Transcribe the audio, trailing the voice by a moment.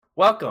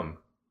Welcome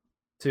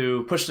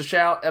to Push the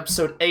Shout,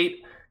 episode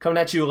 8, coming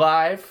at you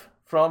live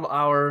from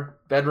our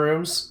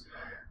bedrooms.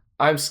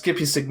 I'm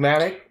Skippy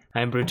Sigmatic.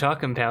 I'm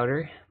Brutalkin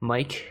Powder,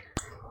 Mike.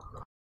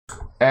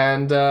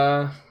 And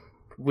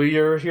we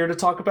are here to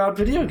talk about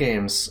video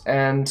games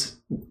and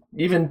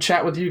even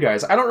chat with you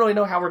guys. I don't really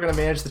know how we're going to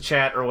manage the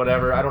chat or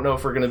whatever. I don't know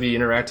if we're going to be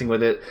interacting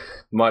with it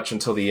much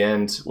until the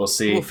end. We'll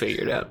see. We'll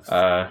figure it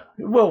out.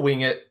 We'll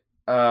wing it.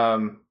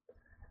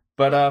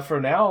 But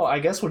for now, I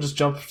guess we'll just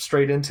jump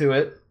straight into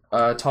it.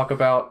 Talk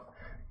about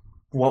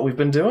what we've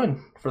been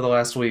doing for the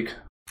last week.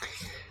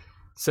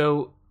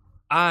 So,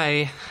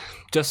 I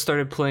just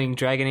started playing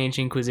Dragon Age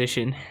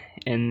Inquisition,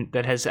 and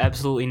that has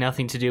absolutely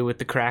nothing to do with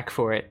the crack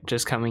for it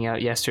just coming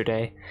out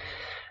yesterday.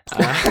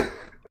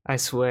 I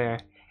swear.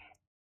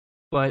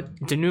 But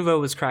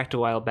Denuvo was cracked a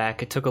while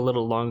back. It took a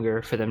little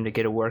longer for them to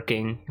get a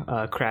working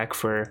crack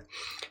for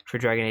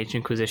Dragon Age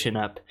Inquisition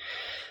up.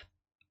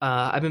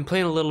 I've been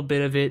playing a little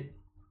bit of it.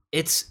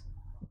 It's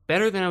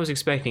better than I was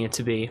expecting it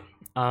to be.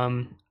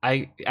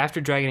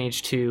 After Dragon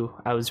Age 2,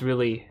 I was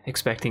really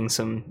expecting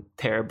some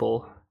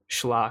terrible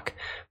schlock,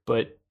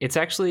 but it's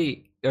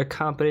actually a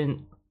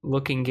competent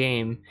looking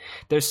game.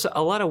 There's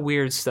a lot of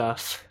weird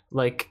stuff,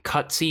 like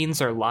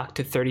cutscenes are locked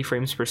to 30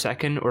 frames per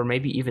second, or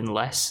maybe even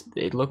less.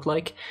 It looked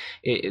like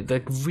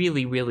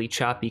really, really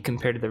choppy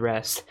compared to the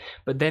rest.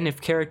 But then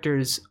if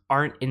characters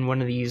aren't in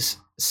one of these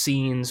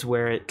scenes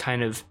where it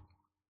kind of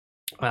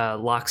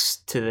locks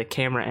to the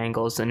camera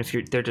angles, and if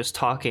they're just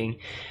talking,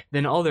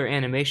 then all their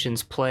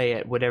animations play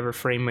at whatever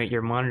frame rate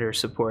your monitor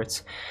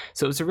supports.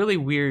 So it's a really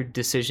weird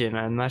decision.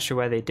 I'm not sure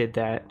why they did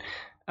that.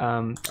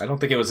 I don't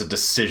think it was a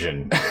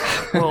decision.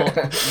 Well,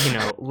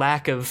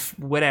 lack of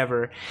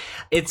whatever.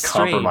 It's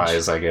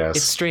compromise, strange. I guess.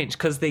 It's strange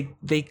because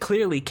they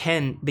clearly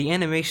can. The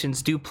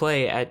animations do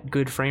play at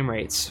good frame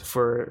rates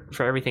for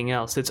everything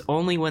else. It's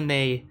only when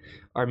they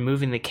are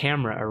moving the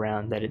camera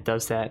around that it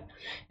does that,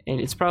 and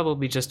it's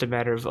probably just a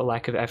matter of a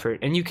lack of effort,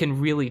 and you can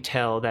really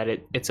tell that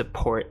it's a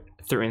port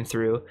through and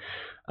through.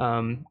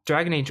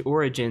 Dragon Age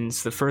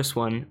Origins, the first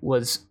one,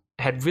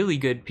 had really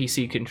good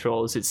PC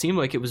controls. It seemed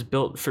like it was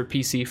built for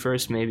PC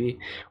first, maybe,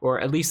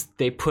 or at least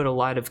they put a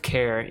lot of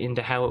care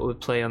into how it would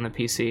play on the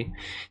PC.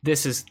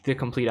 This is the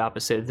complete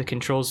opposite. The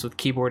controls with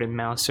keyboard and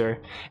mouse are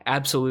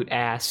absolute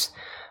ass.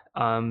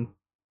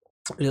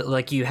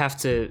 Like you have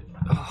to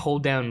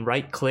hold down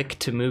right click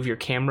to move your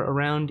camera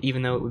around,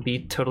 even though it would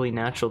be totally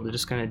natural to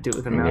just kind of do it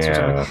with a mouse or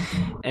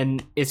something.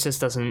 And it just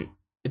doesn't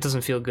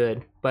feel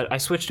good. But I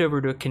switched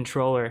over to a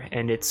controller,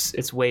 and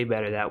it's way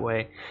better that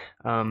way.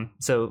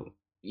 So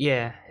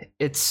yeah,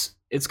 it's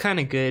kind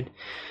of good,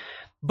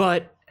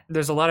 but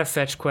there's a lot of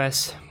fetch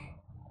quests,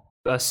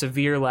 a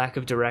severe lack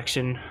of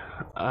direction.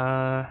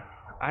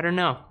 I don't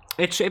know.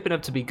 It's shaping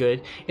up to be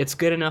good. It's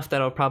good enough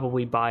that I'll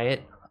probably buy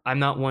it. I'm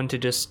not one to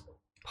just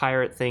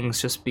pirate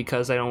things just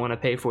because I don't want to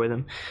pay for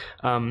them.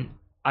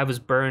 I was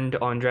burned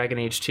on Dragon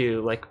Age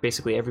 2 like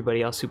basically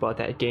everybody else who bought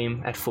that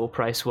game at full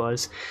price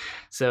was.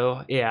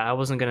 So yeah, I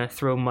wasn't going to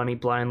throw money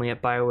blindly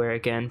at BioWare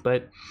again,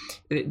 but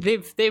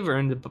they've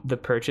earned the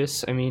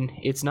purchase. I mean,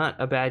 it's not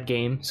a bad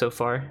game so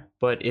far,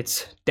 but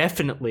it's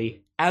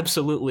definitely,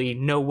 absolutely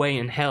no way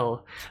in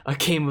hell a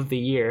game of the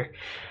year.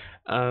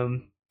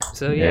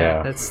 So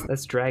yeah,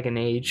 that's Dragon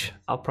Age.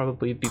 I'll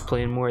probably be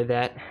playing more of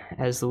that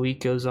as the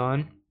week goes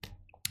on.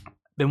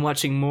 Been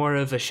watching more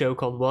of a show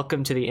called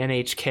Welcome to the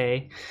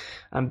NHK.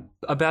 I'm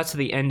about to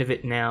the end of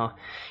it now.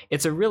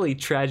 It's a really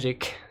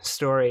tragic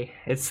story.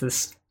 It's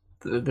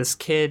this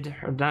kid,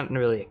 or not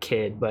really a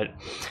kid, but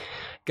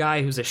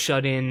guy who's a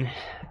shut-in,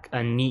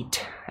 a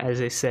NEET, as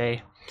they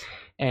say,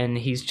 and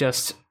he's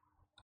just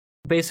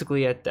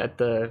basically at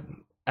the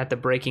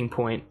breaking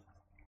point,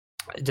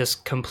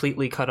 just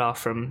completely cut off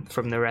from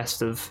the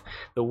rest of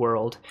the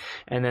world.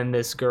 And then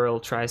this girl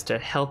tries to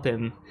help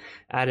him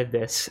out of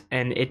this,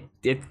 and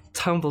it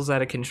tumbles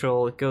out of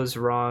control. It goes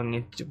wrong.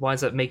 It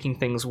winds up making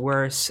things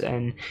worse,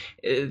 and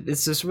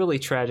it's this really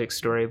tragic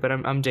story, but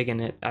I'm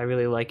digging it. I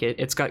really like it.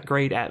 It's got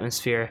great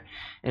atmosphere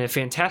and a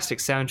fantastic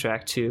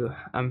soundtrack too.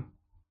 I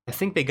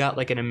think they got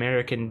like an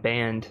American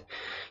band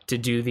to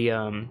do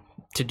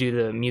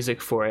the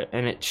music for it,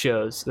 and it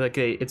shows. Like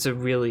it's a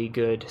really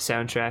good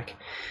soundtrack.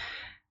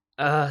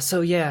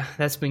 So yeah,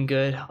 that's been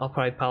good. I'll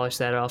probably polish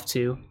that off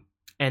too.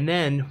 And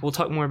then we'll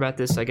talk more about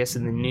this, I guess,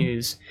 in the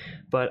news.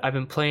 But I've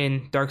been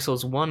playing Dark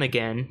Souls 1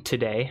 again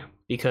today,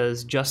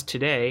 because just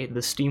today, the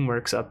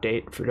Steamworks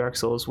update for Dark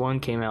Souls 1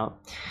 came out.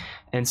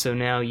 And so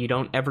now you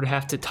don't ever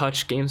have to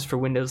touch Games for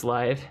Windows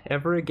Live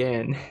ever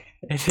again.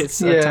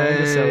 It's a time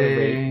to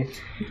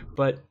celebrate.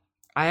 But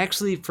I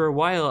actually, for a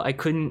while, I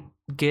couldn't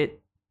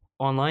get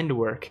online to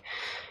work.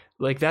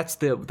 Like, that's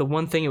the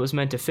one thing it was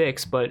meant to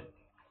fix, but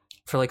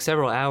for like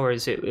several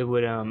hours it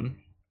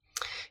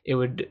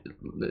would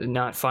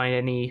not find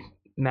any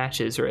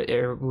matches, or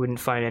it wouldn't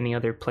find any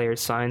other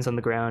players' signs on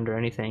the ground or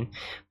anything.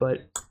 But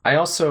I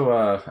also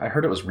I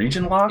heard it was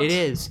region locked. It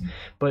is,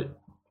 but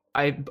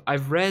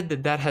I've read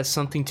that has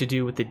something to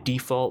do with the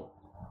default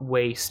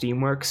way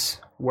Steamworks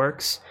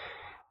works.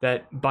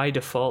 that by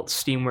default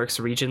Steamworks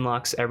region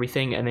locks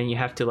everything, and then you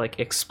have to like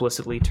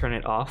explicitly turn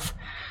it off.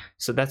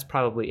 So that's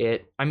probably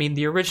it. I mean,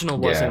 the original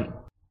wasn't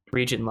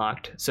region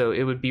locked, so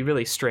it would be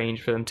really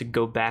strange for them to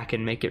go back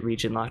and make it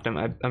region locked.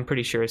 I'm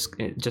pretty sure it's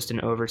just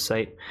an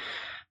oversight.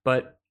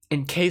 But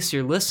in case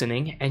you're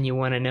listening and you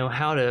want to know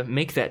how to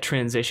make that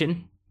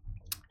transition,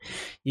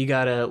 you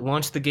gotta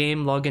launch the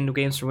game, log into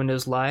Games for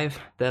Windows Live.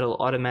 That'll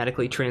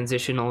automatically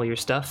transition all your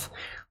stuff.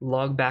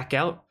 Log back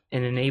out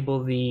and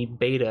enable the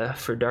beta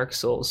for Dark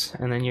Souls,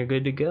 and then you're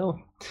good to go.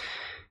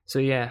 So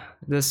yeah,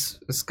 this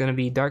is gonna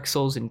be Dark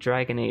Souls and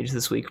Dragon Age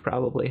this week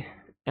probably.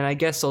 And I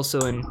guess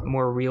also in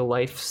more real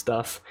life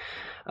stuff,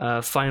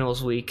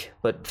 finals week.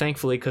 But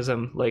thankfully, because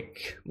I'm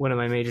like one of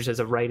my majors is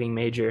a writing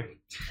major,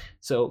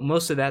 so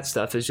most of that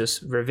stuff is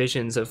just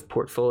revisions of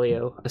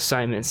portfolio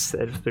assignments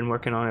that I've been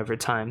working on over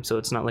time. So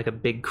it's not like a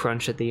big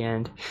crunch at the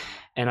end.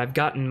 And I've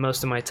gotten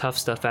most of my tough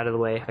stuff out of the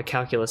way. A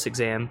calculus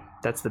exam,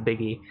 that's the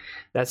biggie.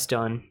 That's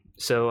done.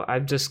 So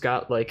I've just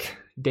got like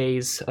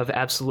days of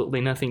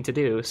absolutely nothing to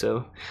do.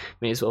 So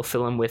may as well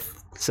fill them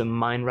with some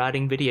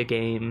mind-rotting video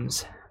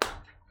games.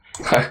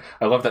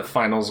 I love that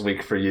finals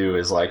week for you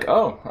is like,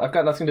 oh, I've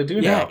got nothing to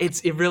do now. Yeah,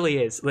 it really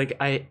is. Like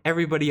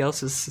everybody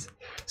else is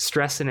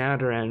stressing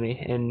out around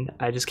me, and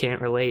I just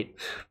can't relate,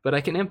 but I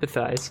can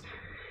empathize.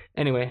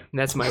 Anyway,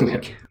 that's my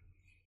week.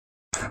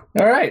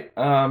 All right.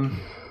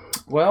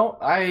 Well,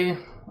 I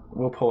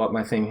will pull up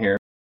my thing here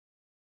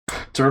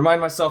to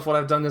remind myself what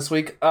I've done this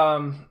week.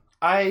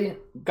 I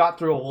got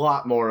through a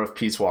lot more of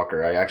Peace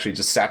Walker. I actually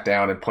just sat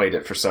down and played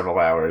it for several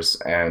hours,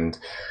 and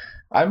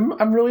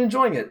I'm really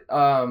enjoying it.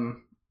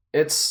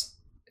 It's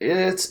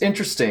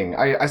interesting.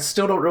 I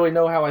still don't really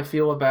know how I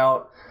feel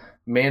about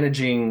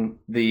managing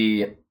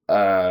the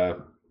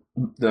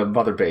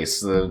mother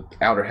base, the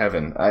Outer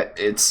Heaven.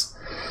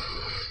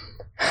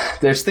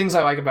 There's things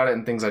I like about it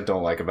and things I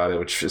don't like about it,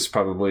 which is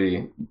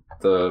probably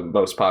the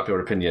most popular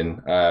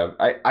opinion.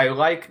 I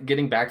like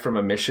getting back from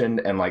a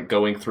mission and like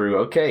going through,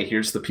 okay,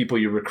 here's the people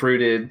you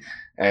recruited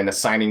and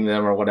assigning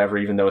them or whatever,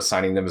 even though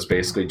assigning them is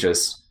basically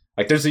just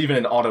like, there's even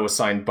an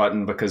auto-assign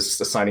button because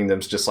assigning them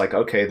is just like,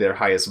 okay, their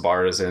highest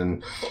bar is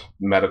in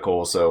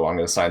medical, so I'm going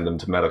to assign them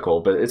to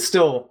medical. But it's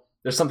still,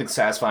 there's something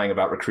satisfying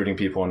about recruiting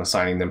people and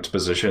assigning them to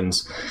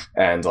positions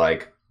and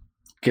like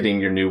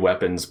getting your new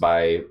weapons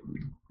by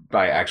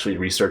actually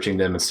researching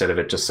them instead of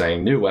it just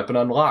saying new weapon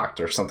unlocked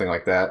or something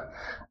like that.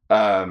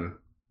 I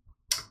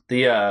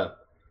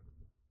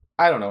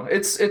don't know.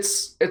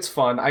 It's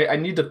fun. I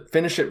need to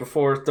finish it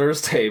before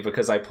Thursday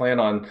because I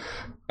plan on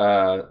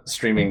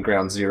streaming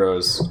Ground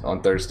Zeroes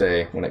on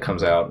Thursday when it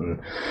comes out and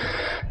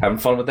having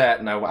fun with that.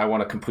 And I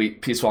want to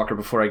complete Peace Walker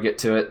before I get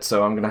to it,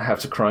 so I'm gonna have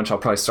to crunch. I'll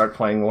probably start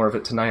playing more of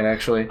it tonight.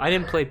 Actually, I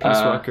didn't play Peace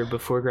Walker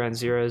before Ground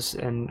Zeroes,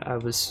 and I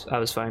was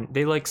fine.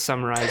 They like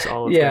summarize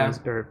all of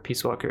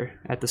Peace Walker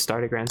at the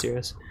start of Ground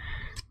Zeroes.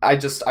 I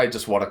just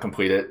want to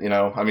complete it, you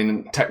know. I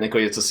mean,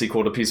 technically it's a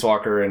sequel to Peace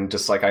Walker, and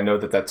just like I know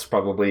that that's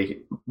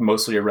probably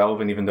mostly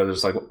irrelevant, even though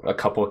there's like a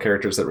couple of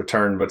characters that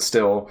return, but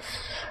still,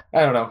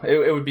 I don't know.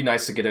 It would be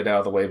nice to get it out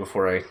of the way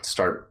before I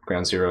start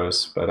Ground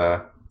Zeroes. But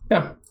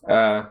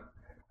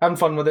having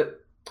fun with it.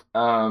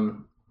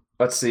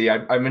 Let's see.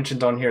 I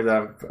mentioned on here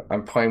that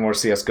I'm playing more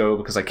CS:GO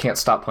because I can't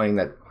stop playing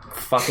that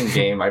fucking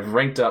game. I've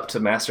ranked up to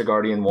Master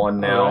Guardian 1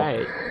 now,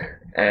 right.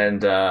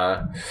 And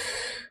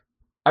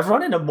I've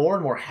run into more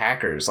and more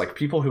hackers, like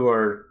people who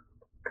are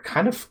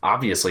kind of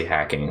obviously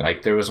hacking.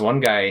 Like there was one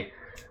guy,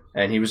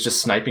 and he was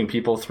just sniping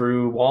people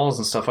through walls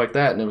and stuff like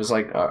that. And it was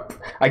like,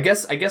 I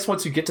guess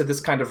once you get to this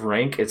kind of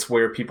rank, it's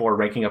where people are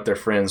ranking up their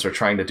friends or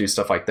trying to do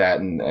stuff like that.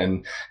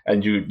 And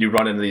you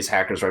run into these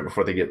hackers right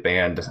before they get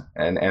banned.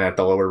 And at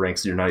the lower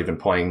ranks, you're not even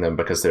playing them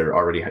because they're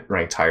already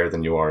ranked higher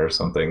than you are or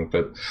something.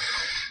 But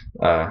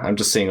I'm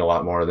just seeing a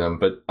lot more of them.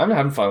 But I'm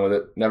having fun with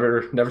it.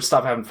 Never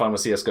stop having fun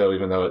with CSGO,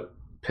 even though it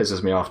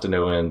pisses me off to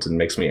no end and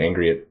makes me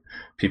angry at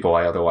people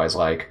I otherwise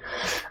like.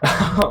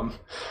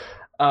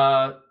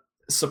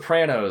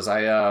 Sopranos.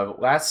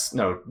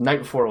 Night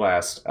before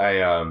last,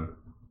 I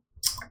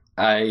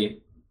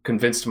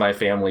convinced my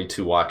family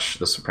to watch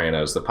The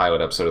Sopranos, the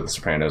pilot episode of The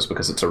Sopranos,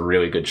 because it's a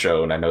really good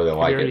show and I know they'll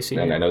like it,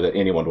 and I know that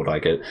anyone would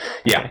like it.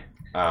 Yeah.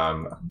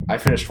 Okay. I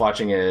finished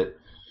watching it,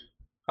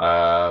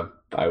 I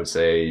would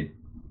say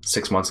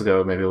 6 months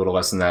ago, maybe a little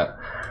less than that.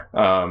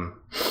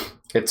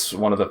 It's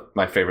one of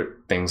my favorite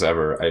things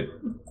ever.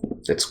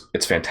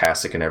 It's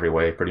fantastic in every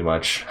way, pretty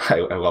much. I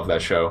love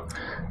that show.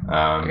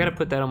 I gotta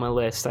put that on my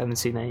list. I haven't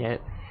seen that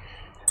yet.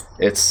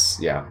 It's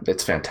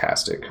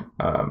fantastic.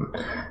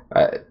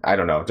 I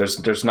don't know.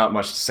 There's not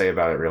much to say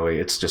about it really.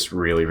 It's just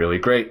really, really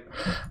great.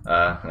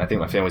 And I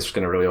think my family's just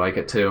gonna really like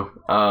it too.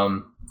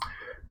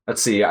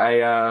 Let's see.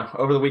 I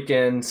over the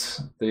weekend,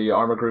 the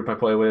Arma group I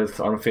play with,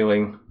 Arma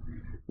Feeling,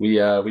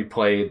 we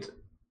played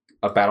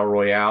a battle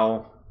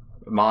royale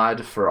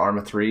mod for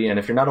Arma 3, and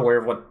if you're not aware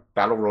of what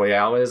battle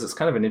royale is, it's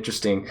kind of an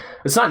interesting,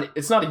 it's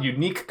not a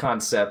unique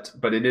concept,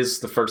 but it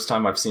is the first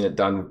time I've seen it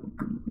done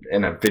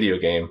in a video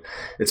game.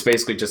 It's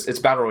basically it's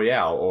Battle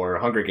Royale or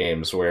Hunger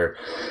Games, where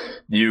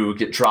you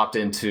get dropped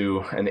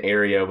into an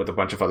area with a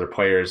bunch of other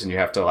players and you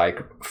have to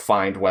like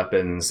find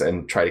weapons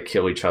and try to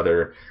kill each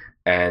other.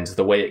 And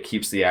the way it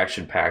keeps the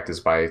action packed is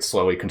by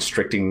slowly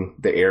constricting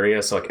the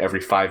area. So like every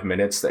 5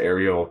 minutes, the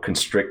area will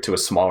constrict to a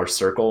smaller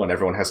circle, and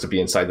everyone has to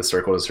be inside the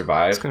circle to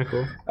survive. That's kind of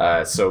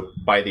cool. So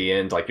by the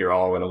end, like you're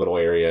all in a little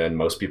area, and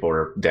most people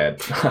are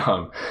dead.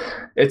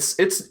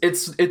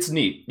 It's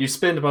neat. You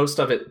spend most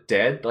of it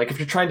dead. Like if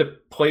you're trying to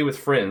play with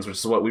friends, which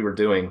is what we were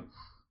doing,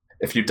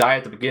 if you die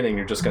at the beginning,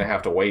 you're just going to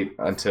have to wait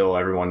until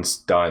everyone's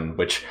done.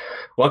 Which,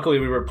 luckily,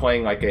 we were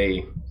playing like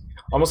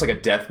almost like a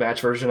deathmatch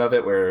version of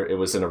it, where it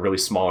was in a really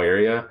small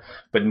area.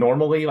 But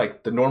normally,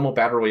 like the normal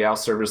Battle Royale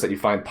servers that you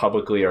find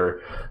publicly are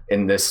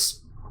in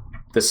this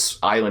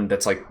island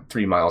that's like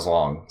 3 miles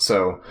long.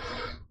 So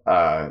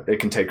it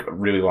can take a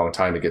really long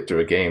time to get through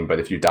a game. But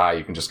if you die,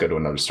 you can just go to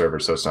another server,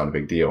 so it's not a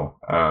big deal.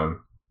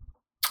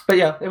 But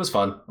yeah, it was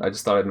fun. I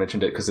just thought I'd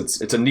mentioned it because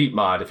it's a neat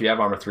mod. If you have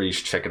Arma 3, you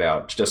should check it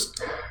out.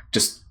 Just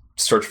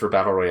search for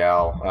Battle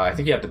Royale. I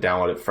think you have to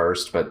download it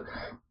first, but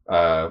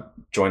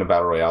join a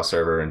Battle Royale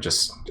server, and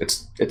just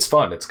it's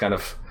fun.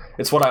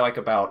 It's what I like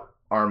about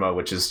Arma,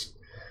 which is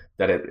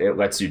that it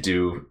lets you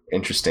do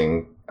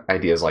interesting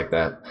ideas like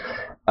that.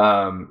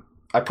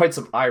 I played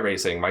some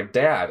iRacing. My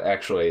dad,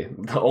 actually,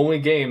 the only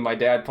game my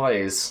dad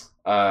plays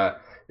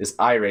is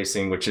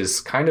iRacing, which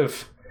is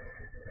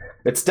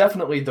it's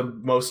definitely the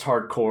most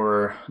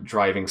hardcore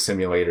driving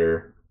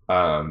simulator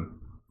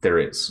there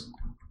is,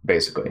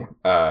 basically.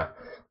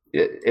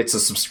 It's a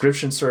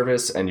subscription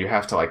service, and you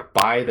have to like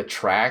buy the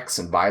tracks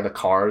and buy the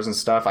cars and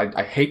stuff.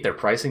 I hate their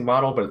pricing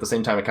model, but at the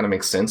same time, it kind of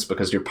makes sense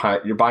because you're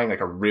buying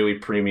like a really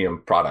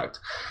premium product.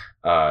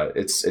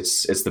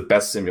 It's the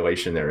best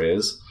simulation there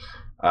is.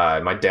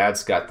 My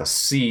dad's got the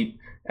seat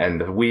and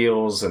the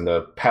wheels and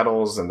the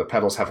pedals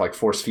have like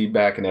force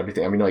feedback and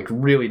everything. I mean, like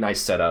really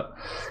nice setup.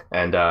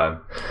 And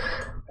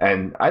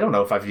I don't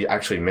know if I've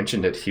actually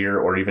mentioned it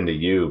here or even to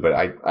you, but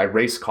I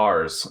race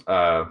cars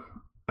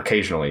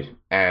occasionally,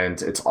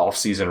 and it's off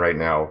season right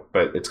now,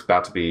 but it's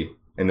about to be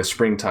in the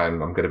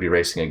springtime. I'm going to be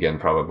racing again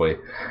probably.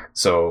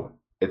 So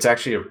it's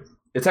actually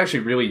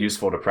really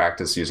useful to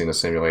practice using the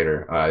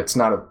simulator. It's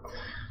not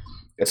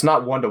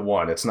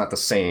 1-to-1. It's not the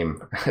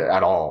same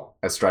at all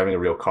as driving a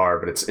real car,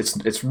 but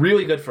it's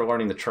really good for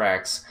learning the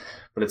tracks,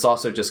 but it's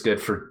also just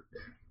good for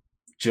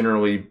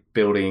generally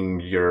building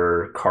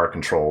your car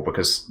control,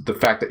 because the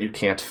fact that you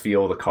can't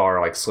feel the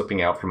car like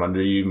slipping out from under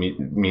you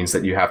means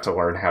that you have to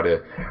learn how to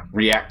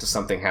react to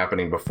something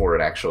happening before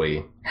it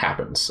actually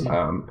happens.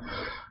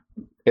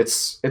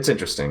 It's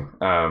interesting.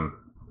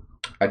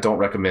 I don't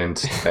recommend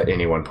that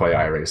anyone play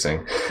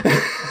iRacing.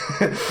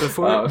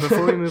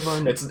 Before we move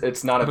on,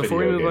 it's not a before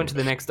video we move game. on to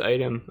the next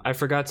item, I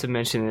forgot to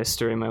mention this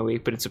during my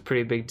week, but it's a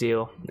pretty big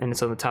deal, and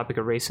it's on the topic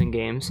of racing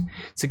games.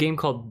 It's a game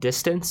called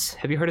Distance.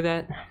 Have you heard of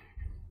that?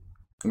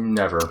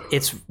 Never.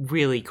 It's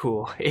really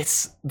cool.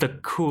 It's the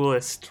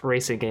coolest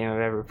racing game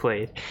I've ever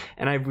played,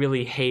 and I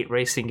really hate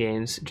racing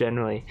games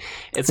generally.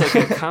 It's like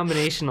a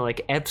combination of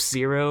like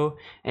F-Zero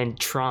and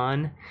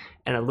Tron,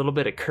 and a little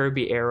bit of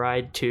Kirby Air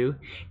Ride too.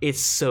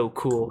 It's so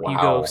cool. Wow. You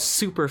go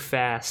super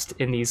fast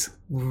in these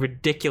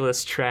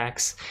ridiculous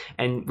tracks,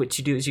 and what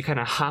you do is you kind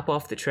of hop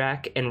off the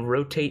track and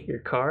rotate your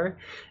car,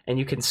 and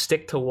you can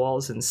stick to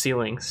walls and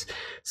ceilings.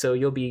 So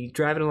you'll be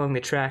driving along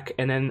the track,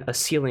 and then a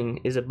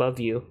ceiling is above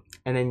you,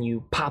 and then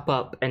you pop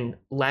up and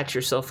latch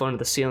yourself onto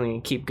the ceiling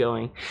and keep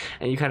going,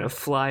 and you kind of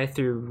fly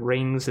through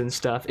rings and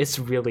stuff. It's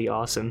really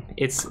awesome.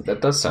 That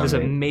does sound It's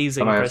neat.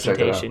 amazing I might have to check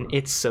it out. presentation.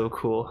 It's so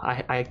cool.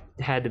 I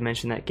had to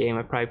mention that game.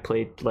 I probably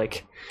played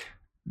like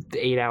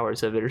 8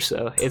 hours of it or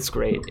so. It's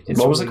great. It's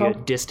What was really it called?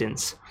 good.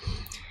 Distance.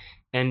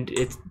 And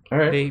it's All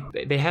right.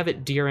 they have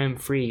it DRM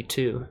free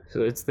too,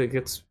 so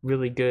it's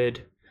really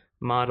good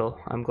model.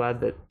 I'm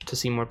glad to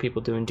see more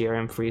people doing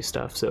DRM free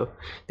stuff. So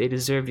they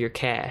deserve your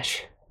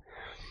cash.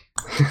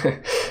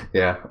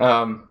 Yeah.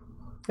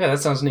 Yeah, that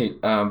sounds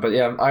neat. But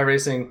yeah,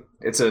 iRacing,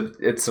 it's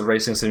a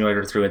racing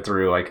simulator through and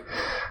through. Like,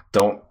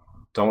 don't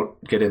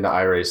get into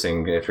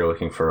iRacing if you're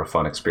looking for a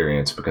fun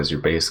experience, because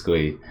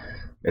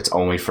it's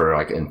only for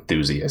like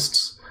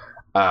enthusiasts.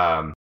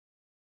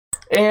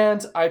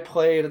 And I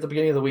played at the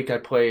beginning of the week. I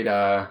played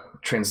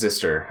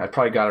Transistor. I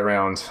probably got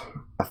around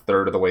a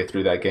third of the way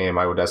through that game,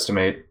 I would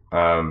estimate.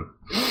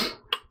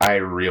 I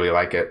really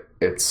like it.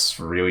 It's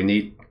really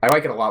neat. I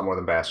like it a lot more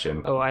than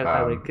Bastion. Oh, I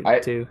like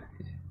it too.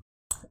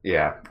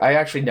 Yeah, I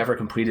actually never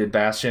completed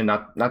Bastion.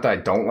 Not that I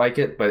don't like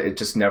it, but it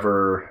just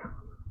never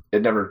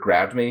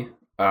grabbed me.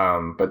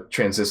 But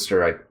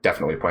Transistor, I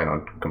definitely plan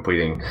on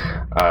completing.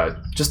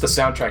 Just the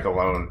soundtrack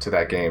alone to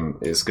that game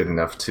is good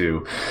enough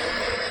to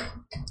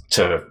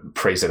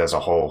praise it as a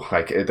whole.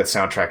 Like, the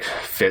soundtrack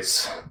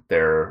fits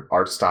their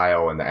art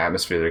style and the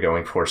atmosphere they're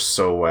going for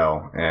so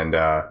well, and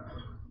I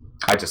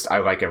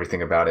like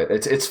everything about it.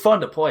 It's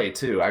fun to play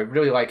too. I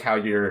really like how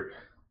you're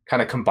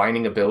kind of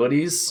combining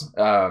abilities.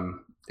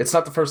 It's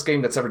not the first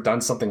game that's ever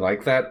done something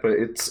like that, but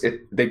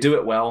they do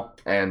it well,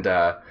 and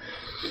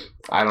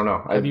I don't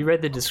know. Have you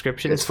read the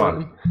descriptions? It's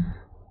fun.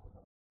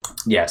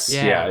 Yes,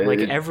 Yeah, yeah. like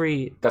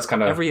that's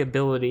kind of every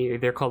ability,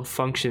 they're called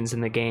functions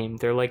in the game.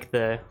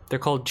 They're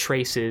called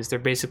traces. They're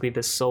basically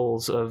the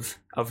souls of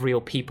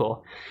real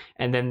people,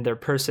 and then their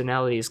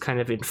personalities kind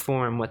of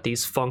inform what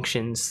these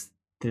functions,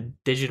 the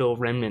digital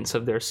remnants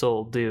of their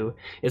soul, do.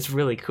 It's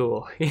really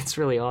cool. It's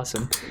really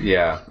awesome.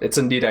 Yeah, it's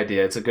a neat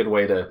idea. It's a good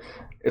way to.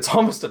 It's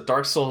almost a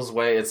Dark Souls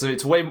way.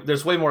 It's way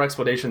there's way more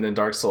explanation than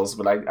Dark Souls,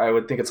 but I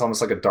would think it's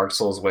almost like a Dark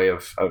Souls way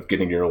of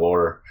getting your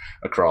lore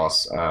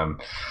across.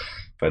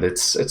 But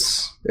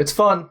it's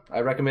fun. I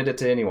recommend it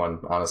to anyone.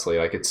 Honestly,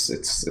 like it's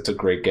a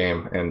great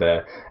game, and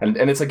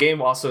it's a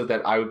game also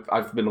that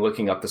I've been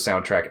looking up the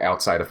soundtrack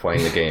outside of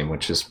playing the game,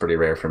 which is pretty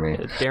rare for me.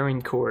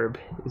 Darren Korb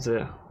is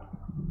a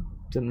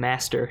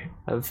master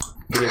of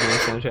video game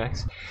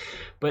soundtracks.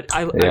 But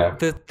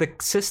the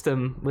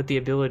system with the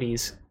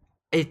abilities,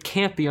 it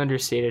can't be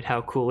understated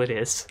how cool it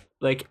is.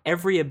 Like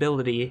every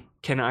ability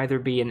can either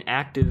be an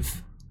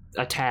active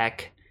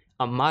attack,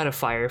 a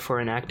modifier for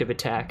an active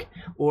attack,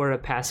 or a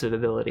passive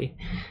ability.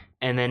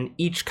 And then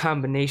each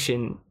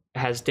combination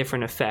has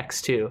different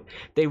effects too.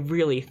 They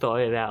really thought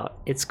it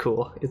out. It's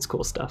cool. It's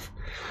cool stuff.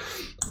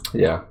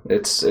 Yeah,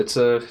 it's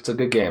a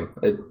good game.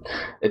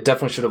 It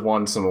definitely should have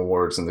won some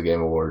awards in the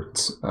Game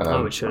Awards.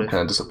 It should have. I'm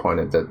kind of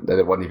disappointed that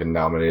it wasn't even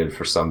nominated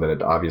for some that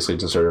it obviously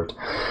deserved.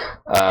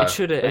 It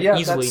should have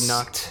easily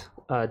knocked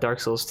Dark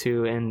Souls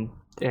 2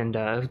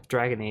 and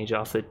Dragon Age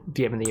off the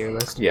Game of the Year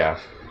list. Yeah,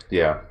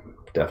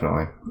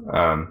 definitely.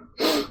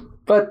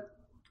 But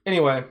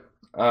anyway,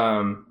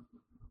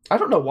 I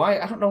don't know why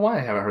I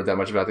haven't heard that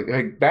much about it.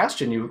 Like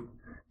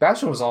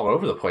Bastion was all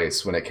over the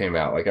place when it came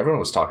out. Like everyone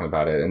was talking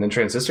about it, and then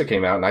Transistor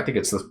came out, and I think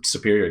it's the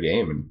superior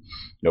game, and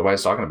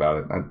nobody's talking about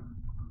it.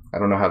 I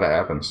don't know how that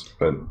happens,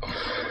 but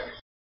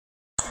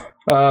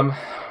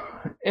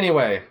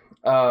anyway,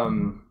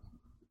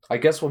 I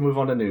guess we'll move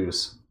on to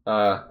news.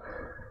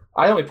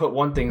 I only put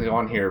one thing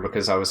on here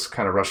because I was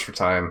kind of rushed for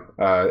time,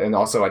 and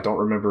also I don't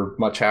remember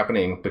much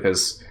happening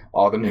because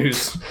all the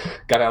news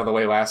got out of the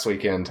way last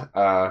weekend.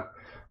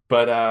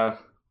 But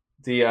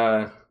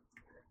the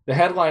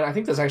headline, I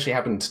think this actually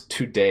happened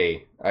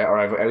today,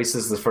 at least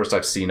this is the first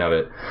I've seen of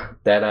it,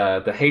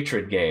 that the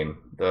Hatred game,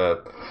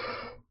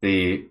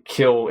 the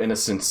kill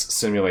innocence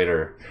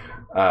simulator,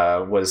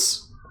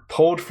 was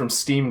pulled from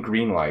Steam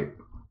Greenlight,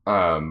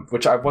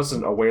 which I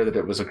wasn't aware that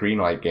it was a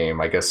Greenlight game.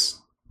 I guess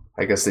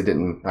they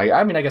didn't.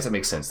 I mean, I guess it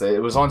makes sense.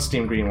 It was on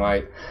Steam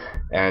Greenlight,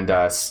 and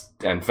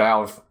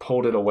Valve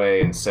pulled it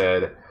away and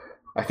said,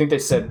 I think they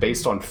said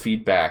based on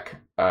feedback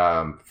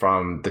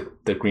from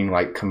the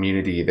Greenlight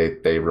community,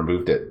 they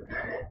removed it,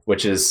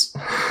 which is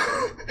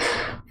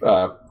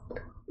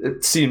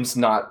it seems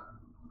not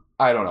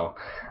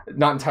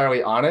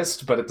entirely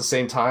honest, but at the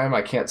same time,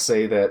 I can't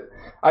say that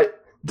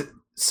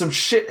some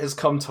shit has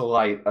come to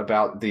light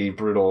about the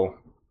Brutal.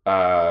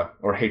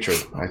 Or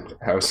Hatred.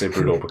 I would say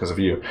Brutal because of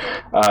you.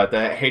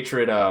 The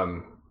Hatred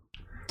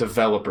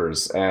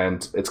developers,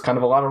 and it's kind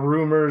of a lot of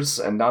rumors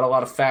and not a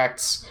lot of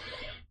facts.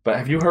 But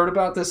have you heard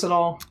about this at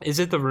all? Is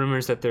it the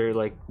rumors that they're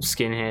like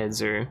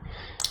skinheads or?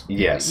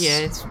 Yes. Yeah,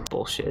 it's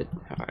bullshit.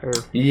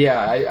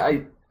 Yeah,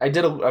 I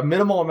did a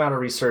minimal amount of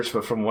research,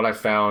 but from what I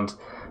found,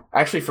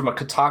 actually from a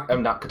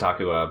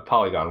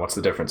Polygon. What's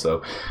the difference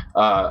though?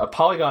 A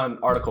Polygon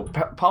article.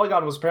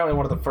 Polygon was apparently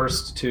one of the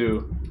first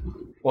to.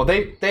 Well,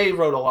 they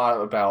wrote a lot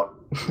about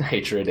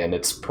Hatred and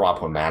its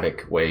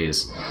problematic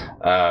ways,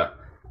 but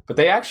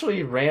they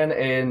actually ran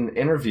an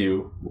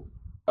interview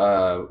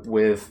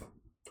with,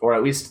 or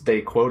at least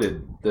they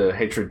quoted the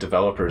Hatred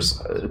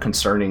developers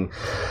concerning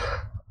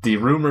the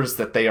rumors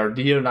that they are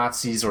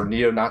neo-Nazis or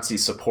neo-Nazi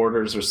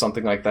supporters or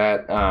something like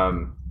that.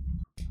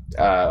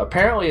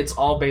 Apparently, it's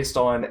all based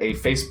on a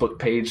Facebook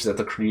page that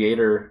the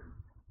creator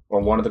or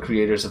one of the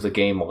creators of the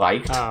game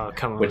liked,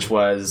 which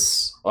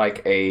was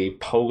like a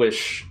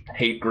Polish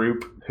hate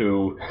group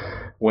who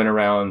went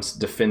around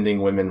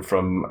defending women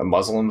from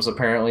Muslims.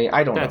 Apparently,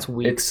 I don't know. That's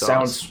weak. It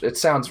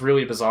sounds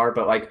really bizarre,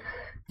 but like,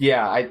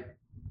 yeah,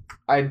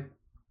 I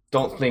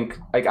don't think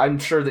like I'm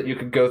sure that you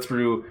could go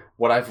through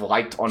what I've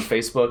liked on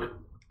Facebook,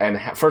 and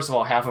first of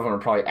all, half of them are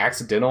probably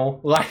accidental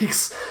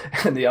likes,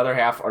 and the other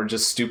half are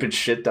just stupid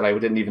shit that I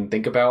didn't even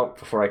think about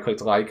before I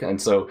clicked like.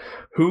 And so,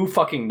 who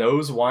fucking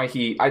knows why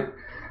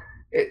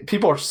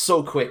people are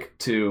so quick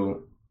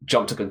to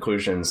jump to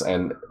conclusions,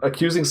 and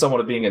accusing someone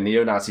of being a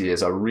neo-Nazi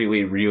is a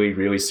really, really,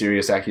 really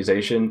serious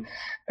accusation,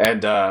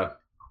 and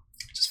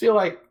just feel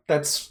like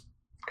that's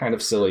kind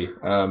of silly.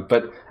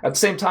 But at the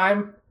same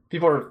time,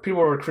 people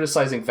were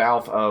criticizing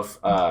Valve of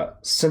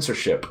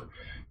censorship,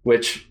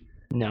 which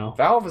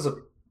Valve is a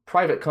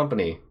private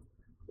company.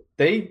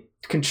 They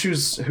can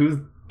choose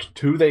who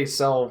they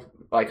sell,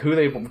 like who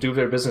they do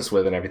their business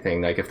with, and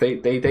everything. Like if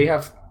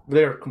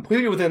they're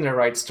completely within their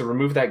rights to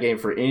remove that game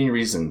for any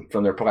reason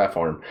from their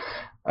platform.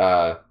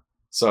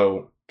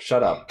 So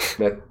shut up.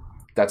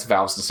 That's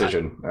Valve's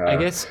decision. I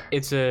guess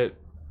it's a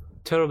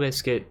Total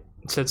Biscuit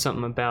said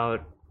something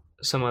about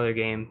some other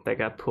game that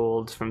got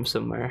pulled from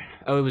somewhere.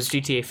 Oh, it was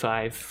GTA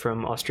 5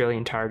 from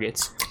Australian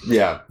targets.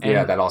 Yeah,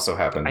 that also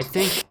happened. I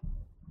think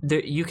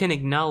you can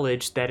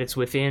acknowledge that it's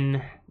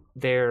within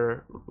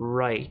their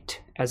right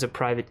as a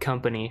private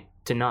company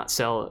to not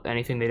sell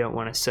anything they don't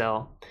want to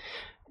sell,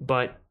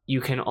 but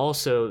you can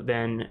also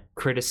then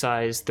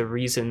criticize the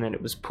reason that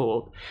it was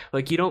pulled.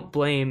 Like, you don't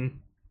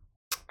blame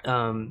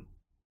the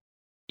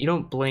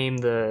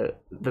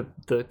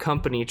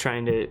company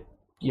trying to,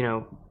 you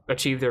know,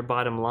 achieve their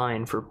bottom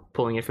line for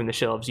pulling it from the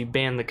shelves. You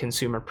ban the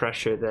consumer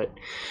pressure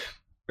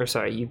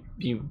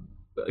you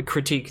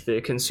critique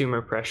the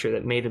consumer pressure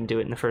that made them do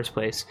it in the first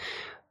place,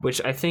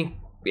 which I think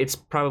it's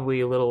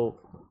probably a little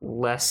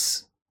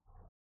less,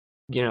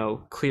 you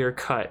know, clear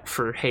cut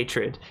for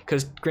Hatred,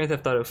 because Grand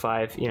Theft Auto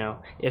 5, you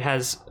know, it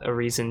has a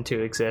reason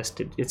to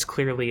exist. It's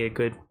clearly a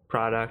good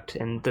product,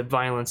 and the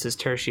violence is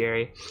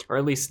tertiary, or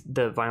at least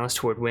the violence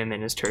toward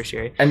women is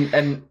tertiary.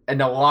 And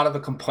a lot of the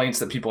complaints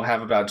that people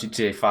have about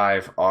GTA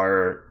 5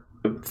 are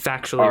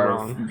factually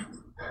wrong.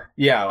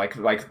 Yeah,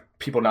 like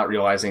people not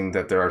realizing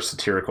that there are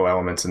satirical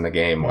elements in the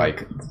game,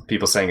 like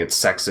people saying it's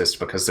sexist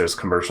because there's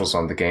commercials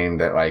on the game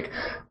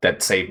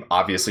that say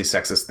obviously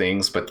sexist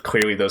things, but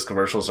clearly those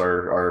commercials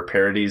are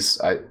parodies.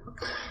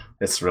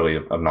 It's really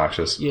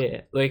obnoxious.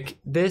 Yeah, like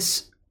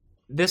this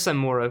I'm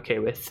more okay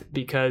with,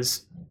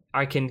 because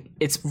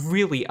it's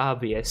really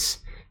obvious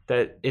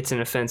that it's an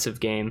offensive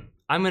game.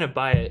 I'm gonna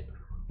buy it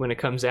when it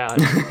comes out,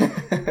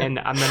 and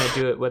I'm gonna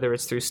do it whether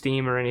it's through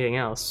Steam or anything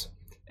else.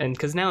 And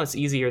because now it's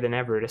easier than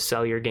ever to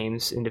sell your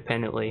games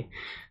independently.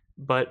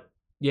 But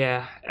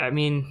yeah, I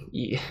mean,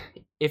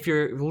 if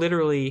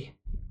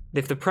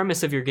the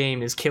premise of your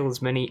game is kill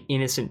as many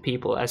innocent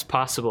people as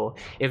possible,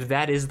 if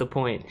that is the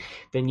point,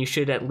 then you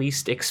should at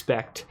least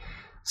expect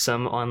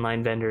some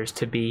online vendors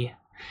to be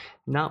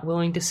not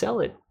willing to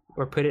sell it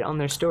or put it on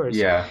their stores.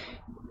 Yeah.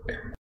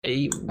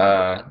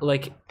 At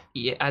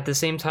the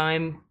same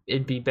time,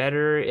 it'd be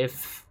better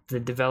if the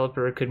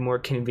developer could more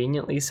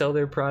conveniently sell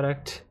their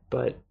product,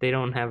 but they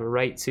don't have a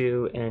right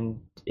to, and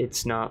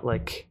it's not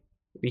like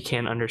we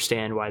can't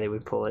understand why they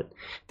would pull it.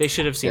 They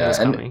should have seen this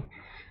coming.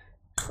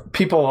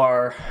 People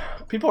are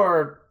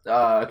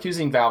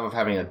accusing Valve of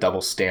having a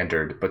double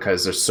standard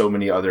because there's so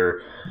many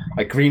other,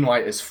 like,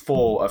 Greenlight is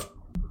full of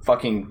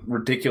fucking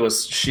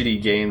ridiculous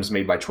shitty games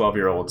made by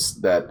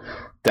 12-year-olds that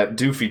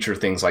do feature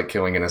things like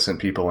killing innocent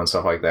people and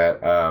stuff like that.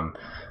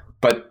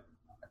 But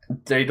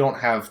they don't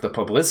have the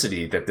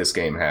publicity that this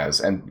game has,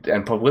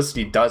 and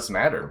publicity does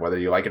matter whether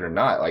you like it or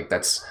not. Like,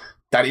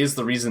 that is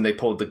the reason they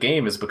pulled the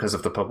game, is because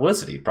of the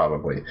publicity,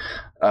 probably.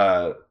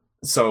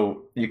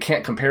 So you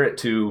can't compare it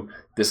to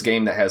this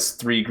game that has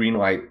 3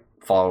 Greenlight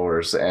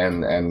followers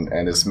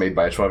and is made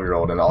by a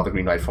 12-year-old, and all the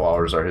Greenlight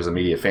followers are his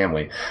immediate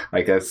family.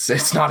 Like,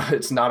 it's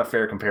not a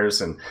fair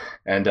comparison.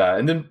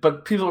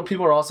 But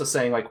people are also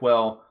saying, like,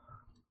 well,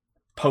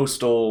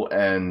 Postal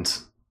and,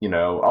 you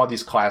know, all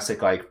these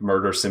classic, like,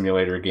 murder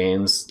simulator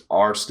games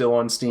are still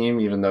on Steam,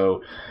 even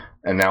though,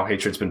 and now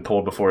Hatred's been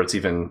pulled before it's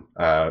even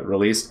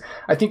released.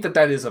 I think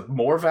that is a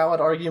more valid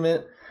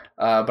argument,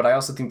 but I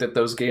also think that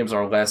those games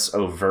are less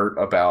overt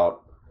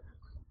about,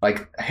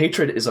 like,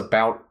 Hatred is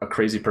about a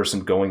crazy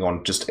person going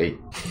on just a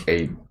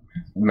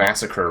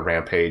massacre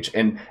rampage,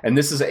 and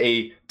this is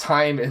a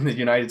time in the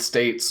United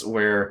States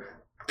where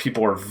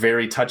people are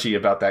very touchy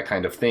about that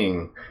kind of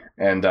thing,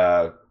 and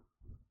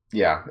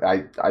yeah,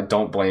 I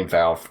don't blame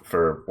Valve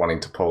for wanting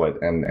to pull it,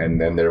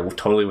 and then they're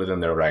totally within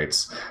their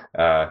rights.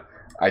 I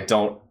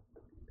do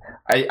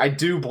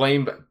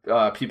blame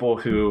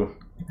people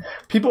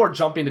are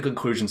jumping to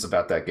conclusions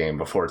about that game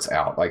before it's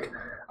out. Like,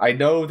 I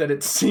know that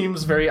it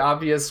seems very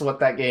obvious what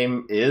that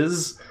game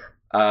is.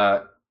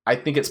 I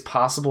think it's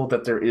possible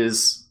that there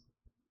is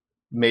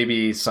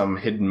maybe some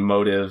hidden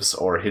motives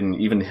or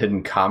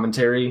hidden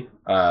commentary.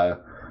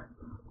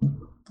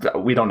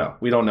 We don't know.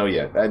 We don't know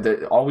yet.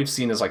 All we've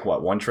seen is, like,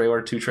 what, 1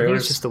 trailer, 2 trailers? I think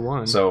it's just the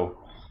one. So,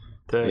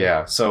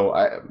 yeah. So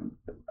I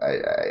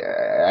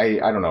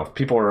don't know.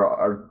 People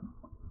are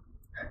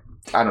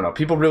I don't know.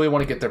 People really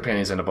want to get their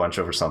panties in a bunch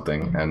over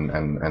something,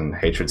 and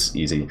Hatred's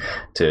easy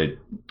to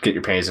get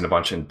your panties in a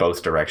bunch in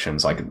both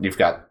directions. Like,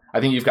 I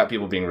think you've got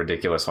people being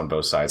ridiculous on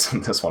both sides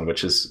on this one,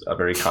 which is a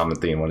very common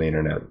theme on the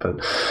internet. But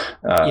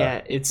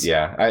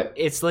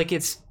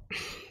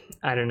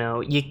I don't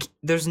know.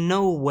 There's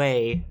no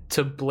way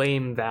to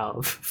blame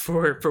Valve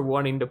for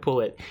wanting to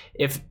pull it.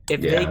 If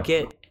they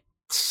get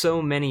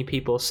so many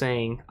people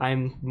saying,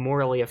 I'm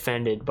morally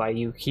offended by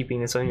you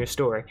keeping this on your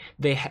store,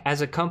 they,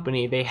 as a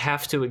company, they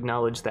have to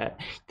acknowledge that.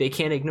 They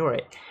can't ignore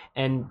it.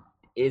 And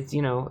it's,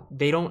 you know,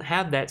 they don't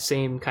have that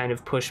same kind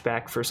of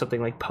pushback for something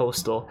like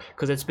Postal,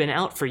 because it's been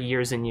out for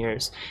years and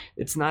years.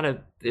 It's not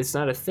a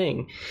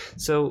thing.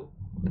 So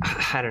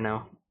I don't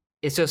know.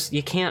 It's just,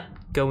 you can't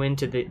go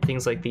into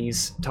things like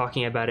these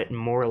talking about it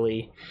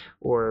morally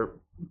or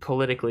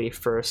politically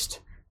first.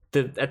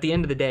 At the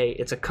end of the day,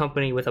 it's a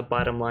company with a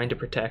bottom line to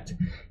protect,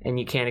 and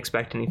you can't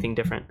expect anything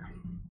different.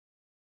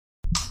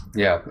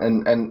 Yeah,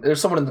 and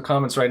there's someone in the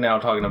comments right now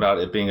talking about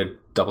it being a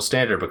double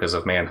standard because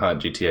of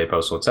Manhunt, GTA,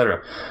 Postal,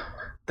 etc.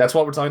 That's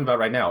what we're talking about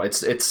right now.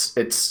 It's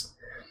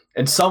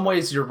in some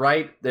ways you're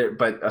right there,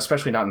 but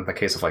especially not in the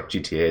case of, like,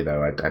 GTA,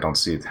 though. I don't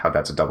see how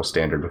that's a double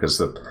standard, because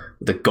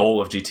the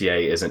goal of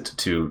GTA isn't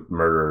to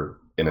murder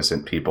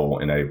innocent people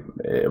in a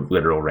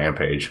literal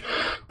rampage.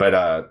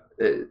 But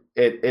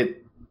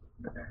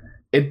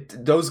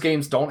those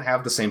games don't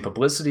have the same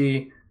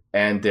publicity,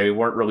 and they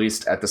weren't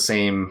released at the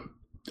same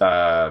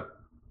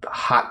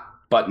hot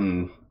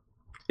button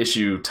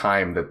issue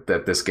time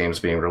that this game's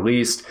being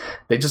released.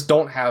 They just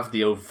don't have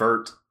the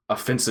overt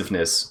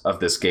offensiveness of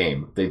this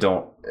game. They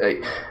don't.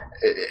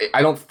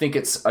 I don't think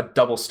it's a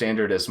double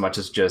standard as much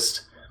as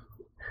just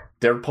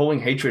they're pulling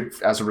hatred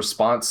as a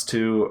response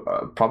to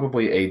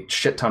probably a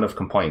shit ton of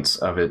complaints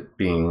of it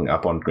being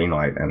up on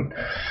Greenlight. And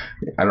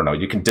I don't know,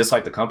 you can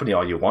dislike the company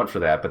all you want for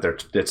that, but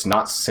it's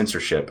not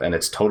censorship, and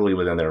it's totally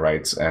within their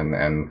rights.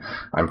 And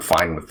I'm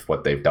fine with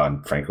what they've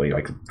done, frankly.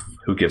 Like,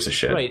 who gives a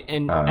shit? Right.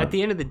 And at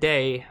the end of the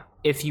day,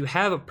 if you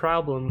have a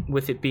problem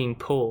with it being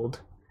pulled,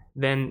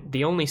 then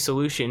the only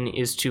solution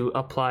is to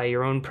apply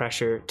your own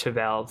pressure to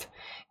Valve.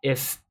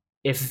 If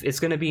it's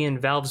going to be in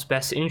Valve's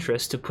best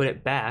interest to put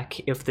it back,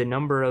 if the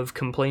number of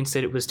complaints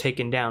that it was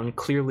taken down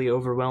clearly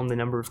overwhelm the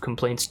number of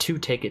complaints to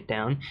take it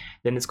down,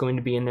 then it's going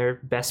to be in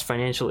their best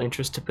financial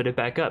interest to put it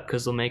back up,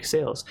 because they'll make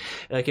sales.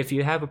 Like, if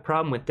you have a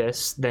problem with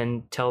this,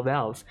 then tell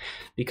Valve,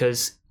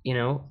 because, you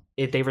know,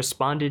 they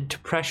responded to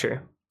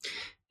pressure,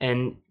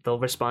 and they'll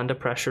respond to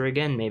pressure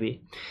again,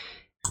 maybe.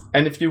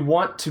 And if you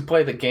want to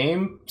play the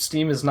game,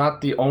 Steam is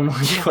not the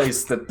only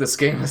place that this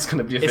game is going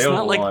to be available. It's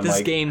not like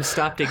this game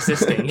stopped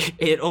existing.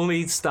 It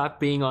only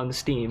stopped being on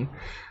Steam.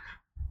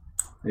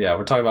 Yeah,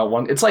 we're talking about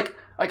one. It's like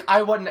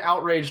I wasn't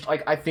outraged.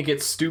 Like, I think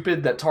it's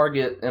stupid that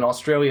Target in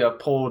Australia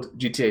pulled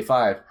GTA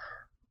 5.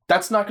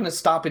 That's not going to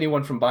stop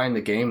anyone from buying the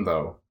game,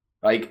 though.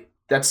 Like,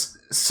 that's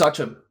such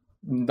a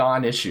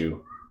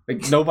non-issue.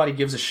 Like, nobody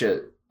gives a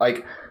shit.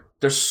 Like,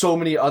 there's so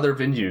many other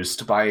venues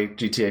to buy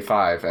GTA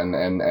 5,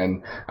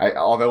 and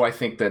although I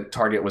think that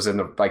Target was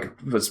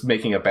was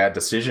making a bad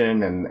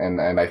decision,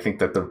 and I think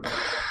that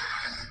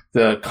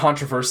the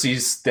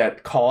controversies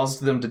that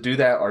caused them to do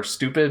that are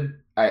stupid,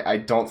 I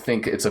don't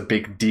think it's a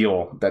big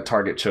deal that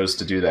Target chose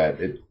to do that.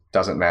 It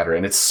doesn't matter,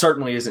 and it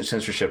certainly isn't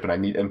censorship,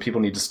 and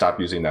people need to stop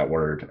using that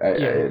word.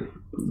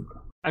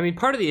 I mean,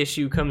 part of the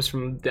issue comes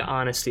from the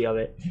honesty of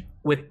it.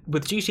 With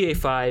GTA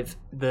 5,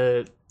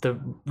 the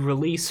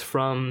release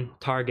from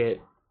Target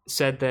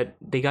said that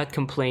they got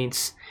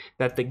complaints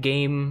that the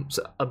game's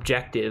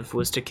objective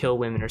was to kill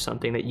women or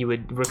something, that you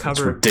would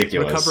recover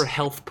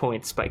health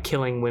points by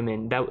killing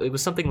women. That it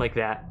was something like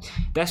that.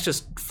 That's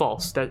just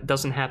false. That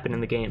doesn't happen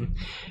in the game.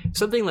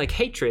 Something like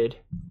Hatred,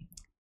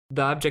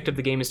 the object of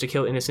the game is to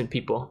kill innocent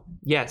people.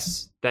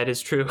 Yes, that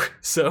is true.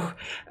 So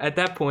at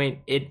that point,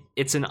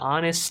 it's an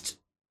honest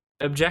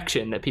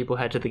objection that people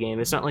had to the game.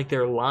 It's not like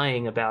they're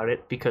lying about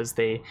it because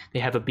they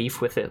have a beef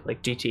with it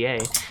like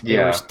GTA.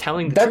 They were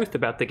telling the truth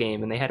about the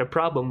game, and they had a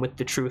problem with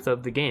the truth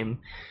of the game.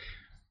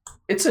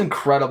 It's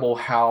incredible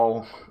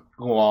how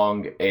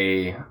long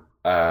a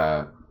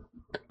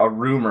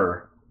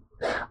rumor.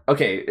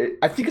 Okay,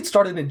 I think it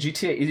started in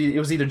GTA. It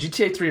was either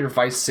GTA 3 or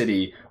Vice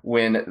City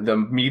when the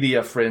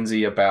media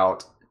frenzy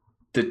about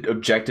the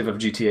objective of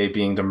GTA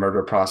being to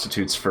murder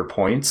prostitutes for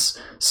points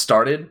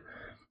started.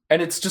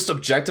 And it's just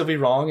objectively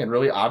wrong and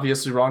really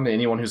obviously wrong to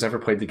anyone who's ever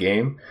played the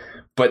game.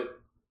 But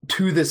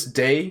to this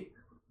day,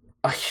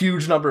 a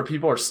huge number of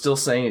people are still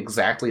saying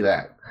exactly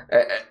that.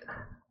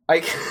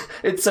 Like,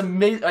 it's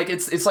amazing. Like,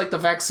 it's like the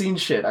vaccine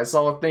shit. I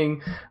saw a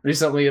thing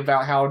recently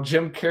about how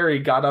Jim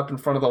Carrey got up in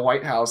front of the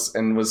White House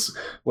and was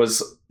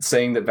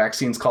saying that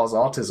vaccines cause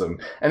autism.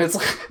 And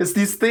it's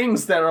these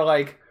things that are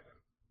like,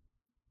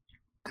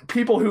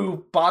 people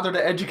who bother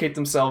to educate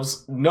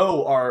themselves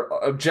know are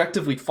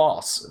objectively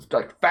false,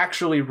 like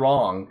factually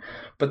wrong,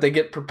 but they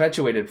get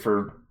perpetuated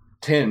for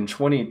 10,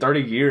 20,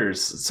 30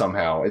 years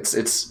somehow.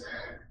 It's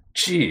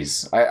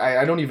jeez,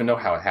 I don't even know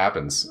how it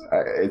happens.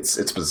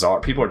 It's bizarre.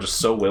 People are just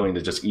so willing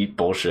to just eat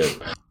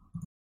bullshit.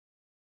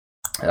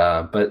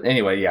 But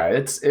anyway, yeah,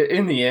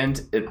 in the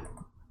end,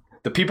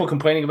 the people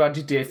complaining about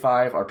GTA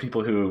 5 are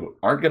people who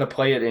aren't going to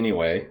play it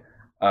anyway,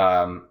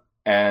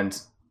 and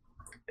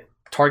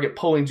Target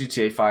pulling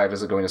GTA 5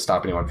 isn't going to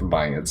stop anyone from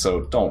buying it, so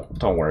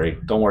don't worry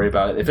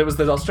about it. If it was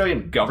the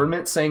Australian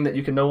government saying that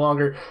you can no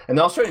longer, and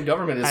the Australian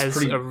government is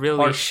pretty a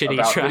really shitty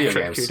track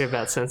record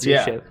about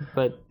censorship,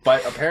 but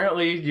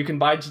apparently you can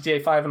buy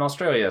GTA 5 in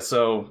Australia.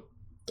 So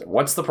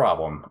what's the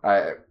problem?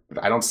 I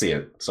don't see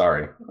it.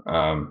 Sorry,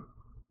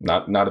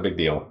 not a big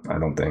deal. I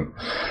don't think.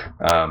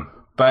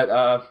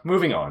 But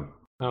moving on.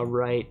 All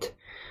right.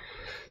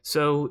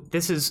 So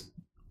this is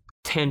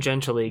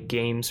tangentially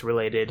games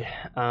related.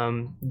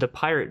 The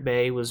Pirate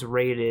Bay was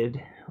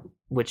raided,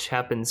 which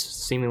happens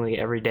seemingly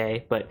every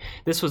day, but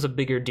this was a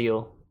bigger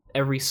deal.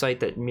 Every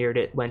site that mirrored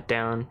it went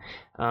down.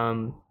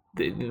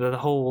 The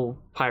whole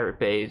Pirate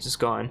Bay is just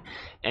gone,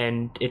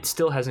 and it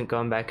still hasn't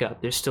gone back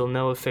up. There's still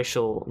no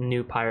official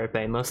new Pirate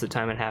Bay. Most of the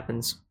time it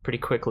happens pretty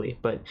quickly,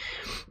 but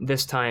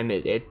this time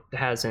it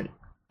hasn't.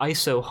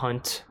 ISO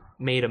Hunt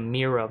made a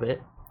mirror of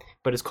it,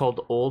 but it's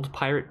called Old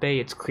Pirate Bay.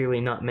 It's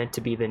clearly not meant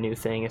to be the new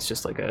thing. It's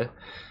just like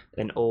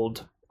an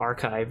old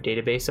archive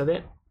database of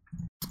it.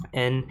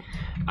 And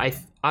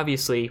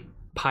obviously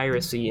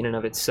piracy in and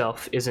of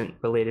itself isn't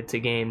related to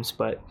games,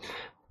 but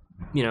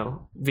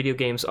video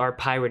games are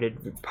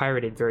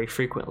pirated very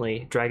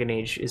frequently. Dragon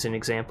Age is an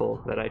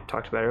example that I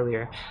talked about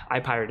earlier. I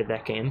pirated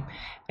that game,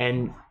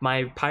 and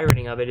my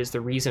pirating of it is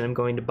the reason I'm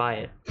going to buy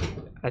it.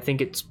 I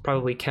think it's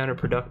probably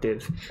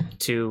counterproductive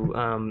to,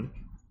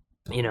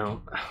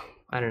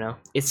 I don't know.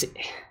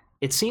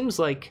 It seems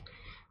like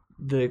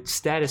the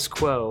status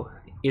quo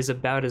is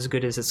about as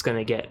good as it's going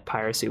to get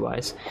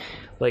piracy-wise.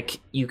 Like,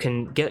 you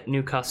can get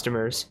new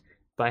customers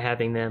by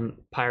having them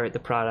pirate the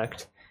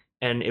product,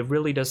 and it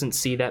really doesn't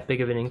see that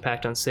big of an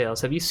impact on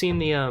sales. Have you seen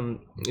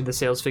the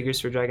sales figures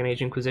for Dragon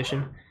Age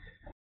Inquisition?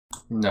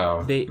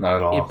 No, not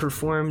at all. It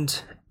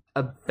performed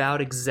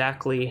about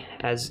exactly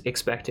as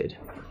expected,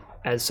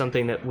 as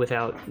something that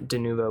without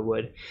Denuvo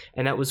would.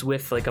 And that was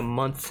with like a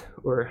month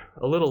or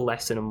a little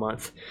less than a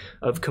month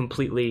of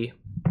completely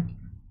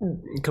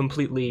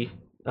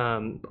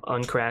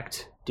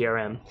uncracked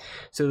DRM.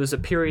 So there was a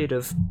period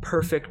of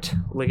perfect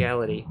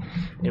legality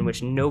in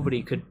which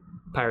nobody could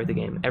pirate the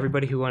game.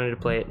 Everybody who wanted to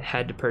play it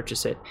had to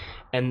purchase it,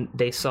 and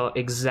they saw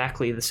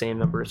exactly the same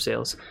number of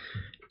sales.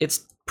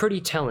 It's pretty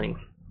telling.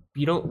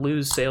 You don't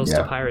lose sales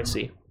to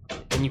piracy,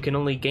 and you can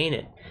only gain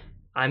it.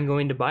 I'm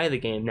going to buy the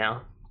game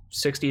now,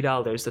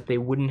 $60 that they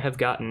wouldn't have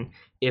gotten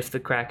if the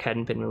crack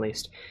hadn't been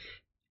released.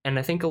 And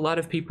I think a lot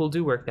of people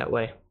do work that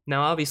way.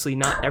 Now, obviously,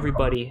 not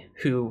everybody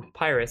who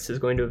pirates is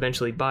going to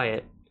eventually buy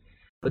it,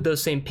 but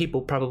those same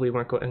people probably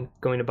weren't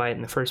going to buy it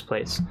in the first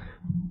place.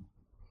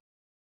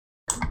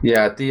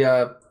 Yeah,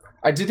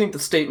 I do think the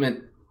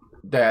statement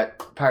that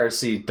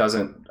piracy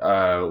doesn't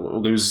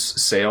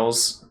lose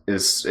sales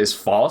is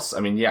false. I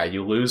mean, yeah,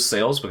 you lose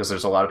sales because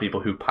there's a lot of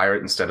people who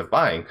pirate instead of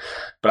buying,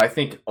 but I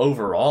think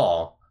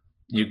overall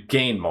you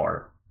gain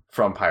more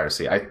from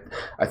piracy. I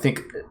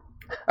think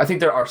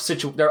there are a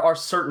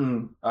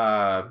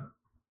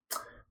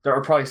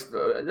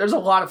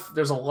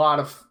lot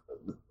of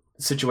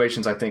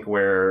situations I think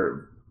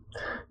where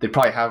they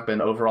probably have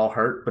been overall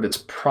hurt, but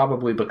it's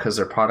probably because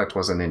their product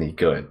wasn't any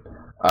good.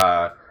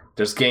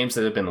 There's games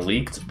that have been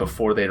leaked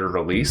before they were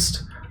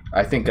released.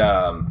 I think,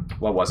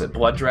 what was it?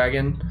 Blood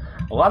Dragon.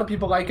 A lot of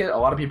people like it. A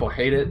lot of people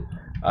hate it.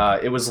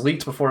 It was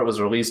leaked before it was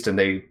released, and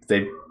they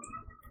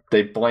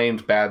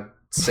blamed bad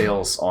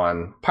sales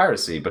on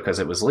piracy because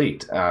it was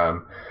leaked.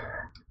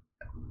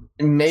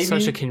 Maybe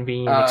such a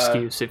convenient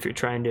excuse if you're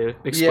trying to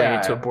explain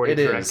it to a board of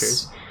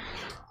directors.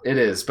 It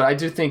is, but I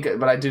do think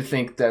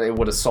that it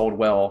would have sold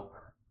well.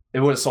 It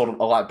would have sold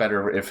a lot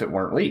better if it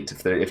weren't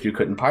leaked, if you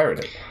couldn't pirate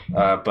it.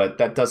 But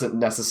that doesn't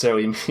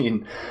necessarily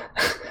mean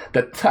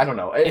that, I don't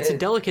know. It's a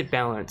delicate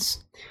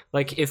balance.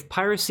 Like, if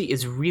piracy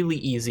is really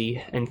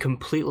easy and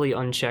completely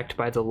unchecked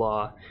by the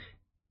law,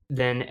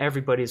 then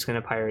everybody's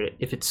going to pirate it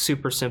if it's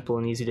super simple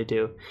and easy to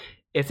do.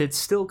 If it's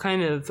still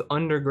kind of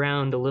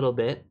underground a little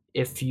bit,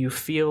 if you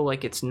feel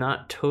like it's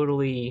not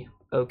totally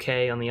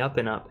okay on the up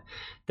and up,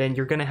 then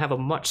you're going to have a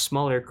much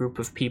smaller group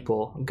of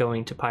people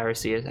going to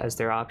piracy as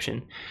their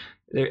option.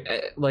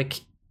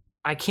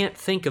 I can't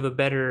think of a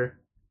better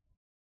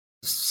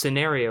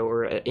scenario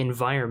or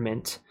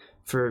environment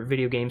for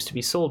video games to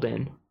be sold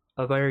in.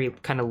 A very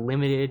kind of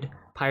limited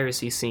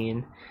piracy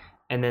scene,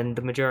 and then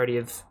the majority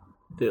of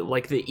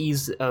the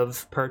ease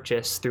of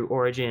purchase through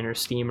Origin or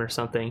Steam or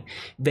something.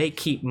 They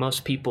keep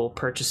most people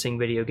purchasing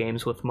video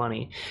games with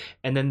money.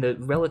 And then the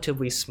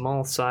relatively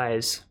small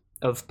size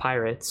of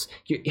pirates,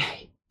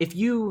 if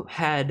you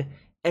had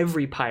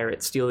every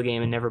pirate steal the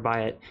game and never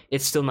buy it,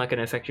 it's still not going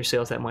to affect your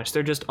sales that much.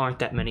 There just aren't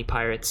that many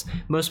pirates.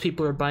 Most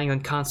people are buying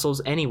on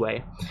consoles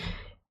anyway.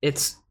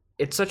 It's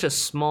such a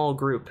small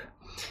group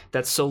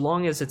that so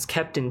long as it's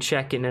kept in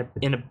check in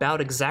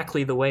about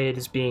exactly the way it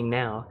is being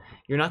now,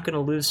 you're not going to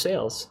lose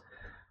sales.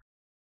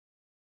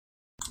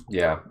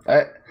 Yeah,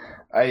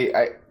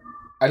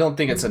 I don't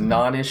think it's a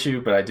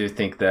non-issue, but I do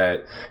think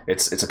that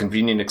it's a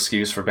convenient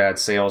excuse for bad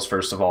sales,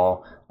 first of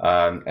all,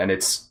 and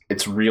it's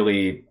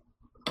really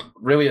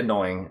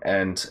annoying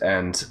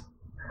and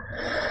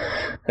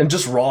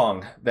just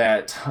wrong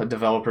that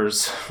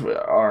developers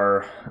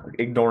are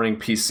ignoring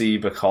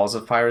PC because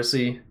of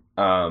piracy,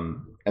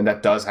 and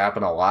that does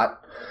happen a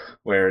lot,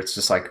 where it's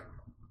just like,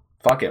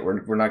 fuck it,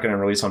 we're not going to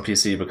release on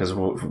PC because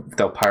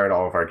they'll pirate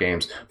all of our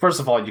games. First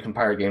of all, you can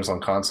pirate games on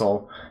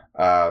console,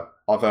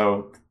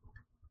 although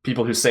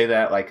people who say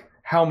that, like,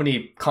 how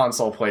many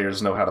console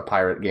players know how to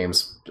pirate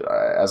games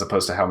as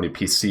opposed to how many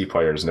PC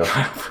players know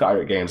how to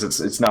pirate games?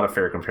 It's not a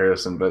fair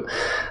comparison, but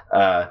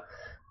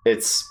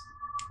it's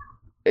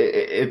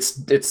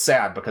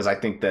sad because I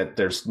think that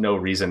there's no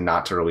reason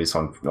not to release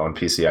on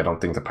PC. I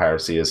don't think the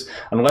piracy is,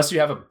 unless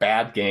you have a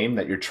bad game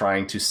that you're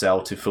trying to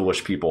sell to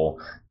foolish people,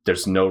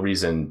 there's no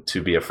reason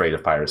to be afraid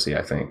of piracy,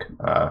 I think.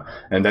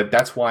 And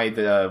that's why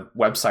the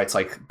websites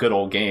like Good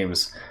Old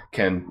Games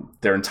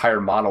their entire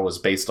model is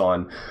based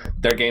on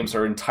their games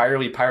are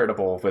entirely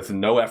piratable with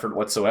no effort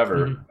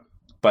whatsoever, mm-hmm.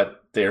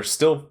 but they're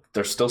still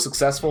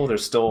successful. They're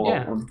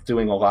still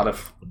doing a lot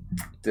of,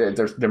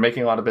 they're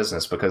making a lot of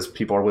business because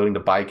people are willing to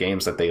buy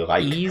games that they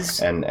like.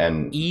 Ease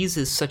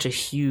is such a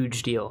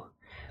huge deal.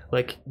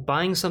 Like,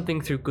 buying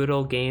something through Good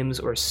Old Games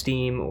or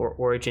Steam or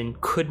Origin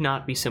could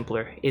not be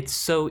simpler. It's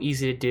so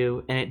easy to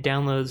do, and it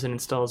downloads and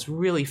installs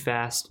really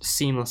fast,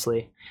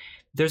 seamlessly.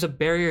 There's a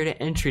barrier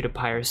to entry to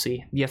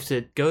piracy. You have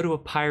to go to a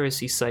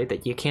piracy site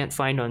that you can't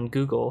find on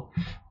Google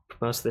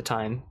most of the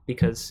time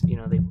because, you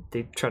know,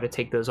 they try to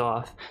take those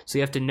off. So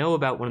you have to know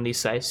about one of these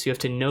sites. You have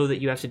to know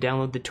that you have to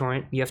download the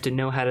torrent. You have to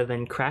know how to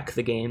then crack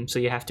the game. So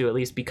you have to at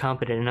least be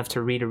competent enough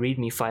to read a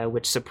README file,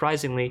 which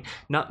surprisingly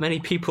not many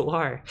people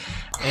are.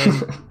 And,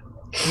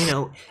 you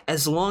know,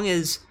 as long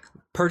as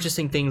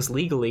purchasing things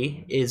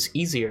legally is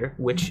easier,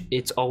 which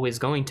it's always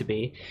going to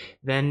be,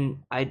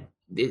 then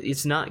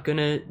it's not going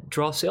to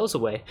draw sales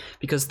away,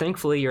 because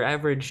thankfully your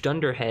average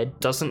dunderhead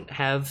doesn't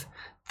have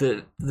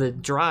the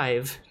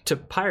drive to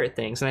pirate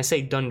things. And I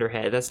say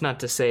dunderhead, that's not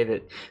to say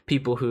that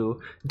people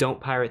who don't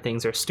pirate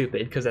things are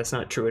stupid, because that's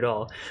not true at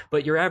all.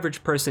 But your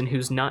average person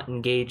who's not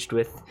engaged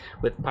with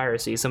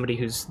piracy, somebody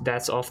who's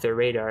that's off their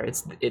radar,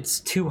 it's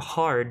too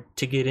hard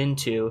to get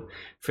into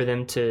for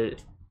them to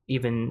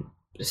even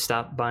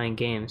stop buying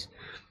games.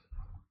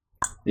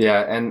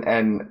 Yeah,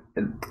 and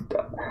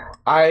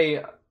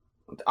I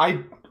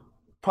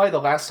probably the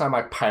last time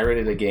I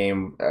pirated a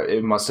game,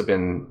 it must have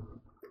been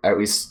at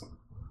least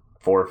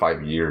 4 or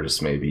 5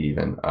 years, maybe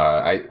even.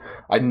 I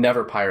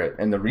never pirate,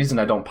 and the reason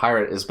I don't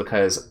pirate is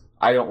because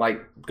I don't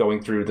like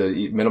going through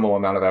the minimal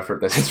amount of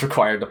effort that is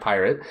required to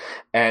pirate,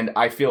 and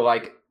I feel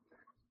like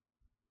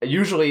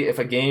usually if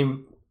a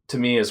game to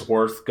me is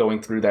worth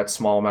going through that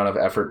small amount of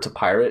effort to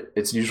pirate,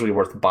 it's usually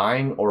worth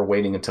buying or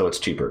waiting until it's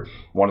cheaper.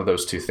 One of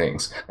those two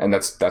things. And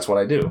that's what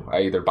I do.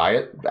 I either buy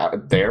it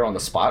there on the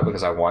spot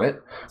because I want it,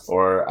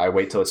 or I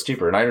wait till it's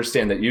cheaper. And I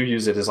understand that you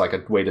use it as like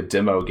a way to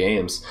demo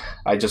games.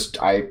 I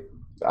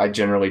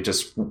generally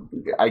just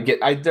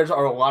there's a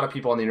lot of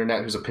people on the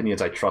internet whose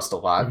opinions I trust a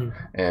lot,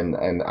 and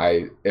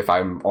if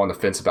I'm on the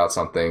fence about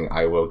something,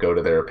 I will go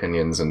to their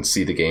opinions and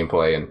see the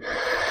gameplay and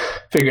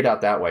figure it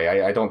out that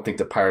way. I don't think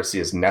that piracy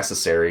is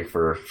necessary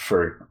for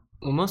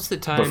most of the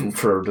time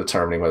for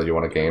determining whether you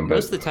want a game. But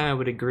most of the time I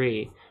would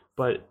agree,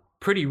 but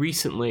pretty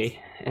recently,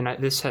 and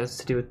this has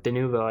to do with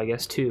Denuvo, I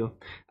guess too,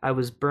 I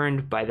was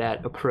burned by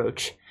that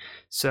approach.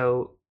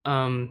 So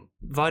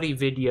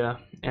VaatiVidya,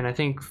 and I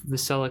think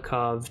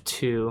Veselikov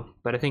too,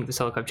 but I think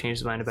Veselikov changed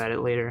his mind about it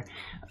later.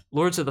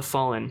 Lords of the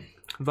Fallen.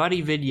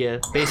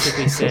 VaatiVidya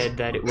basically said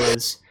that it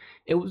was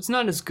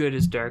not as good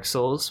as Dark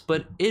Souls,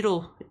 but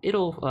it'll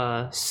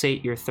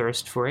sate your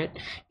thirst for it.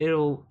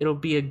 It'll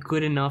be a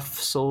good enough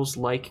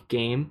Souls-like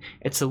game.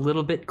 It's a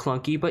little bit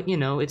clunky, but you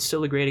know, it's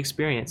still a great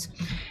experience.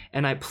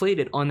 And I played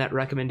it on that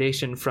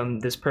recommendation from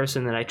this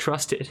person that I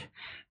trusted,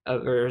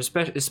 or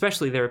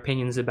especially their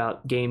opinions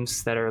about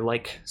games that are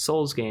like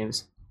Souls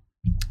games.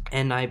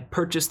 And I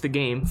purchased the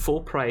game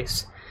full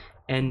price,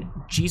 and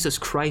Jesus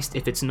Christ,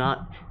 if it's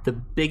not the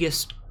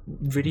biggest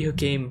video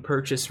game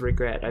purchase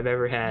regret I've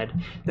ever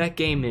had. That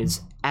game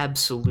is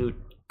absolute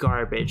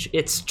garbage.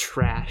 It's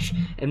trash.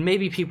 And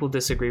maybe people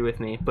disagree with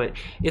me, but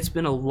it's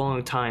been a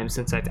long time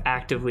since I've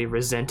actively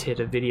resented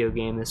a video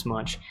game this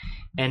much.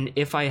 And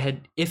if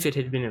it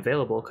had been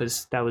available,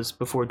 because that was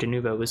before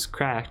Denuvo was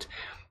cracked,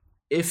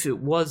 if it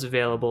was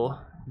available,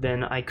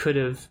 then I could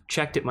have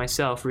checked it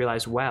myself,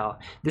 realized, wow,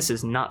 this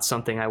is not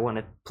something I want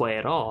to play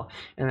at all,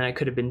 and then I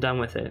could have been done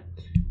with it.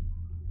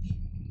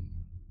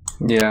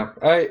 Yeah,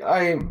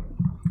 I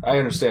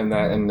understand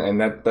that, and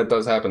that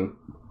does happen.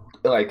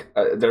 Like,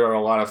 there are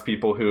a lot of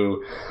people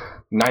who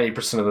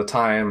 90% of the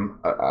time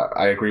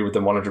I agree with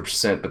them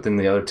 100%, but then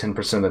the other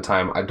 10% of the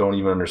time I don't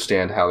even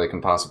understand how they can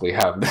possibly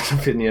have that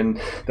opinion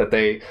that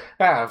they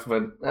have.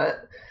 But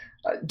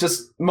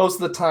just most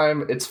of the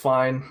time it's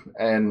fine,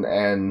 and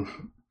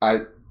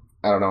I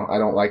don't know. I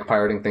don't like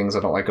pirating things.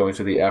 I don't like going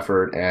through the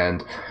effort,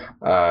 and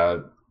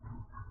I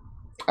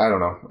don't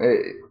know.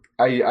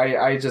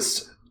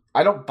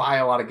 I don't buy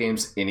a lot of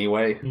games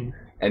anyway,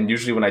 and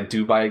usually when I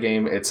do buy a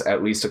game, it's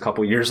at least a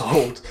couple years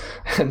old,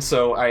 and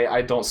so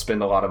I don't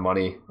spend a lot of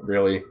money,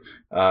 really.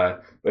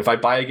 If I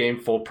buy a game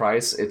full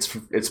price,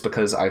 it's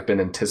because I've been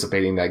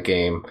anticipating that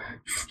game,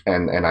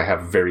 and I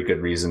have very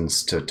good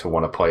reasons to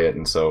want to play it,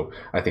 and so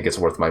I think it's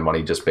worth my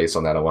money just based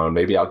on that alone.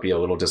 Maybe I'll be a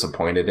little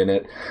disappointed in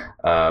it,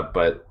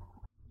 but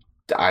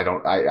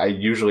I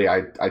usually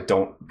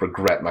don't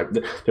regret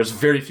there's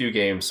very few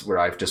games where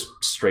I've just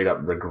straight up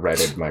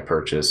regretted my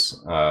purchase.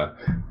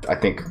 I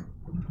think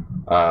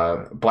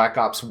Black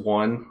Ops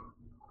 1,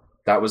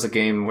 that was a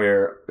game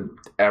where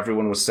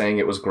everyone was saying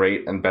it was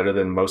great and better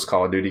than most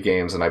Call of Duty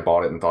games, and I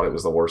bought it and thought it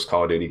was the worst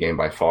Call of Duty game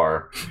by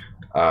far.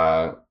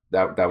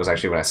 That was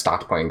actually when I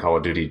stopped playing Call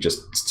of Duty,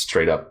 just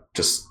straight up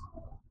just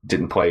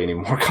didn't play any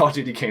more Call of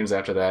Duty games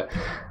after that.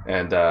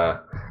 And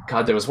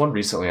God, there was one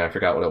recently, I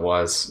forgot what it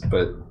was,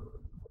 but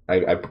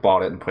I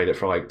bought it and played it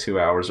for like 2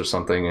 hours or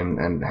something,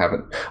 and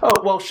haven't.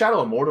 Oh, well, Shadow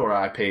of Mordor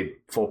I paid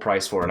full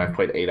price for, and I've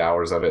played 8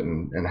 hours of it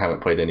and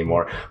haven't played any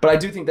more. But I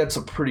do think that's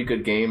a pretty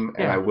good game,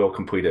 and I will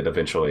complete it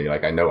eventually.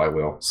 Like, I know I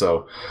will.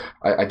 So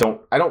I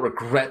don't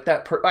regret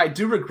that. I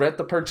do regret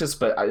the purchase,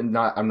 but I'm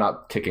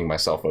not kicking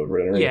myself over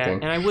it or anything.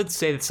 Yeah, and I would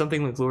say that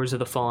something like Lords of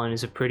the Fallen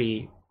is a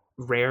pretty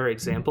rare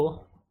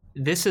example.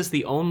 This is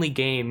the only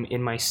game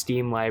in my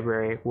Steam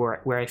library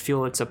where I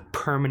feel it's a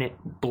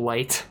permanent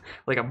blight,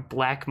 like a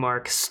black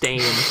mark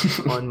stain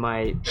on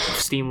my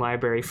Steam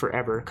library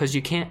forever, because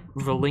you can't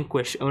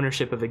relinquish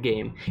ownership of a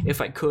game.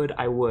 If I could,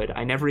 I would.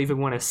 I never even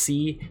want to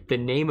see the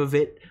name of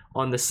it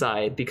on the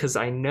side, because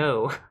I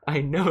know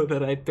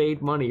that I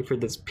paid money for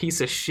this piece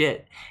of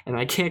shit and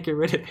I can't get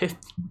rid of it.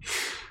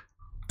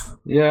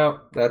 Yeah,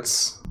 that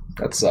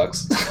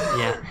sucks.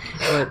 Yeah,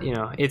 but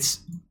it's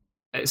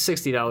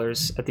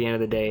 $60 at the end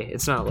of the day.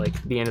 It's not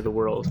like the end of the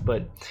world,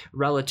 but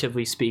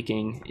relatively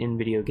speaking, in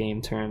video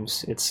game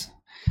terms, it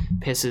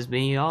pisses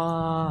me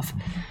off.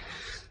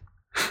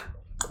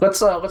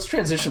 Let's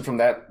transition from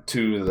that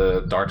to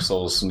the Dark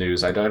Souls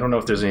news. I don't know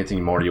if there's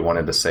anything more you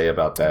wanted to say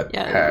about that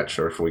patch,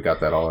 or if we got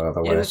that all out of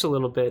the way. Yeah, just a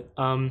little bit.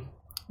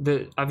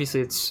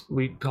 Obviously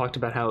we talked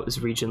about how it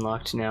was region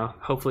locked now.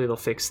 Hopefully they'll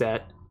fix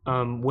that.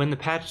 When the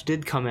patch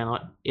did come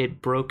out,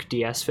 it broke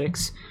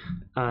DSFix,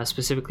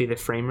 specifically the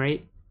frame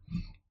rate,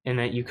 and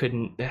that you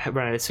couldn't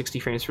run at 60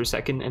 frames per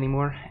second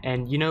anymore.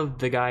 And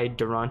the guy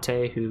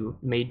Durante who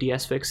made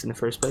DSFix in the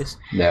first place?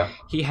 Yeah.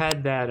 He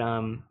had that,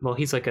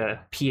 he's like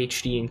a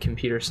PhD in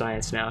computer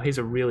science now. He's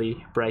a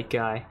really bright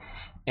guy.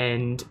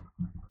 And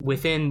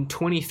within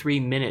 23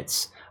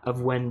 minutes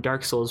of when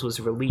Dark Souls was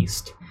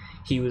released,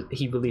 he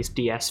released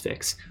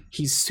DSFix.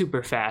 He's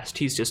super fast.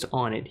 He's just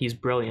on it. He's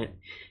brilliant.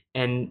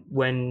 And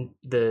when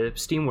the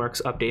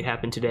Steamworks update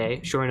happened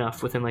today, sure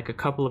enough, within like a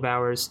couple of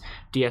hours,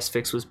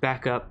 DSFix was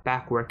back up,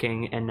 back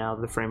working, and now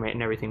the frame rate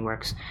and everything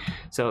works.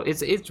 So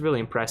it's really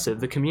impressive.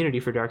 The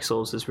community for Dark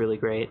Souls is really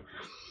great.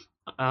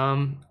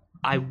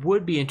 I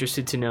would be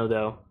interested to know,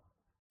 though,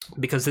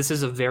 because this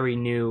is a very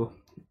new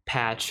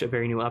patch, a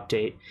very new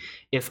update,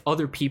 if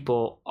other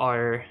people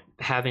are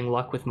having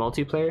luck with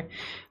multiplayer.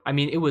 I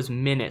mean, it was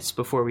minutes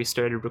before we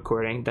started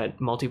recording that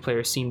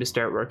multiplayer seemed to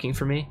start working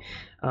for me.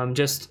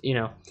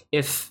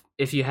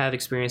 If you have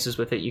experiences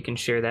with it, you can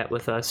share that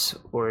with us,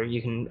 or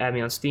you can add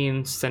me on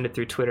Steam, send it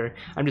through Twitter.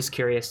 I'm just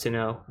curious to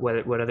know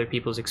what other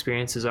people's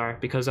experiences are,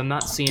 because I'm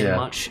not seeing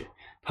much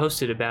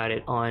posted about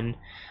it on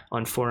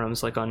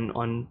forums, like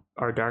on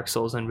our Dark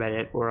Souls on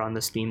Reddit or on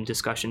the Steam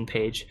discussion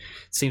page.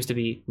 It seems to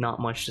be not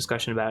much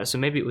discussion about it, so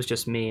maybe it was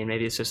just me and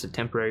maybe it's just a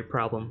temporary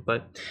problem,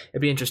 but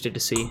I'd be interested to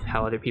see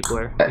how other people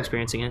are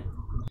experiencing it.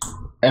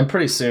 And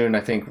pretty soon,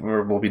 I think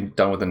we'll be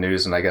done with the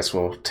news, and I guess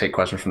we'll take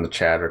questions from the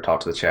chat or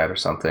talk to the chat or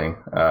something.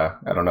 I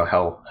don't know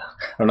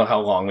how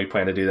long we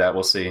plan to do that.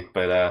 We'll see.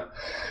 But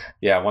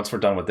once we're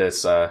done with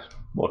this,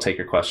 we'll take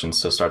your questions.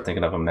 So start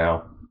thinking of them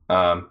now.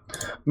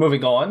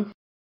 Moving on,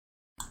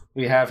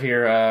 we have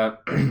here.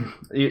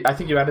 I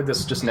think you added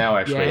this just now,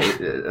 actually.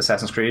 Yeah.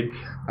 Assassin's Creed.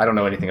 I don't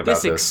know anything about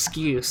this.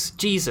 Excuse,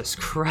 Jesus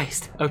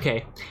Christ.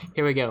 Okay,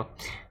 here we go.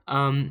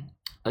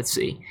 Let's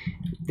see.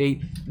 The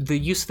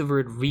use of the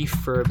word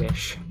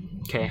refurbish.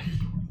 Okay.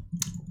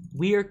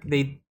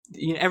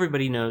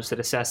 Everybody knows that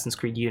Assassin's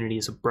Creed Unity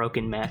is a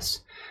broken mess.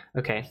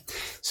 Okay.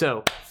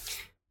 So,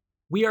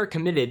 we are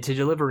committed to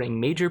delivering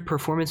major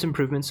performance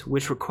improvements,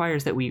 which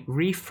requires that we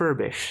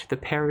refurbish the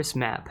Paris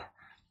map.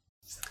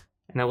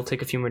 And that will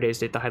take a few more days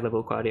to hit the high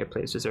level of quality our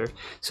players deserve.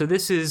 So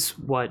this is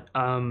what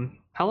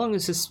how long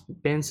has this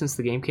been since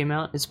the game came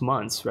out? It's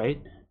months,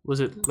 right? Was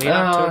it late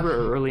October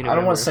or early November? I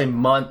don't want to say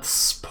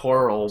months,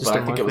 plural, but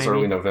I think it was maybe?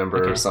 Early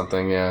November or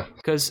something, yeah.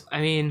 Because,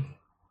 I mean,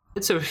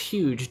 it's a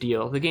huge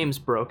deal. The game's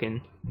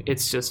broken.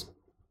 It's just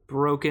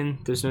broken.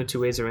 There's no two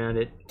ways around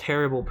it.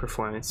 Terrible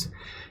performance.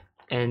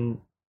 And,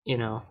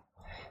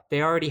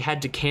 they already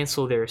had to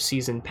cancel their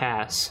season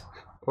pass,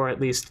 or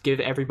at least give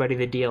everybody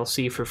the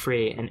DLC for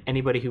free, and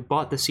anybody who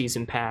bought the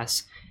season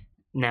pass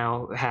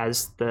now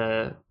has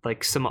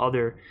some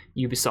other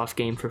Ubisoft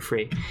game for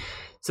free.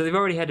 So they've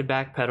already had to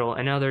backpedal,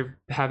 and now they're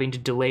having to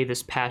delay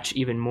this patch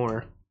even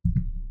more.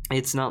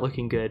 It's not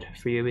looking good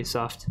for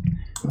Ubisoft.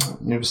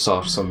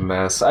 Ubisoft's a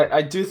mess.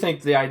 I do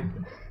think the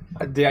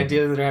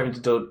idea that they're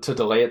having to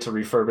delay it to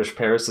refurbish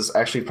Paris is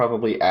actually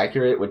probably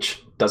accurate,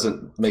 which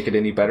doesn't make it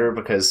any better,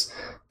 because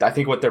I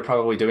think what they're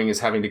probably doing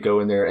is having to go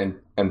in there and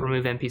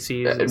remove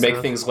NPCs and make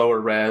things lower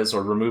res,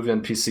 or remove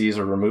NPCs,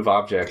 or remove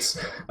objects.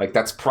 Like,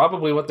 that's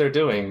probably what they're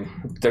doing.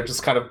 They're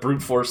just kind of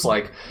brute force,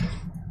 like,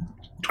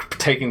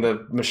 taking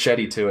the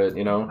machete to it,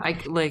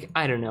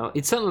 I don't know.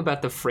 It's something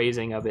about the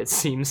phrasing of it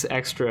seems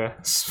extra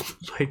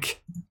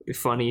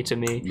funny to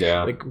me.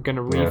 Yeah. Like, we're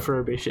gonna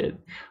refurbish it.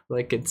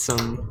 Like it's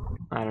some,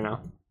 I don't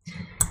know.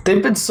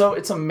 They've been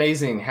it's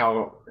amazing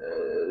how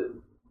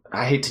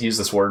I hate to use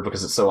this word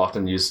because it's so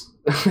often used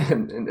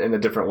in a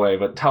different way,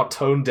 but how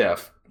tone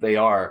deaf they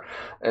are.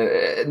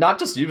 Not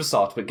just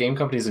Ubisoft, but game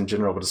companies in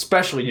general, but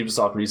especially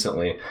Ubisoft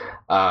recently.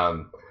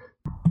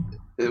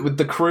 With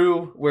The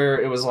Crew, where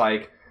it was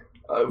like,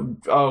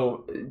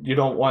 you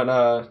don't want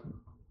to...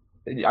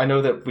 I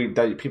know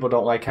that people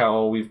don't like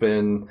how we've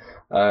been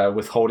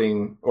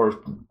withholding or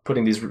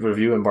putting these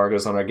review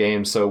embargoes on our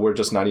games, so we're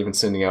just not even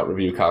sending out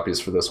review copies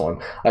for this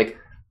one. Like,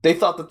 they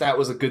thought that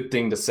was a good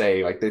thing to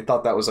say. Like, they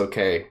thought that was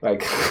okay.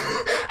 Like,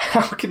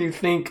 how can you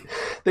think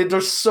that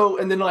they're so...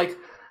 And then, like,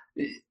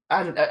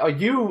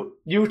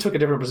 you took a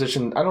different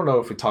position. I don't know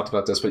if we talked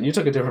about this, but you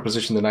took a different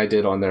position than I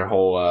did on their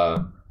whole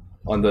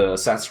on the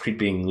Assassin's Creed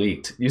being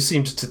leaked. You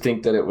seemed to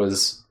think that it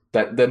was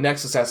that the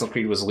next Assassin's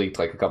Creed was leaked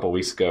like a couple of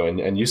weeks ago,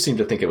 and you seemed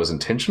to think it was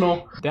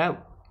intentional.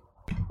 That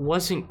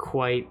wasn't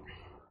quite.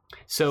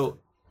 So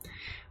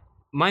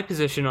my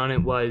position on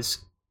it was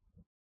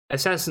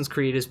Assassin's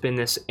Creed has been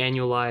this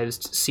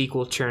annualized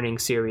sequel churning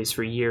series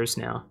for years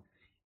now.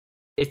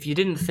 If you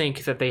didn't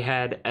think that they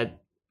had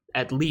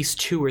at least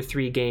 2 or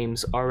 3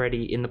 games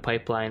already in the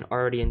pipeline,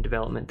 already in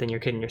development, then you're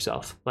kidding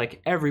yourself.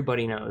 Like,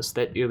 everybody knows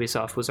that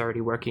Ubisoft was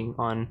already working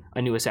on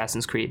a new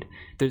Assassin's Creed.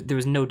 There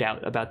was no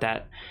doubt about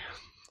that.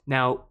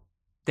 Now,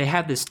 they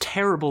had this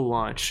terrible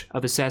launch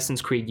of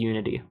Assassin's Creed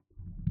Unity.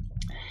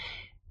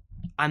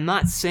 I'm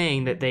not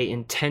saying that they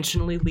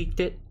intentionally leaked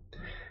it,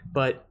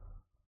 but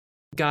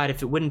God,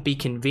 if it wouldn't be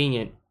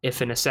convenient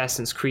if an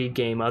Assassin's Creed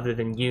game other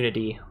than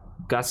Unity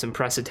got some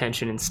press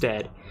attention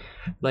instead.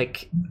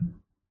 Like,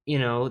 you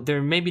know,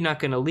 they're maybe not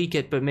going to leak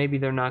it, but maybe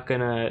they're not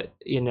going to,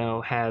 you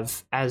know,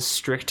 have as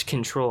strict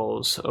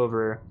controls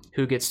over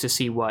who gets to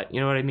see what. You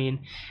know what I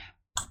mean?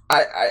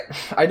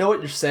 I know what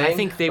you're saying. I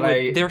think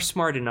they're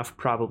smart enough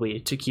probably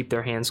to keep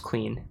their hands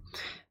clean.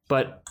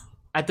 But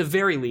at the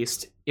very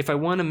least, if I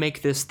want to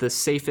make this the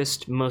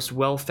safest, most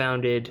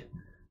well-founded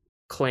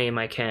claim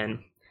I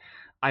can,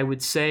 I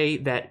would say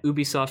that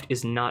Ubisoft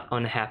is not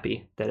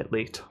unhappy that it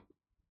leaked.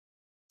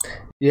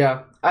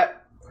 Yeah,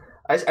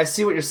 I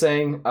see what you're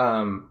saying.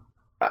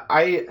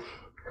 I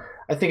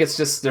think it's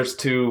just there's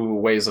 2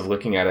 ways of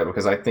looking at it,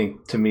 because I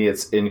think to me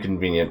it's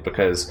inconvenient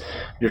because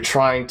you're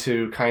trying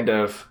to kind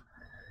of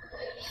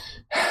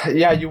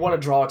you want to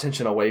draw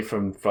attention away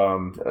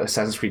from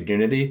Assassin's Creed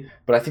Unity,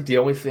 but I think the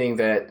only thing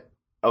that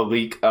a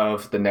leak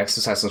of the next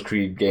Assassin's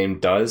Creed game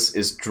does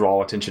is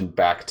draw attention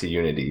back to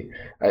Unity.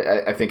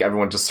 I think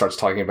everyone just starts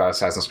talking about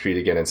Assassin's Creed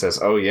again and says,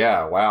 oh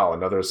yeah, wow,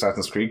 another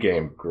Assassin's Creed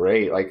game,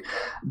 great. Like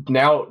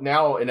now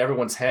in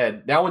everyone's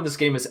head, now when this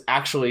game is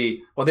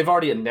actually, well, they've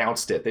already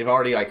announced it, they've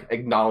already like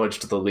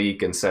acknowledged the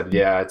leak and said,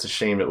 yeah, it's a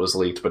shame it was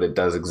leaked, but it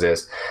does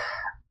exist.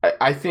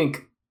 I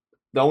think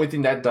the only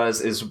thing that does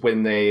is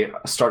when they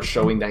start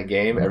showing that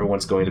game,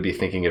 everyone's going to be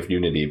thinking of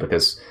Unity,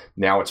 because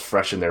now it's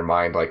fresh in their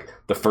mind. Like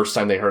the first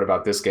time they heard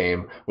about this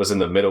game was in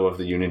the middle of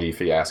the Unity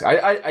fiasco.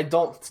 I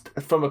don't,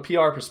 from a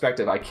PR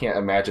perspective, I can't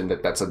imagine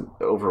that that's an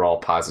overall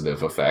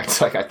positive effect.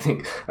 Like I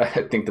think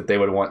that they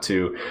would want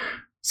to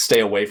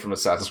stay away from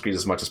Assassin's Creed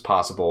as much as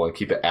possible and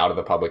keep it out of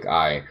the public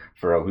eye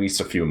for at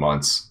least a few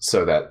months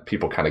so that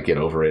people kind of get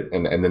over it.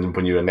 And then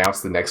when you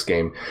announce the next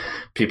game,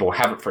 people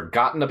haven't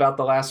forgotten about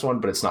the last one,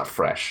 but it's not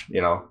fresh,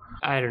 you know?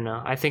 I don't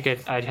know. I think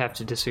I'd have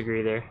to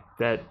disagree there.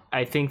 That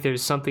I think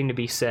there's something to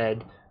be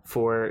said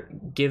for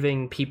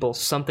giving people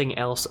something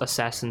else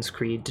Assassin's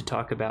Creed to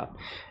talk about.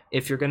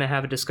 If you're going to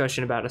have a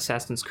discussion about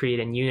Assassin's Creed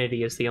and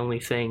Unity is the only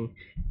thing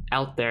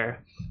out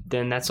there,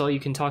 then that's all you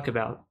can talk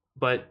about.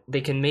 But they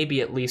can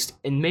maybe at least,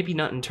 and maybe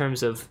not in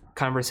terms of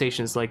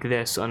conversations like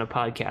this on a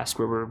podcast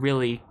where we're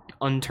really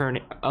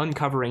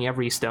uncovering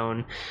every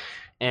stone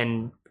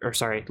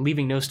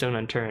leaving no stone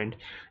unturned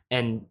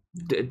and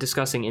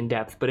discussing in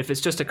depth. But if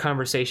it's just a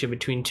conversation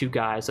between 2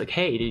 guys, like,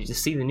 hey, did you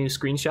see the new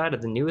screenshot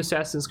of the new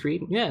Assassin's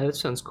Creed? Yeah, that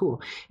sounds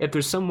cool. If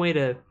there's some way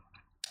to,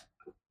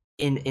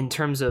 in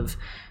terms of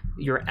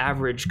your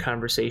average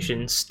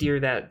conversation, steer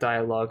that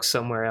dialogue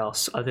somewhere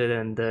else other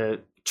than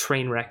the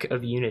train wreck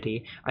of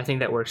Unity, I think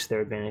that works to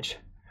their advantage.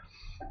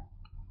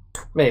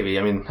 Maybe.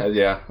 I mean,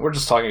 yeah, we're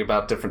just talking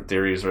about different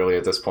theories really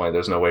at this point.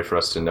 There's no way for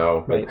us to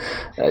know. Right.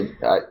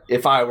 But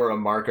if I were a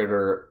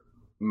marketer,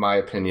 my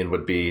opinion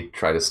would be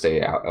try to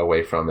stay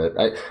away from it.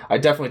 I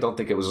definitely don't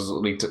think it was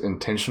leaked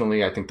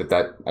intentionally. I don't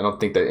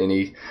think that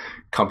any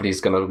company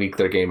is going to leak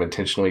their game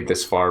intentionally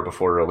this far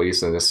before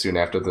release and this soon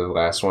after the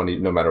last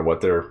one, no matter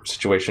what their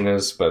situation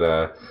is.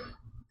 But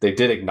they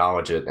did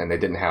acknowledge it, and they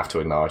didn't have to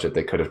acknowledge it.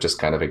 They could have just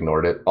kind of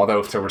ignored it. Although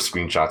if there were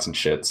screenshots and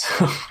shit,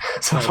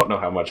 so I don't know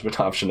how much of an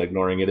option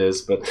ignoring it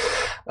is. But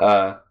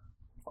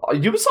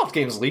Ubisoft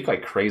games leak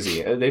like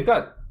crazy. They've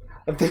got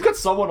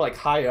someone like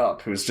high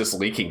up who's just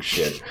leaking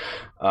shit.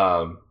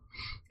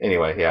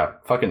 Anyway, yeah,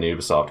 fucking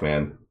Ubisoft,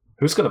 man.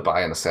 Who's gonna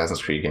buy an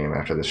Assassin's Creed game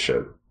after this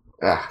shit?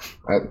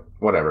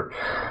 Whatever.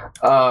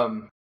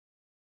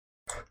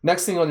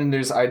 Next thing on the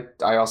news, I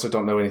also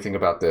don't know anything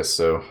about this,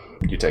 so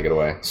you take it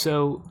away.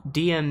 So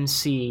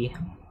DMC,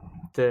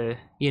 the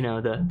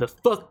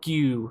fuck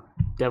you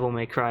Devil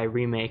May Cry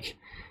remake,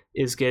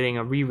 is getting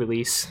a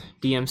re-release.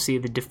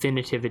 DMC the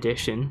Definitive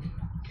Edition.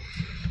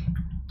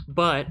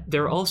 But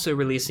they're also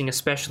releasing a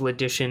special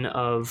edition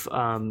of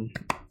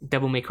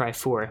Devil May Cry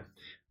 4,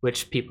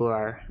 which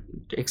people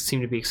seem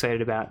to be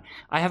excited about.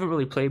 I haven't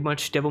really played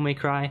much Devil May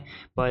Cry,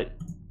 but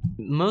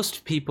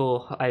most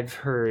people I've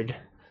heard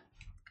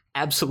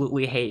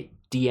absolutely hate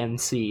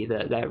DMC,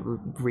 that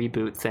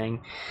reboot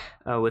thing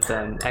with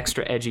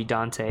extra edgy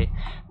Dante.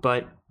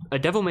 But a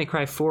Devil May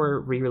Cry 4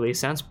 re-release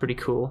sounds pretty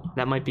cool.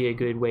 That might be a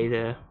good way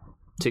to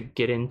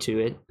get into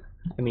it.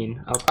 I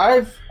mean,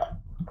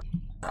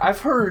 I've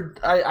heard.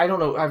 I don't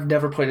know. I've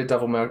never played a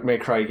Devil May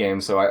Cry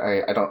game, so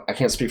I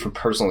can't speak from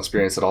personal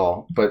experience at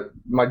all. But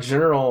my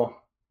general,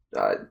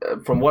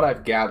 from what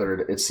I've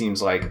gathered, it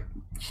seems like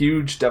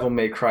huge Devil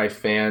May Cry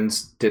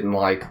fans didn't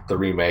like the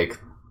remake.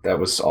 That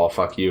was all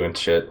fuck you and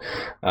shit,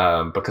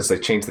 because they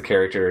changed the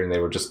character and they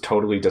were just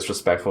totally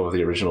disrespectful of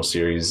the original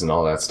series and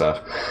all that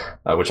stuff,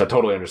 which I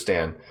totally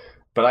understand.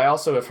 But I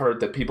also have heard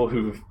that people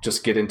who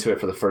just get into it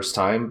for the first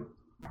time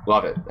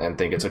love it and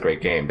think it's a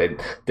great game.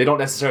 They don't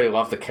necessarily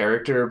love the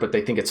character, but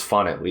they think it's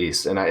fun at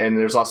least. And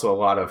there's also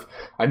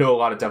I know a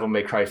lot of Devil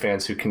May Cry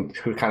fans who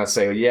kind of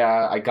say,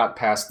 yeah, I got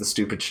past the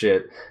stupid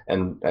shit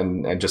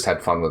and just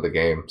had fun with the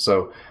game.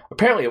 So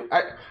apparently,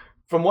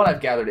 from what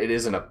I've gathered, it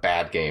isn't a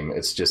bad game.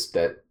 It's just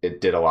that it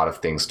did a lot of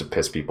things to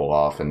piss people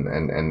off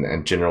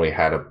and generally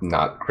had a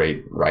not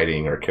great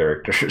writing or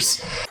characters.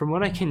 From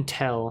what I can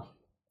tell,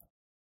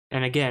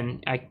 and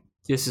again,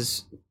 this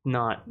is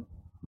not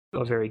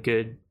a very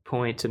good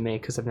point to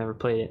make because I've never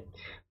played it,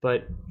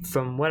 but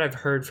from what I've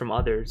heard from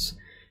others,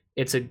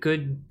 it's a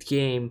good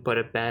game but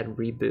a bad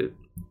reboot.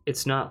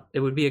 It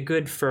would be a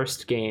good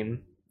first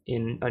game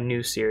in a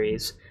new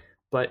series,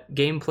 but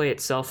gameplay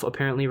itself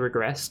apparently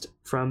regressed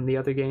from the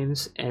other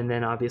games, and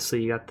then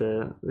obviously you got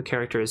the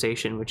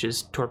characterization, which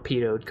is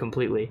torpedoed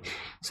completely.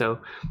 So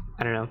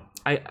I don't know,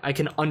 I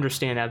can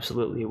understand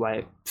absolutely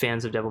why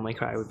fans of Devil May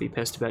Cry would be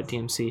pissed about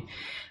DMC,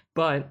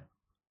 but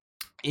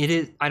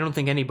I don't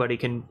think anybody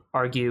can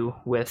argue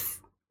with,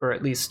 or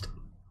at least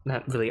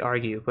not really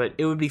argue, but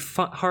it would be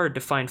hard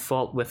to find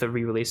fault with a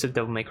re-release of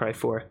Devil May Cry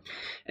 4.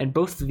 And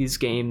both of these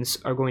games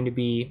are going to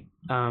be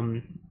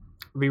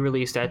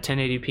re-released at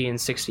 1080p and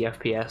 60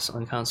 FPS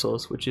on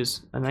consoles, which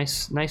is a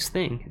nice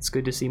thing. It's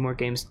good to see more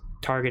games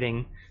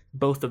targeting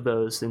both of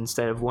those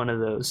instead of one of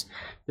those.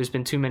 There's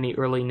been too many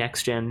early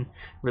next-gen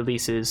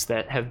releases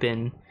that have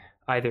been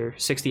either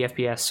 60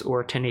 FPS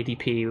or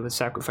 1080p with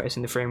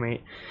sacrificing the frame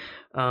rate.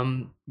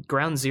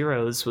 Ground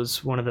Zeroes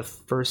was one of the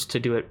first to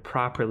do it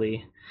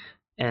properly,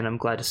 and I'm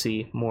glad to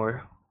see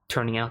more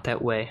turning out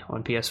that way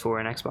on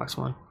PS4 and Xbox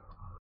One.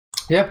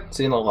 Yeah,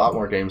 seeing a lot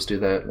more games do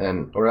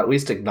that, or at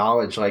least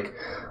acknowledge, like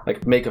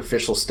make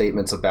official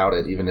statements about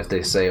it, even if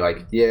they say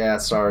like, yeah,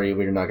 sorry,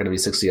 we're not going to be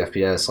 60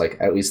 FPS. Like,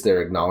 at least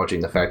they're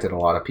acknowledging the fact that a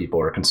lot of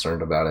people are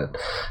concerned about it.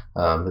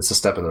 It's a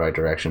step in the right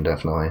direction,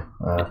 definitely.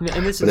 But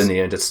in the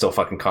end, it's still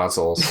fucking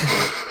consoles.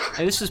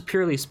 And this is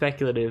purely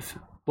speculative.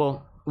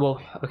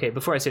 Well, okay,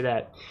 before I say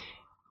that,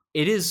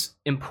 it is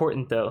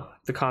important, though,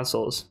 the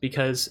consoles,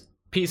 because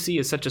PC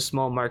is such a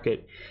small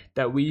market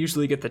that we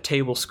usually get the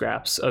table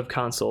scraps of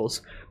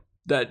consoles,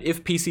 that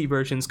if PC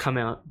versions come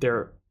out,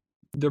 they're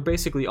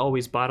basically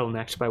always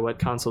bottlenecked by what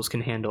consoles can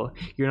handle.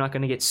 You're not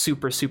going to get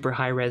super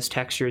high-res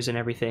textures and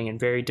everything and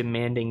very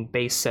demanding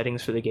base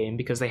settings for the game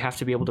because they have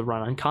to be able to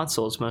run on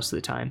consoles most of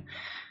the time.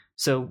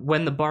 So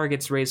when the bar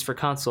gets raised for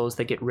consoles,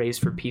 they get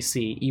raised for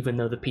PC, even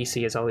though the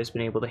PC has always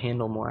been able to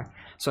handle more.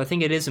 So I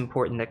think it is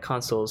important that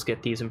consoles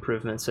get these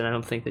improvements, and I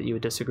don't think that you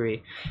would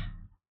disagree.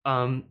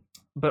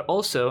 But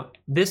also,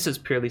 this is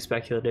purely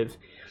speculative.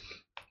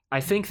 I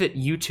think that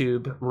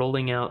YouTube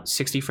rolling out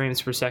 60 frames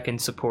per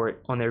second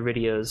support on their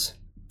videos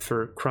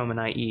for Chrome and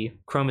IE.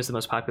 Chrome is the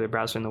most popular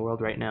browser in the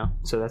world right now,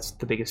 so that's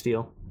the biggest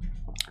deal.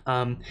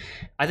 I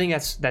think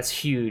that's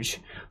huge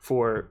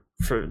for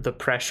the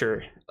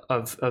pressure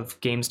of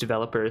games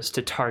developers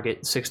to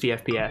target 60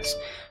 FPS,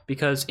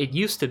 because it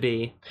used to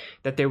be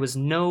that there was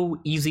no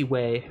easy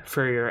way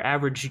for your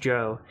average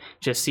Joe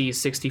to see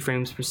 60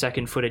 frames per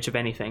second footage of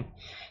anything.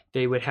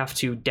 They would have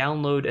to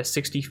download a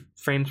 60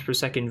 frames per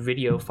second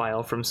video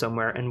file from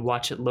somewhere and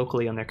watch it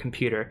locally on their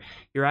computer.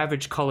 Your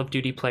average Call of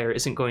Duty player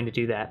isn't going to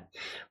do that.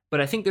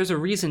 But I think there's a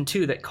reason,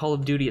 too, that Call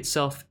of Duty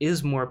itself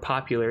is more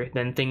popular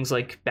than things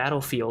like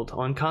Battlefield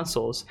on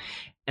consoles.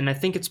 And I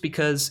think it's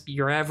because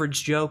your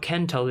average Joe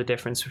can tell the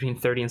difference between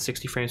 30 and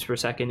 60 frames per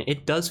second.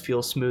 It does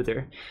feel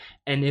smoother.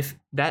 And if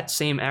that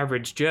same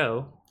average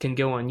Joe can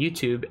go on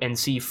YouTube and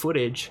see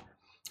footage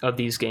of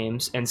these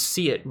games and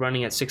see it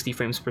running at 60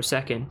 frames per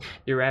second,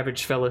 your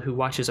average fellow who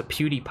watches a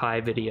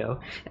PewDiePie video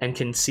and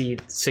can see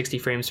 60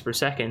 frames per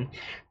second,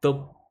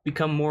 they'll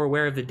become more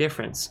aware of the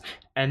difference.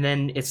 And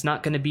then it's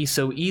not going to be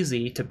so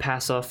easy to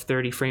pass off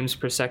 30 frames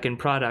per second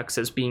products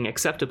as being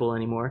acceptable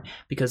anymore,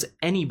 because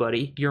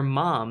anybody, your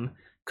mom,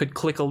 could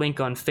click a link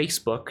on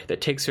Facebook that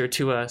takes her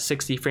to a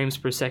 60 frames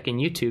per second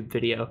YouTube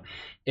video.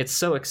 It's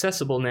so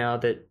accessible now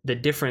that the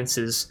difference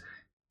is,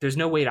 there's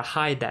no way to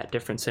hide that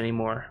difference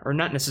anymore, or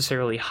not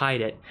necessarily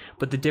hide it,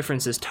 but the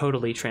difference is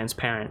totally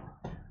transparent.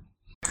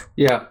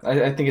 Yeah,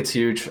 I think it's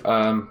huge.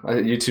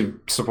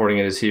 YouTube supporting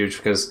it is huge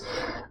because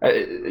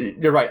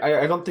you're right.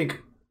 I don't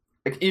think,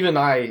 like, even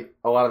a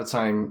lot of the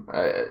time,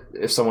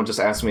 if someone just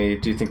asks me,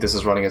 do you think this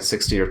is running at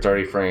 60 or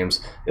 30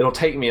 frames, it'll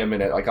take me a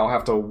minute. Like, I'll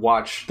have to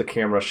watch the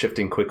camera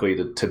shifting quickly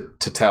to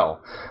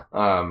tell.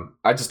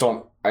 I just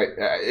don't.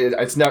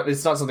 It's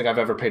not something I've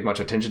ever paid much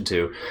attention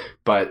to.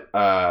 But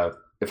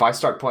if I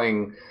start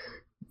playing,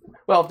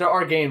 well, if there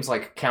are games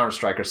like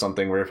Counter-Strike or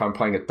something where if I'm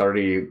playing at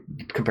 30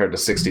 compared to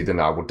 60, then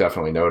I will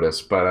definitely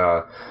notice.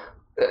 But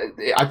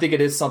I think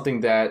it is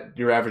something that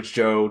your average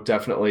Joe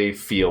definitely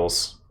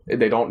feels.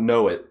 They don't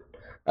know it.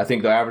 I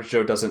think the average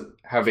Joe doesn't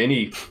have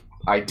any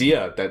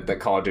idea that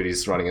Call of Duty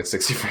is running at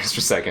 60 frames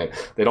per second.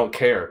 They don't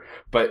care,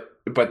 but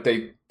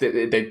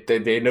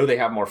they know they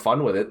have more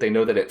fun with it. They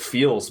know that it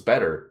feels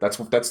better. That's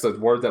the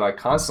word that I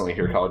constantly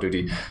hear Call of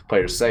Duty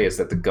players say, is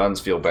that the guns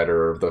feel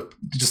better, or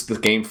the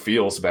game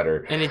feels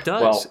better. And it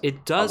does. Well,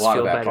 it does. A lot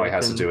feel of that better probably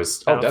has to do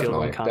with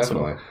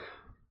definitely.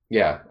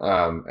 Yeah,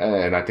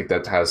 and I think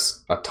that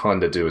has a ton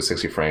to do with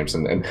 60 frames,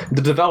 and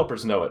the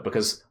developers know it,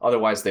 because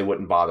otherwise they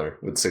wouldn't bother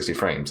with 60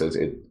 frames.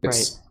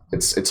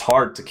 It's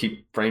hard to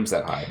keep frames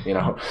that high, you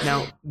know.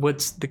 Now,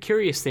 what's the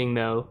curious thing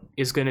though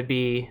is going to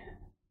be,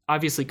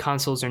 obviously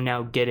consoles are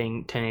now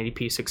getting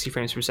 1080p 60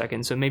 frames per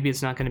second, so maybe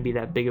it's not going to be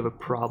that big of a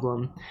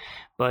problem,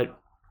 but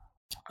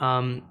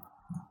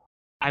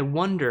I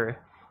wonder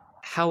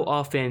how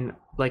often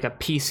like a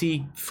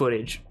PC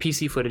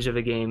footage of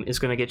a game is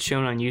going to get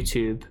shown on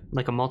YouTube,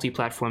 like a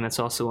multi-platform that's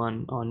also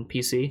on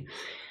PC.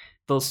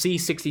 They'll see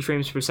 60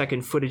 frames per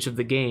second footage of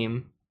the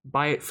game,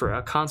 buy it for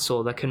a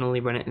console that can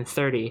only run it in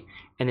 30,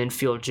 and then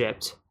feel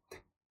gypped.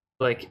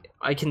 Like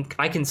I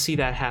can see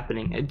that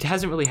happening. It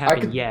hasn't really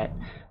happened yet,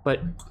 but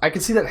I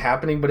can see that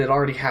happening, but it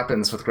already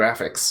happens with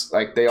graphics.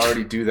 Like they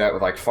already do that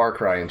with like Far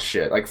Cry and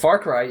shit. Like Far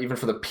Cry, even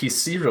for the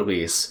PC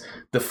release,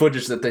 the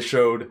footage that they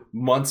showed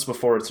months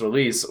before its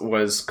release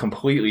was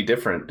completely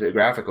different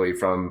graphically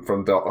from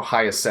the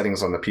highest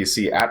settings on the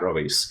PC at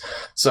release.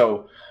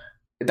 So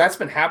that's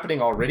been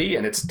happening already,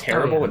 and it's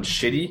terrible and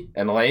shitty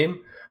and lame.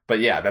 But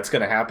yeah, that's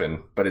going to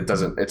happen. But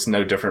it's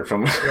no different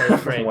from,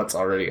 from what's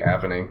already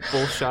happening.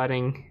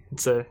 Bullshotting.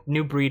 It's a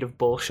new breed of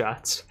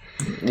bullshots.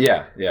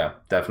 Yeah,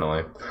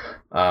 definitely.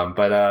 I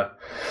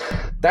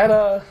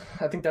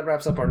think that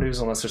wraps up our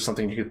news, unless there's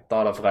something you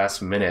thought of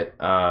last minute.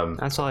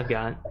 That's all I've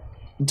got.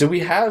 Do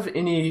we have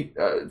any...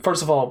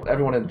 first of all,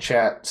 everyone in the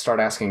chat, start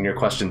asking your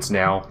questions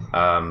now.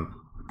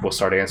 We'll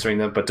start answering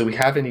them. But do we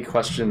have any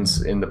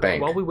questions in the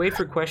bank? While we wait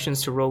for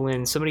questions to roll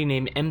in, somebody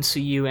named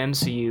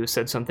MCU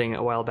said something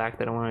a while back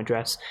that I want to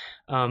address.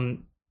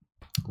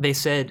 They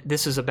said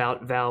this is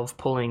about Valve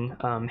pulling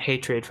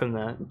hatred from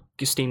the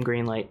Steam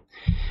Greenlight.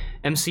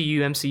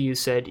 MCU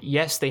said,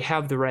 yes, they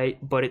have the right,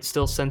 but it's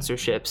still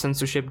censorship.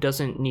 Censorship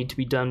doesn't need to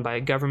be done by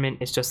a government.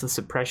 It's just the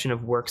suppression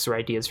of works or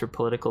ideas for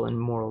political and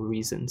moral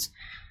reasons.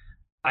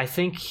 I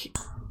think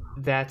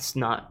that's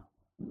not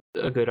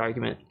a good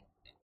argument.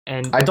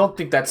 And I don't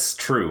think that's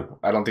true.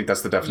 I don't think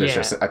that's the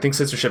definition. Yeah. I think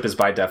censorship is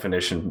by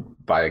definition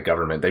by a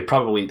government.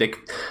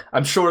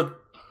 I'm sure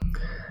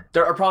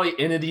there are probably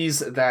entities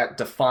that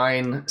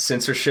define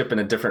censorship in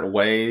a different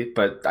way,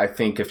 but I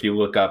think if you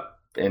look up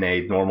in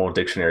a normal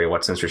dictionary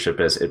what censorship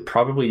is, it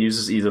probably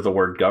uses either the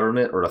word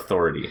government or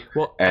authority.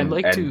 Well, and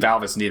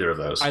Valve is neither of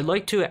those. I'd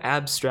like to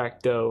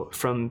abstract, though,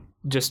 from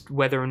just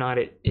whether or not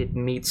it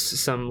meets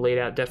some laid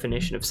out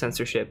definition of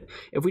censorship.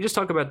 If we just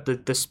talk about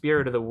the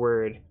spirit of the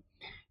word,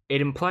 it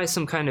implies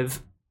some kind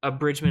of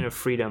abridgment of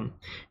freedom,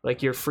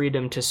 like your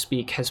freedom to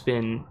speak has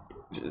been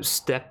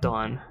stepped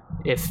on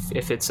if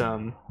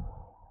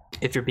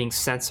you're being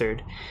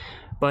censored.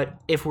 But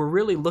if we're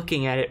really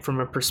looking at it from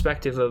a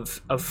perspective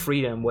of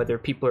freedom, whether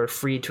people are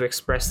free to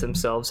express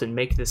themselves and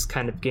make this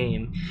kind of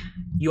game,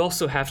 you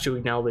also have to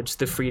acknowledge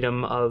the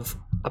freedom of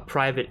a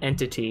private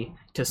entity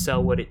to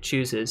sell what it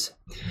chooses.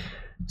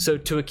 So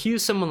to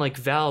accuse someone like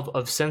Valve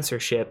of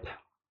censorship,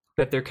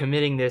 that they're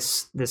committing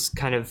this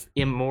kind of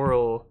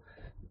immoral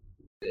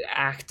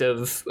act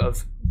of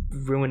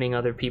ruining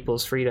other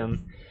people's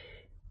freedom,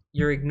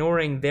 you're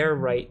ignoring their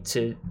right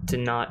to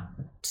not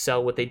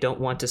sell what they don't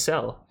want to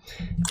sell.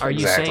 Are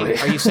you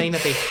saying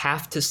that they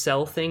have to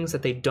sell things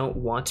that they don't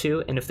want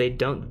to, and if they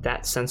don't,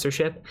 that's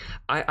censorship?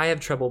 I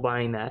have trouble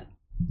buying that.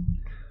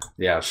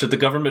 Yeah, should the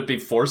government be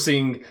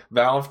forcing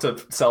Valve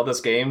to sell this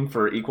game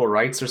for equal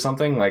rights or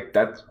something like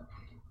that?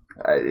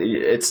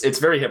 It's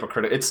very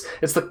hypocritical. It's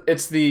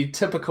the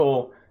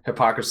typical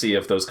hypocrisy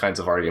of those kinds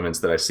of arguments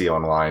that I see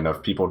online,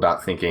 of people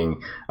not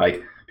thinking,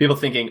 like people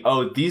thinking,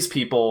 oh, these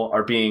people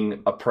are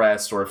being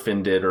oppressed or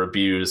offended or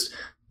abused,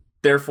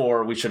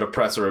 therefore we should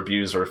oppress or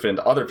abuse or offend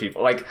other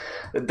people. Like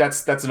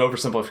that's an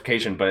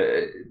oversimplification, but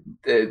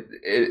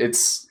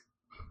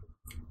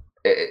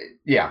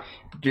yeah,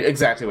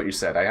 exactly what you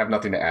said. I have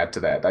nothing to add to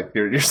that. Like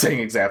you're saying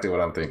exactly what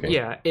I'm thinking.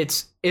 Yeah,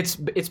 it's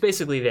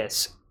basically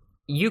this.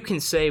 You can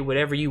say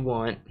whatever you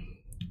want,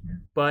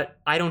 but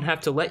I don't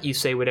have to let you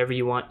say whatever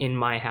you want in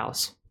my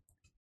house.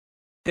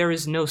 There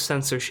is no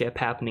censorship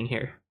happening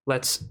here.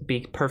 Let's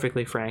be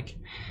perfectly frank.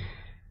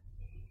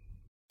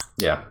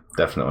 Yeah,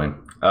 definitely.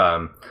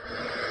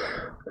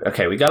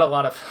 Okay, we got a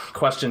lot of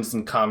questions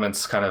and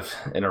comments kind of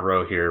in a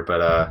row here,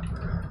 but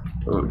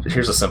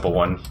here's a simple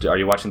one. Are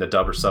you watching the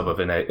dub or sub of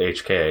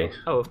NHK?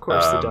 Oh, of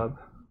course, the dub.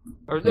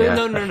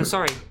 No,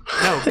 sorry.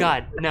 No,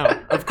 God, no.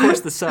 Of course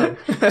the sub.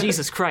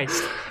 Jesus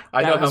Christ.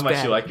 I know how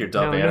much you like your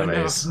dub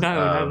animes. No,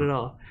 not at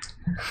all.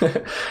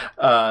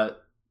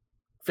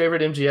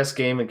 Favorite MGS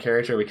game and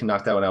character? We can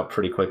knock that one out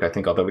pretty quick, I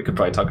think, although we could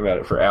probably talk about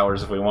it for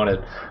hours if we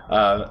wanted.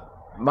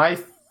 My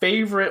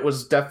favorite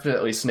was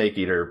definitely Snake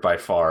Eater by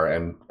far,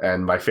 and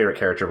my favorite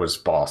character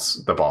was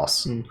the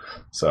boss.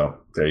 So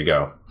there you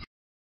go.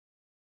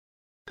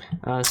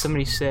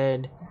 Somebody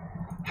said,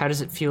 how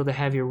does it feel to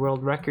have your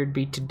world record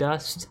beat to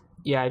dust?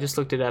 Yeah, I just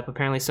looked it up.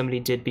 Apparently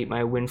somebody did beat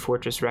my Wind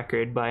Fortress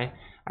record by,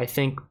 I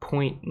think,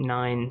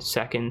 0.9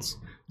 seconds.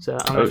 So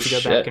I'm going to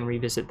have to go back and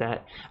revisit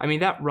that. I mean,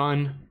 that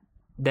run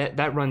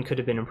could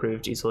have been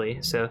improved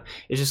easily. So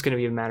it's just going to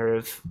be a matter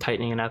of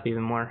tightening it up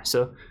even more.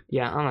 So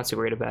yeah, I'm not too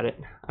worried about it.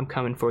 I'm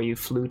coming for you,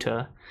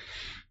 Fluta.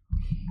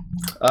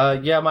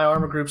 Yeah, my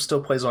Arma group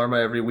still plays Arma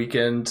every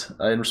weekend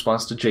in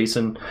response to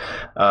Jason.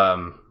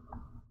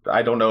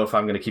 I don't know if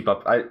I'm going to keep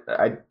up. I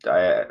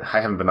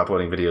haven't been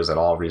uploading videos at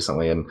all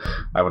recently, and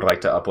I would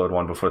like to upload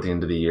one before the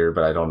end of the year,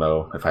 but I don't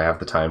know if I have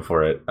the time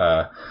for it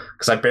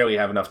because I barely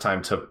have enough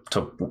time to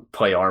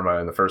play Arma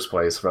in the first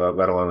place,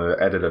 let alone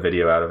edit a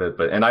video out of it.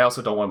 And I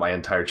also don't want my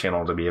entire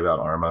channel to be about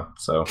Arma.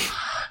 So,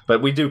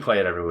 but we do play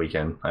it every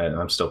weekend.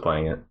 I'm still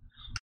playing it.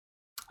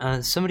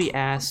 Somebody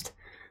asked.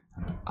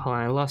 Hold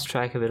on, I lost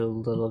track of it a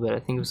little bit.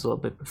 I think it was a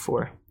little bit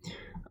before,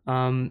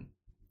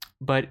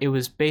 but it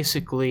was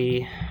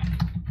basically.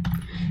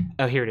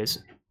 Oh, here it is,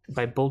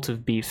 by Bolt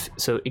of Beef.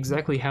 So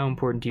exactly how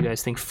important do you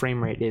guys think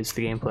frame rate is to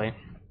the gameplay? Do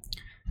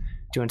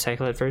you want to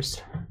tackle it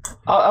first?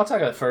 I'll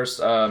tackle it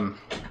first. I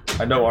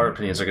know our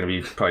opinions are going to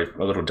be probably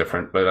a little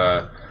different,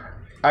 but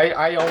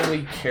I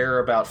only care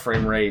about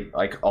frame rate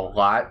like a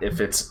lot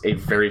if it's a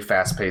very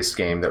fast-paced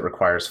game that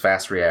requires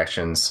fast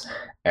reactions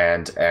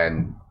and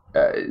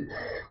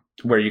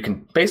where you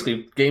can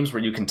basically games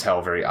where you can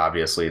tell very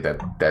obviously that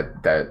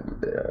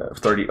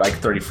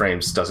 30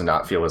 frames does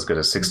not feel as good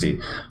as 60.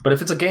 But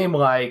if it's a game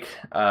like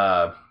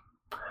let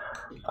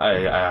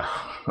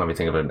me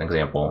think of an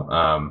example.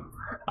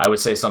 I would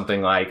say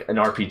something like an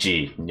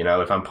RPG. You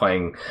know, if I'm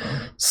playing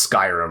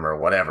Skyrim or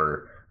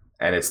whatever,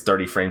 and it's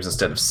 30 frames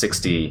instead of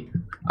 60,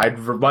 I'd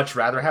much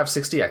rather have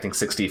 60. I think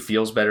 60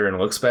 feels better and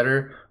looks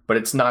better, but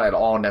it's not at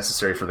all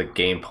necessary for the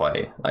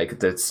gameplay.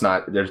 Like it's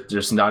not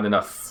there's not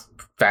enough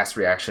fast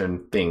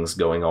reaction things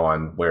going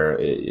on where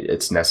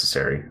it's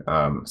necessary.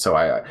 So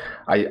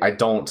I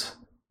don't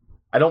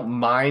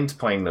mind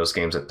playing those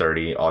games at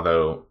 30,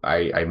 although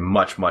I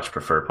much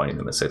prefer playing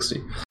them at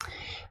 60.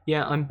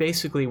 Yeah, I'm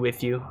basically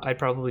with you. I'd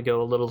probably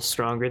go a little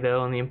stronger though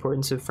on the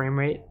importance of frame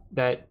rate.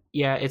 That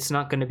yeah, it's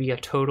not going to be a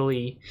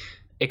totally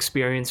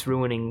experience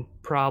ruining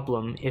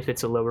problem if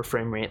it's a lower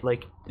frame rate.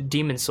 Like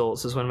Demon's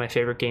Souls is one of my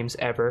favorite games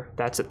ever.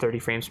 That's at 30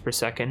 frames per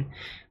second.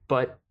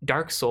 But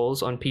Dark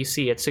Souls on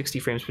PC at 60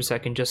 frames per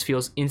second just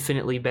feels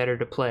infinitely better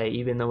to play,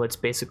 even though it's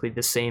basically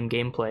the same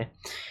gameplay.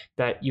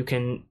 That you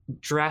can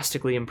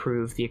drastically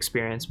improve the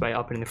experience by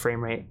upping the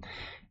frame rate.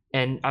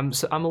 And I'm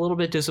a little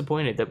bit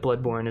disappointed that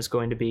Bloodborne is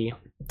going to be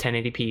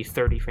 1080p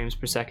 30 frames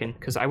per second,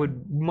 because I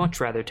would much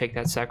rather take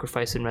that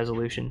sacrifice in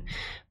resolution.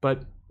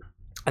 But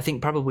I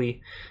think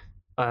probably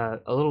a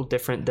little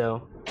different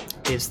though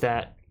is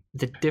that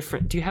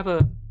do you have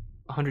a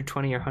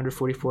 120 or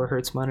 144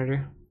 hertz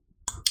monitor?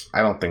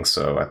 I don't think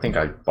so. I think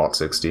I bought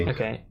 60.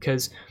 Okay,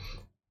 because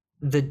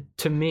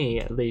to me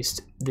at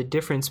least, the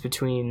difference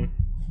between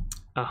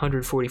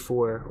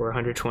 144 or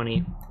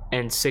 120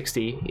 and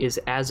 60 is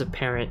as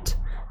apparent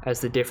as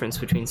the difference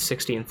between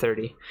 60 and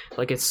 30.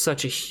 Like, it's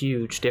such a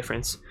huge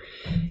difference.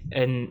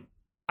 And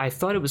I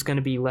thought it was going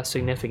to be less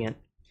significant.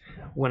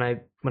 When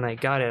I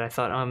got it, I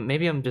thought,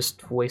 maybe I'm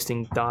just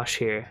wasting dosh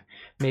here.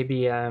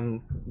 Maybe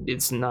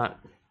it's not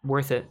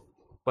worth it.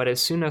 But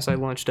as soon as I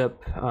launched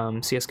up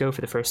CSGO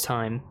for the first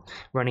time,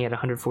 running at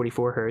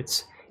 144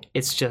 hertz,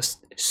 it's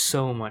just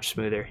so much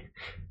smoother.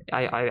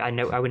 I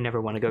know I would never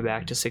want to go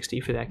back to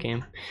 60 for that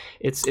game.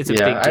 It's a big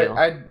deal.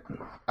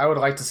 I would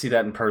like to see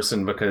that in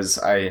person because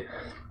I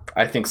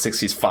think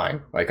 60 is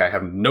fine. Like, I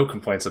have no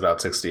complaints about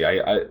 60.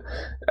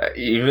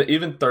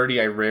 Even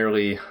 30, I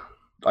rarely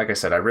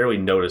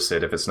notice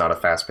it if it's not a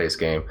fast-paced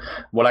game.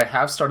 What I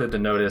have started to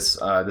notice,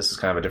 this is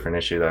kind of a different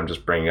issue that I'm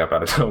just bringing up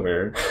out of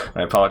nowhere.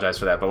 I apologize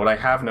for that. But what I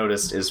have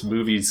noticed is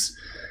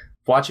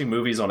watching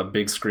movies on a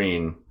big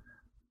screen,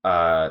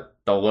 the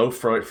low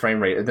frame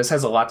rate. This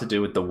has a lot to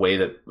do with the way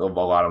that a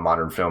lot of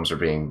modern films are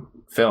being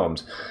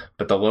filmed,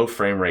 but the low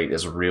frame rate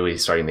is really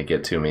starting to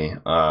get to me.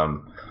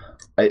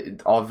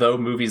 Although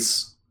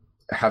movies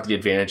have the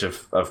advantage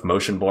of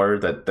motion blur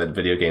that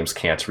video games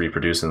can't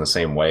reproduce in the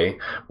same way,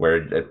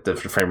 where the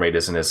frame rate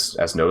isn't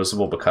as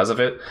noticeable because of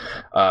it.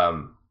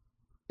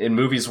 In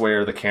movies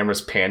where the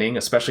camera's panning,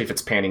 especially if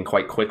it's panning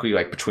quite quickly,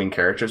 like between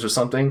characters or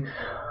something,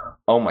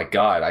 oh my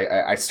god,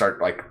 I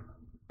start like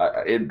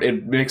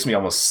it makes me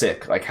almost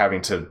sick, like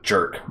having to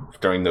jerk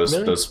during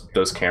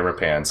those camera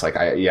pans. Like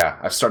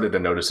I've started to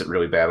notice it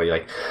really badly.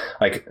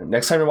 Like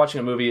next time you're watching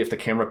a movie, if the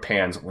camera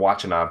pans,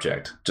 watch an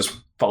object.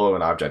 Just follow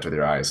an object with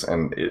your eyes,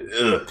 and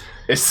it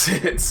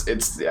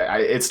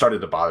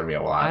started to bother me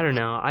a lot. I don't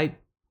know.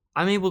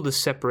 I'm able to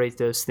separate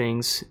those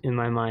things in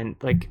my mind.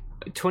 Like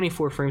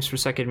 24 frames per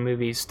second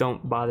movies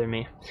don't bother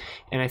me,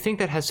 and I think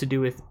that has to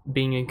do with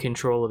being in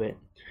control of it.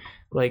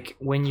 Like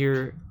when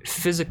you're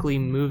physically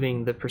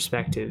moving the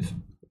perspective,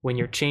 when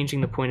you're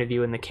changing the point of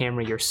view in the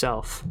camera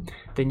yourself,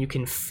 then you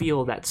can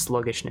feel that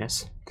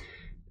sluggishness.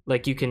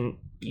 Like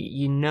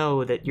you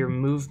know that your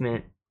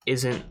movement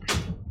isn't.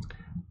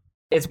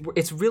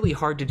 It's really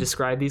hard to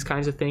describe these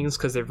kinds of things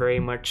because they're very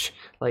much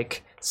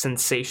like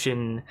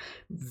sensation,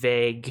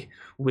 vague,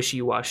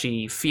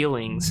 wishy-washy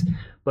feelings.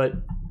 But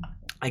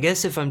I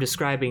guess if I'm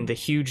describing the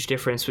huge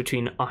difference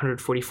between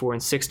 144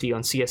 and 60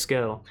 on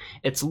CSGO,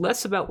 it's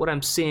less about what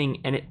I'm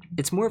seeing, and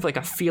it's more of like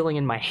a feeling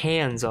in my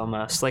hands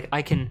almost. Like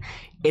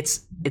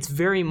it's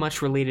very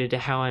much related to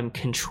how I'm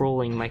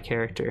controlling my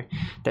character,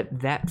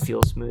 that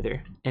feels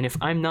smoother. And if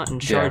I'm not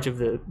in charge of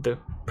the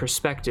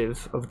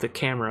perspective of the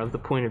camera, of the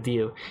point of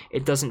view,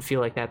 it doesn't feel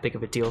like that big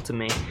of a deal to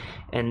me.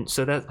 And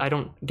so that I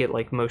don't get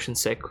like motion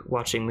sick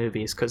watching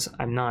movies because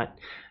I'm not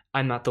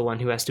the one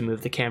who has to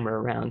move the camera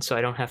around, so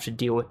I don't have to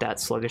deal with that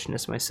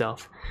sluggishness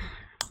myself.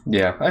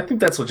 Yeah, I think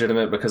that's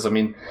legitimate because, I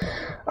mean,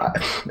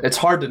 it's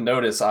hard to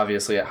notice,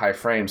 obviously, at high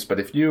frames, but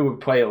if you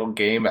play a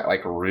game at,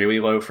 like, really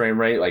low frame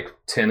rate, like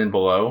 10 and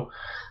below,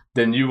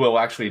 then you will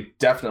actually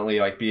definitely,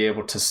 like, be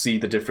able to see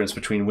the difference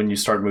between when you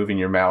start moving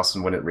your mouse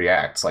and when it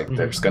reacts. Like,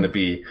 there's going to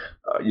be,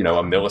 a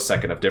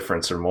millisecond of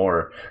difference or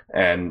more,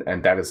 and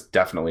that is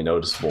definitely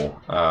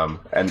noticeable.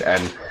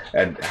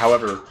 And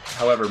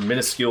however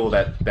minuscule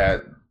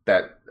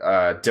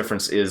that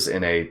difference is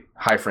in a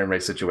high frame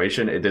rate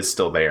situation, it is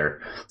still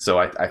there. So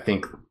I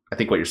think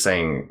what you're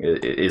saying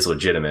is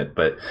legitimate,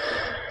 but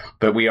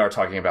we are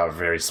talking about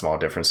very small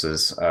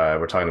differences.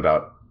 We're talking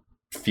about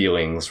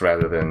feelings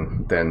rather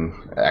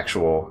than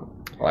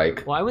actual,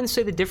 like, well, I wouldn't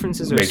say the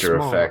differences are major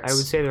small. effects. I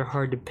would say they're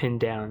hard to pin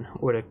down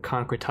or to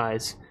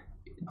concretize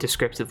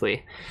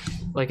descriptively.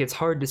 Like, it's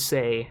hard to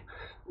say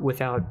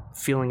without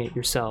feeling it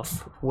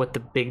yourself what the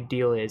big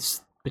deal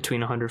is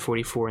between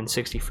 144 and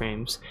 60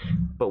 frames.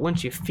 But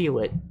once you feel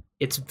it,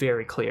 it's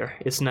very clear.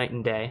 It's night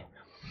and day.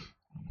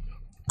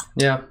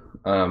 Yeah.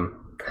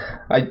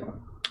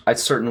 I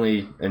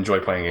certainly enjoy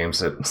playing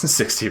games at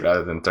 60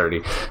 rather than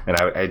 30, and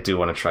I do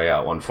want to try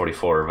out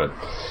 144, but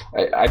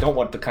I don't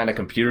want the kind of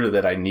computer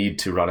that I need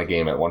to run a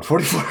game at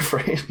 144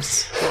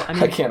 frames. Well,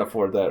 I can't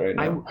afford that right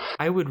now.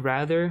 I would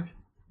rather,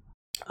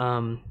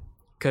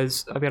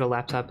 because I've got a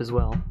laptop as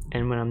well,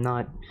 and when I'm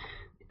not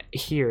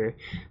here,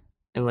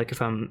 and like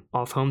if I'm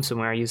off home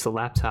somewhere, I use the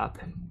laptop,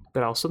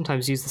 but I'll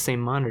sometimes use the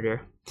same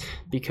monitor,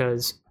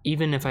 because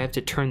even if I have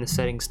to turn the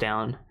settings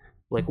down,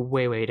 like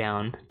way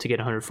down to get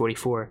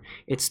 144,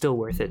 it's still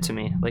worth it to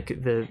me. Like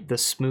the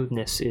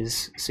smoothness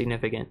is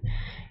significant.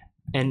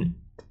 And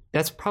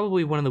that's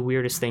probably one of the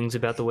weirdest things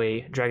about the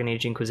way Dragon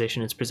Age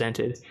Inquisition is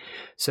presented.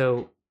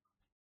 So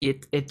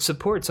it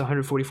supports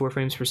 144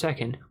 frames per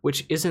second,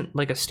 which isn't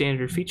like a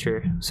standard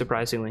feature,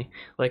 surprisingly.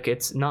 Like,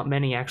 it's not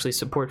many actually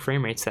support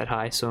frame rates that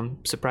high, so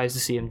I'm surprised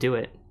to see them do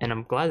it, and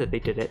I'm glad that they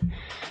did it.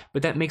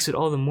 But that makes it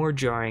all the more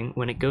jarring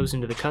when it goes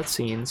into the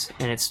cutscenes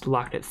and it's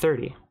locked at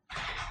 30.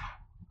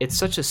 It's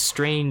such a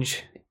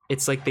strange...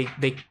 It's like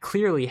they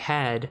clearly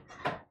had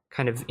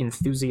kind of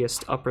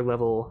enthusiast,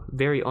 upper-level,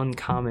 very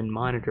uncommon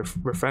monitor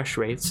refresh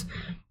rates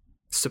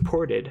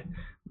supported,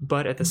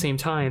 but at the same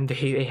time,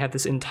 they have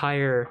this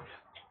entire...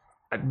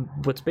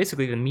 What's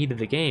basically the meat of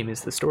the game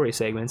is the story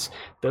segments.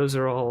 Those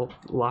are all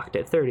locked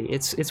at 30.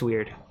 It's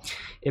weird.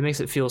 It makes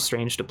it feel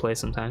strange to play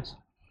sometimes.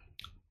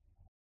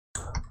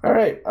 All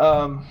right.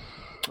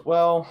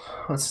 Well,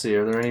 let's see.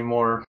 Are there any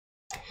more?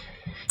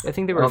 I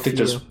think there were a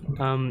few.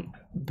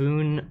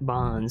 Boone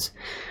Bonds.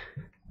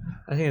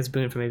 I think that's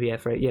Boone from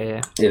ABF, right?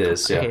 Yeah. It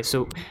is, yeah. Okay,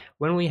 so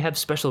when we have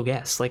special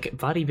guests like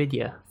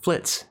VaatiVidya,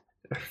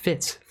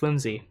 Fitz,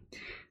 Flimsy.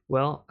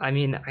 Well, I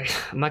mean,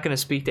 I'm not going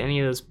to speak to any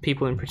of those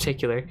people in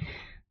particular,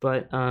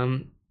 but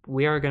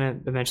we are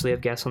going to eventually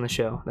have guests on the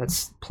show.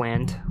 That's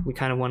planned. We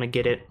kind of want to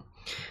get it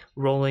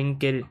rolling,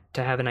 get it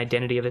to have an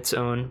identity of its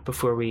own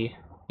before we,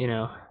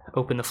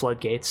 open the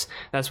floodgates.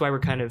 That's why we're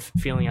kind of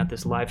feeling out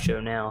this live show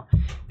now,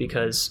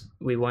 because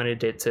we wanted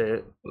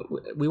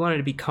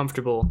to be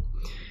comfortable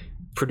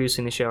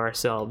producing the show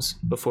ourselves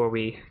before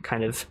we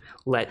kind of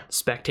let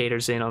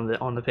spectators in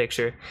on the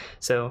picture.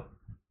 So,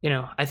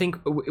 I think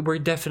we're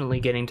definitely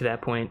getting to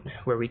that point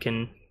where we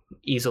can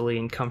easily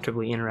and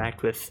comfortably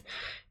interact with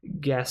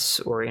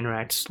guests or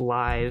interact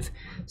live.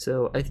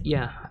 So,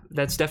 yeah,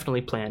 that's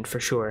definitely planned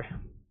for sure.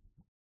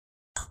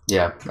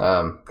 Yeah,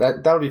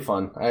 that'll be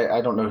fun.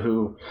 I don't know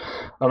who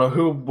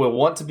will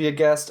want to be a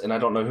guest, and I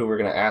don't know who we're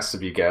going to ask to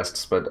be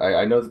guests, but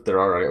I know that there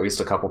are at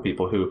least a couple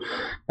people who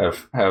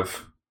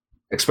have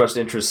expressed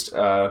interest,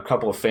 a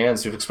couple of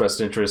fans who've expressed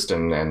interest,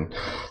 and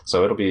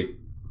so it'll be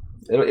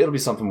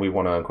something we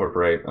want to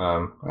incorporate.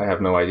 I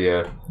have no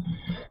idea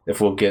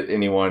if we'll get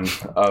anyone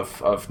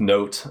of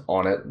note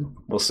on it.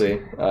 We'll see.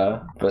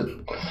 But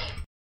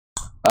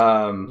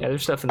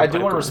there's stuff in the I do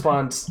want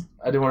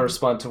to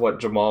respond to what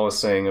Jamal was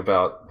saying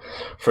about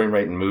frame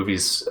rate in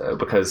movies,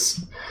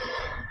 because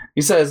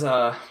he says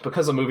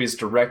because a movie is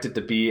directed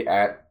to be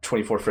at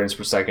 24 frames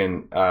per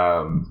second,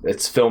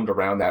 it's filmed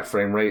around that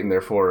frame rate, and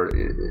therefore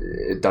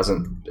it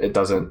doesn't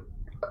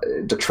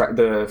detract.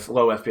 The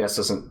low FPS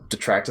doesn't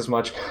detract as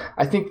much.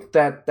 I think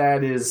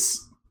that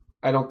is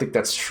I don't think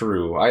that's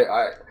true.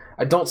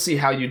 I don't see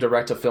how you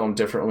direct a film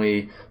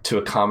differently to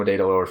accommodate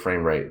a lower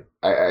frame rate.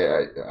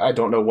 I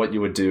don't know what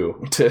you would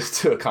do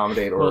to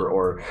accommodate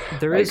or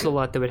there is a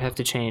lot that would have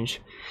to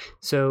change.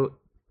 So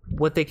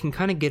what they can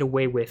kind of get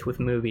away with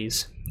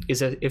movies is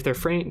that if they're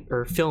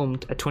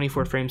filmed at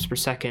 24 frames per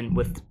second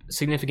with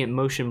significant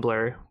motion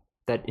blur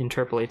that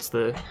interpolates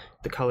the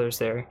colors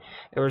there,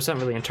 or it's not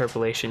really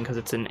interpolation because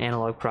it's an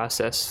analog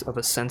process of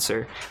a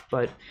sensor,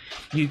 but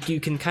you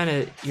can kind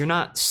of, you're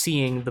not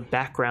seeing the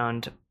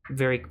background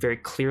very, very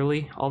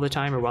clearly all the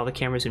time or while the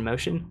camera's in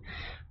motion.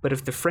 But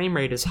if the frame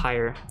rate is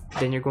higher,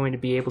 then you're going to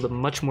be able to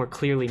much more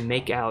clearly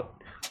make out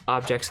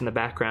objects in the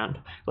background,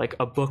 like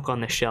a book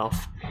on the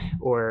shelf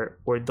or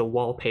the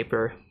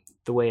wallpaper,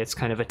 the way it's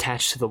kind of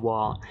attached to the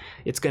wall.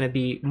 It's going to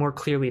be more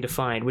clearly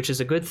defined, which is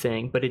a good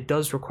thing, but it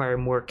does require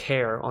more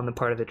care on the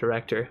part of the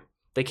director.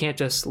 They can't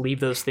just leave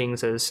those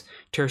things as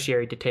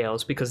tertiary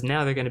details, because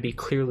now they're going to be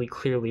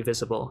clearly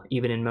visible,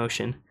 even in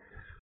motion.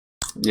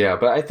 Yeah,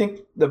 but I think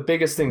the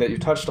biggest thing that you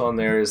touched on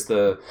there is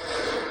the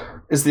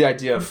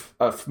idea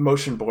of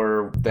motion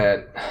blur,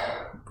 that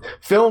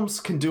films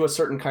can do a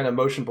certain kind of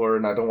motion blur,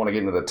 and I don't want to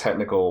get into the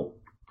technical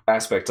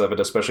aspects of it,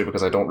 especially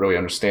because I don't really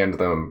understand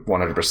them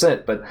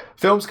 100%, but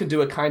films can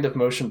do a kind of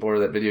motion blur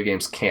that video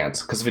games can't,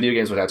 because video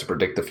games would have to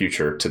predict the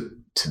future to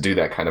do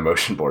that kind of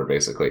motion blur,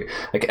 basically.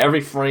 Like,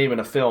 every frame in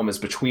a film is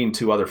between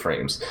two other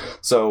frames.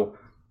 So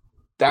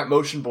that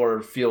motion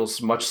blur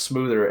feels much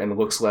smoother and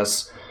looks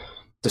less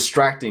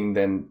distracting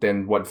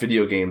than what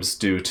video games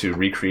do to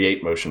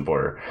recreate motion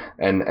blur.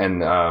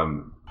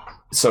 And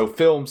so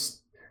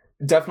films,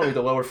 definitely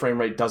the lower frame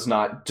rate does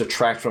not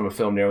detract from a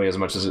film nearly as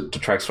much as it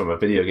detracts from a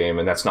video game,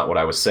 and that's not what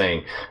I was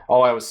saying.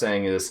 All I was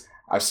saying is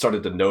I've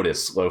started to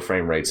notice low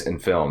frame rates in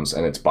films,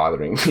 and it's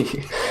bothering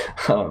me.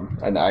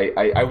 And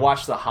I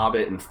watched The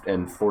Hobbit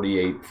in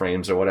 48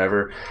 frames or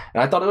whatever,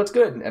 and I thought it looked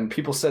good, and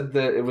people said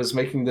that it was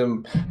making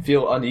them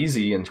feel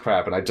uneasy and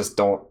crap, and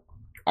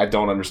I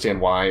don't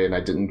understand why, and I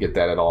didn't get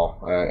that at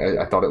all.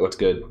 I thought it looked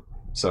good,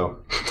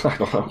 so I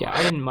don't know. Yeah,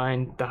 I didn't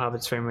mind The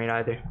Hobbit's frame rate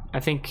either. I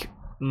think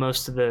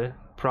most of the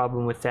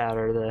problem with that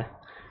are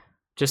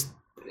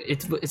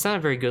it's not a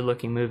very good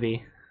looking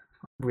movie,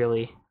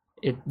 really.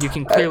 You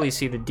can clearly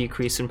see the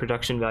decrease in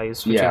production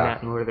values between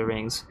that and Lord of the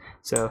Rings.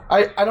 So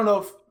I don't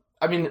know if,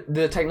 I mean,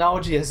 the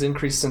technology has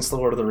increased since the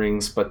Lord of the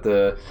Rings, but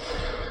the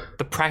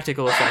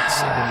practical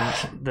effects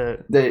and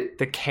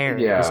the care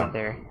isn't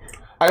there.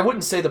 I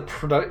wouldn't say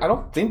I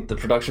don't think the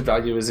production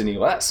value is any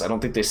less. I don't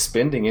think they're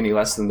spending any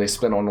less than they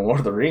spent on Lord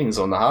of the Rings,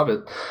 on The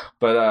Hobbit.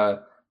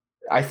 But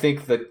I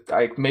think that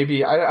I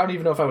don't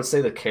even know if I would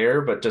say the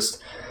care, but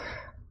just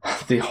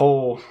the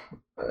whole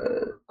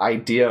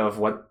idea of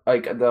what,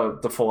 like,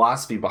 the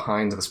philosophy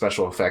behind the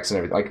special effects and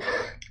everything, like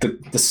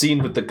the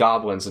scene with the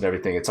goblins and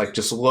everything. It's like,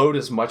 just load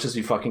as much as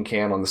you fucking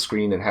can on the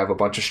screen and have a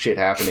bunch of shit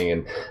happening.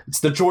 And it's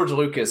the George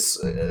Lucas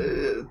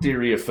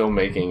theory of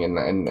filmmaking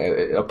and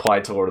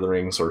applied to Lord of the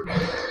Rings. Or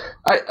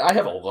I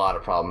have a lot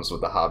of problems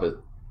with the Hobbit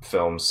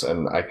films,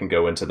 and I can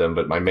go into them,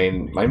 but my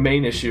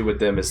main issue with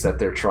them is that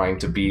they're trying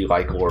to be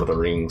like Lord of the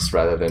Rings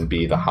rather than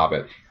be The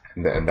Hobbit.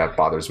 And that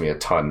bothers me a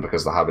ton,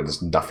 because The Hobbit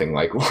is nothing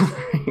like Lord of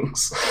the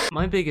Rings.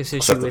 My biggest issue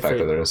except the with fact it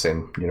that they're in the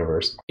same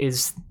universe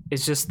is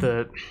just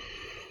the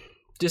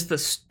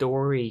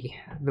story,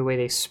 the way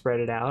they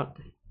spread it out.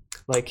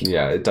 Like,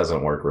 yeah, it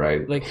doesn't work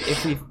right. Like,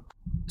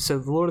 so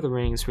the Lord of the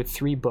Rings were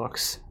 3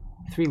 books.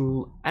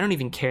 I don't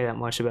even care that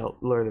much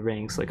about Lord of the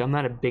Rings. Like, I'm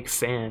not a big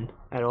fan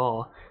at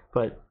all,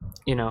 but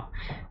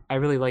I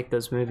really like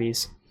those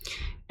movies.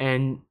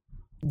 And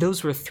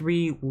those were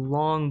 3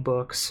 long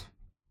books.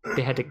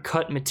 They had to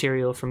cut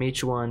material from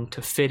each one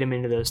to fit them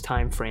into those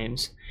time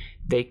frames.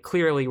 They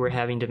clearly were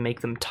having to make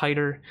them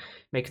tighter,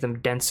 make them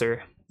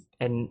denser,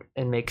 and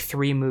make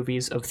 3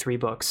 movies of 3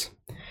 books.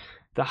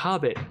 The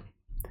Hobbit,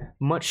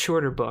 much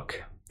shorter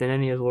book than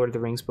any of the Lord of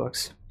the Rings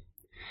books.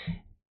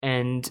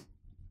 And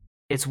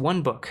it's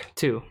 1 book,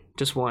 too,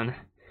 just 1.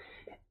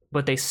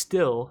 But they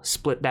still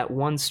split that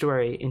 1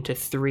 story into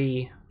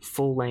 3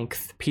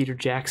 full-length Peter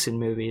Jackson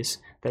movies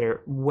that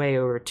are way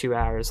over 2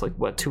 hours, like,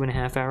 what,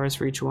 2.5 hours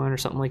for each one or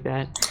something like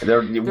that?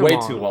 They're way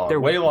long. Too long. They're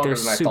way longer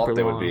than I thought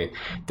they would be.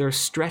 They're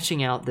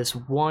stretching out this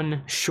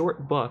 1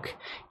 short book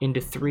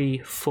into 3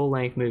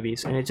 full-length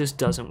movies, and it just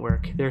doesn't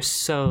work. They're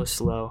so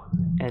slow,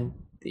 and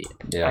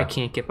I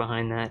can't get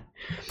behind that.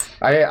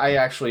 I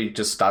actually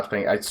just stopped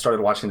paying. I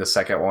started watching the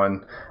second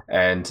one,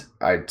 and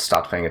I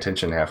stopped paying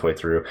attention halfway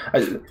through.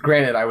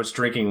 Granted, I was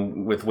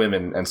drinking with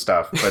women and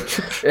stuff,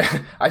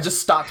 but I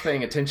just stopped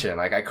paying attention.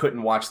 Like, I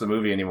couldn't watch the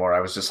movie anymore. I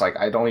was just like,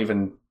 I don't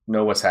even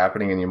know what's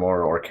happening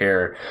anymore or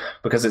care,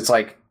 because it's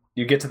like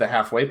you get to the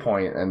halfway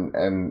point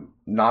and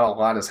not a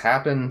lot has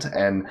happened,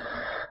 and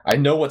I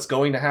know what's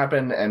going to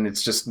happen, and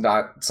it's just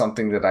not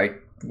something that I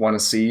want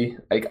to see.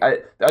 Like,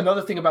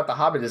 another thing about The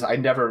Hobbit is I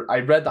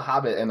read The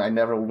Hobbit and I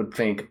never would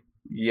think,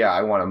 yeah,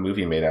 I want a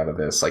movie made out of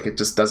this. Like, it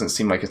just doesn't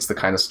seem like it's the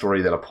kind of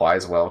story that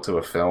applies well to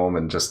a film,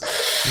 and just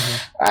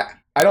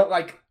I don't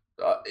like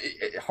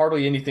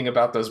hardly anything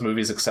about those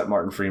movies except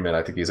Martin Freeman.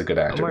 I think he's a good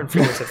actor. Martin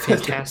Freeman's a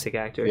fantastic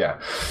actor. Yeah.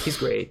 He's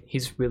great.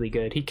 He's really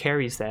good. He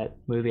carries that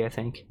movie, I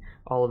think.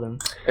 All of them.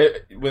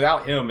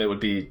 Without him,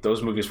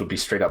 those movies would be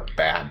straight up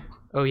bad.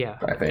 Oh yeah,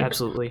 I think.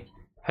 Absolutely.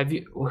 Have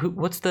you?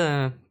 What's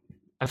the?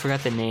 I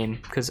forgot the name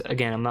because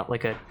again, I'm not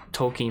like a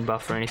Tolkien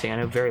buff or anything. I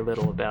know very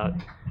little about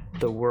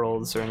the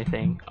worlds or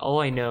anything.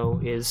 All I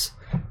know is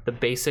the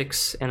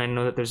basics, and I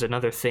know that there's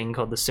another thing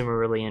called the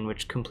Silmarillion,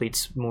 which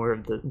completes more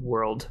of the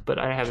world, but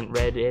I haven't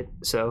read it.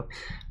 So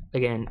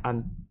again,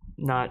 I'm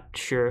not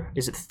sure.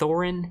 Is it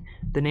Thorin,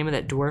 the name of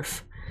that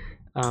dwarf?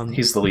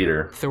 He's the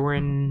leader.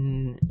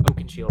 Thorin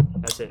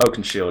Oakenshield. That's it.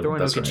 Oakenshield. Thorin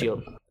That's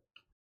Oakenshield.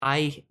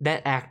 Right.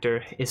 That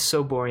actor is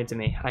so boring to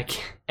me.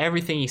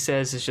 Everything he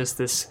says is just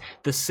the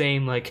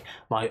same, like,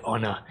 my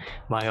honor,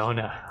 the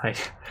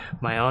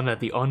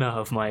honor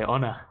of my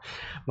honor.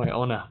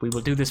 We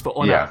will do this for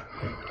honor. Yeah.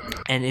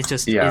 And it's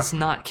just it's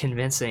not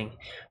convincing.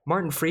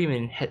 Martin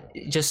Freeman had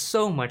just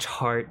so much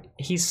heart.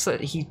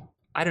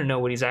 I don't know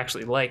what he's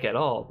actually like at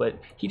all, but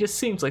he just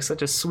seems like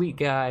such a sweet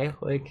guy.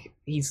 Like,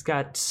 he's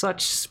got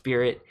such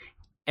spirit.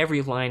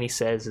 Every line he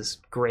says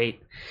is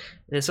great.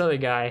 This other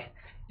guy,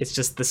 it's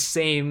just the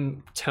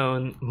same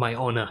tone. My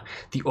honor,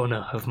 the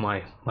honor of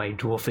my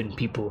dwarven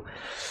people.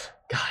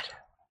 God.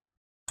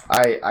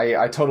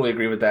 I totally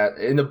agree with that.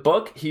 In the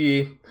book,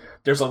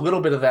 there's a little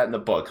bit of that in the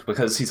book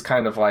because he's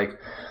kind of like,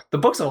 the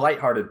book's a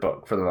lighthearted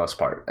book for the most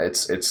part.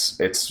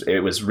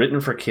 It was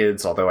written for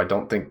kids, although I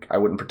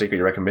wouldn't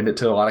particularly recommend it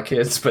to a lot of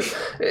kids, but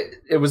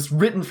it was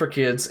written for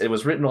kids. It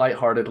was written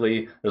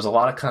lightheartedly. There's a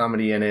lot of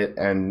comedy in it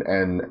and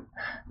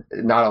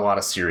not a lot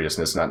of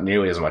seriousness, not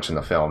nearly as much in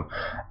the film.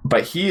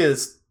 But he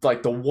is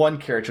like the one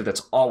character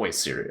that's always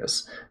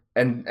serious.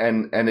 And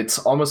it's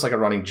almost like a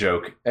running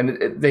joke.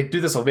 And they do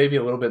this maybe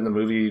a little bit in the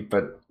movie,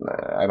 but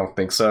I don't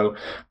think so.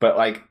 But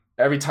like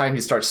every time he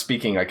starts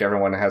speaking, like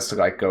everyone has to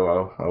like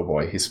go, oh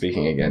boy, he's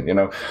speaking again. You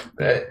know,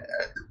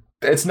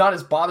 it's not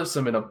as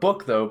bothersome in a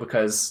book though,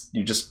 because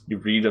you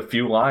read a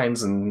few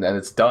lines and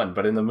it's done.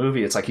 But in the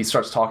movie, it's like he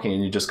starts talking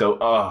and you just go,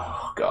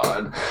 oh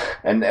God,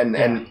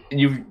 and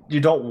you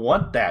don't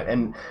want that.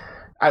 And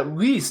at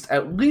least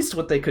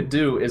what they could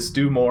do is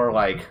do more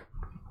like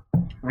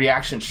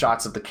reaction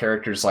shots of the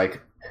characters.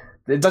 Like,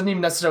 it doesn't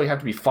even necessarily have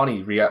to be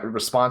funny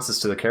responses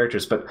to the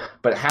characters, but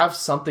have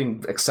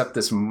something except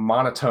this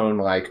monotone,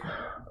 like,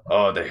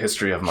 oh, the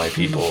history of my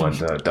people and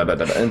da da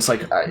da. And it's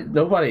like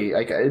nobody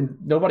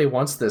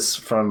wants this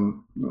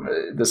from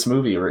this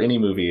movie or any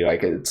movie.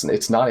 Like,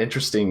 it's not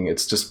interesting.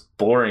 It's just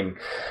boring.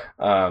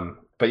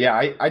 But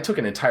yeah, I took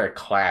an entire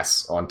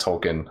class on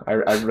Tolkien.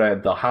 I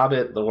read The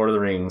Hobbit, The Lord of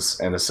the Rings,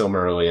 and The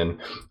Silmarillion,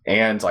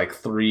 and like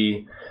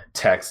 3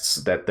 texts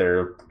that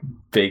they're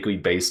vaguely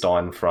based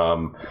on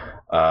from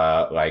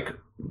like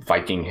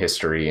Viking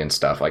history and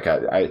stuff. Like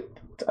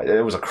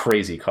it was a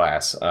crazy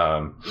class.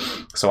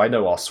 So I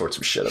know all sorts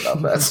of shit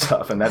about that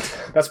stuff, and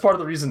that's part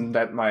of the reason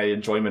that my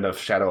enjoyment of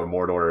Shadow of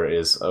Mordor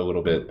is a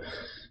little bit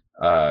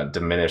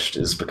diminished,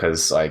 is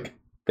because like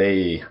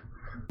they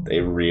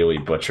really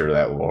butcher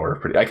that lore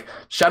pretty. Like,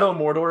 Shadow of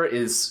Mordor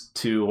is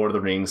to Lord of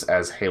the Rings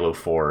as Halo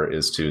 4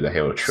 is to the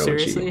Halo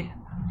trilogy. Seriously?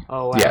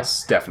 Oh wow.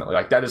 Yes, definitely.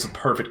 Like, that is a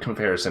perfect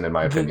comparison in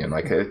my opinion.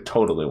 Like,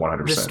 totally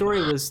 100%. The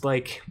story was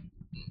like,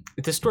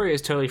 the story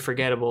is totally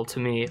forgettable to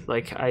me.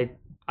 Like, I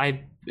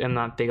am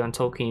not big on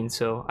Tolkien,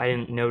 so I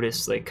didn't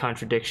notice like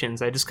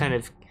contradictions. I just kind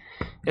of,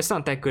 it's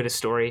not that good a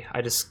story.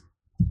 I just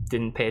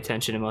didn't pay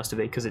attention to most of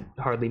it because it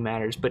hardly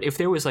matters. But if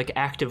there was like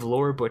active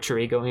lore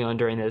butchery going on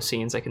during those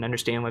scenes, I can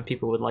understand why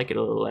people would like it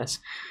a little less.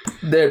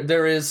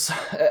 There is.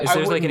 Is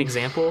there like an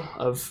example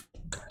of?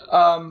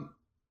 I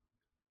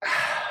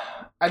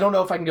don't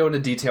know if I can go into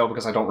detail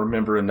because I don't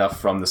remember enough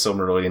from the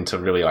Silmarillion to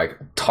really like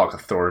talk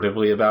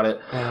authoritatively about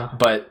it.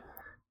 But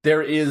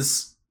there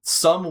is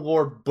some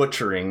lore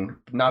butchering,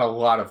 not a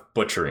lot of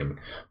butchering,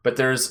 but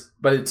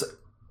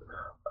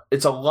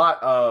it's a lot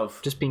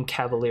of just being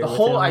cavalier. The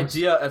whole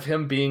idea of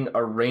him being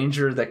a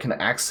ranger that can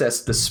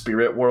access the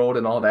spirit world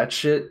and all that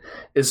shit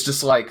is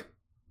just like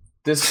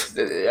this.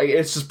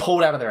 It's just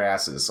pulled out of their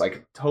asses,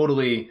 like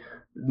totally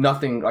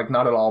nothing, like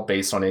not at all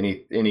based on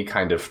any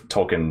kind of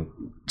Tolkien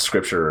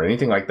scripture or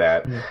anything like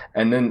that.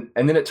 And then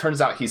it turns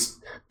out he's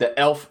the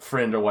elf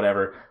friend or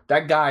whatever.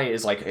 That guy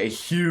is like a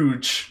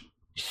huge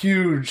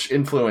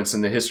influence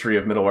in the history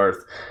of Middle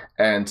Earth.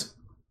 And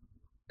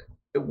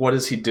what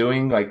is he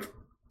doing? Like,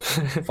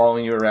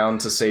 following you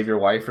around to save your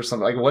wife or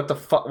something? Like, what the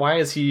fuck? Why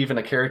is he even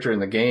a character in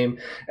the game?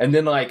 And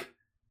then, like,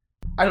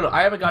 I don't know.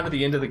 I haven't gotten to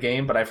the end of the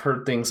game, but I've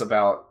heard things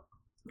about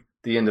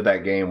the end of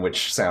that game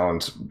which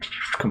sound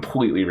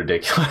completely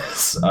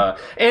ridiculous.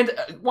 And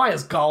why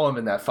is Gollum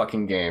in that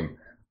fucking game?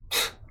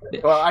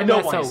 Well, I know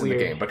why he's in the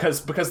game,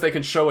 because they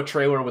can show a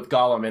trailer with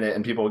Gollum in it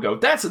and people will go,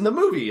 that's in the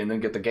movie, and then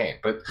get the game.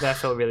 But that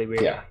felt really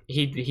weird. Yeah.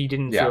 He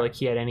didn't feel like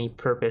he had any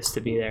purpose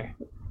to be there.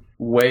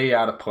 Way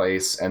out of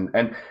place,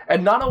 and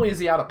not only is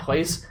he out of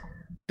place,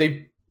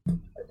 they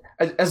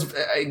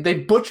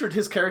butchered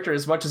his character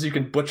as much as you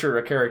can butcher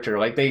a character.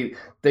 Like, they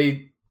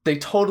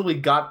totally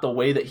got the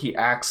way that he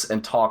acts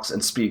and talks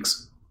and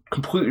speaks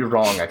completely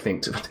wrong, I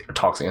think.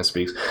 Talks and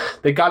Speaks.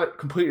 They got it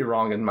completely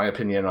wrong, in my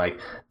opinion. Like,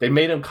 they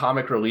made him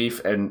comic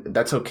relief, and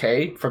that's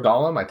okay for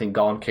Gollum. I think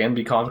Gollum can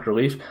be comic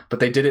relief, but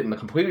they did it in the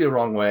completely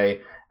wrong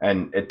way,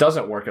 and it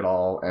doesn't work at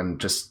all. And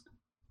just,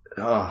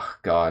 oh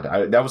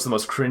god, that was the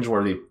most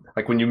cringeworthy.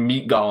 Like, when you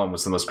meet Gollum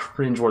was the most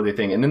cringeworthy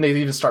thing, and then they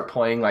even start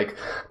playing like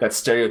that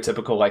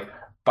stereotypical like,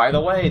 by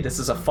the way, this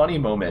is a funny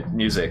moment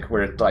music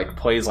where it like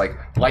plays like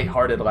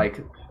lighthearted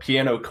like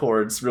piano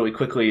chords really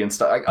quickly and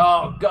stuff. Like,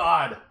 oh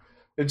god,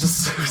 it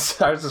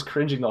just I was just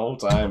cringing the whole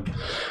time.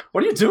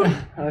 What are you doing?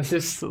 I was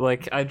just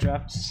like, I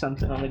dropped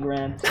something on the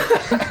ground.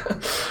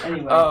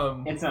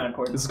 Anyway, it's not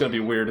important. This is gonna be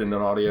weird in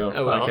an audio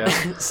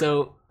podcast.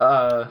 So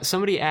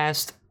somebody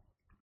asked,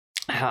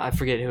 I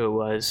forget who it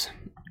was.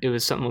 It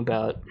was something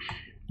about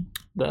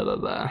blah blah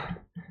blah.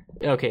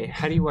 Okay,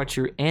 how do you watch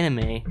your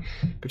anime?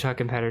 We're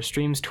talking about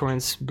streams,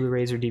 torrents,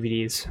 Blu-rays, or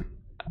DVDs.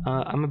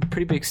 I'm a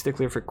pretty big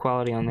stickler for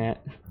quality on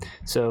that,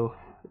 so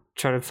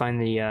try to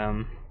find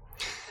the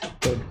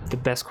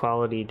best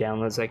quality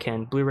downloads I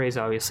can. Blu-ray is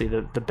obviously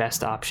the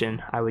best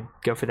option. I would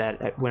go for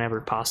that whenever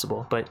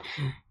possible, but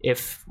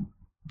if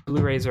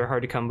Blu-rays are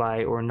hard to come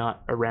by or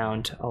not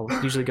around, I'll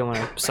usually go on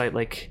a site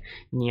like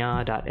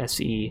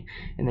nya.se,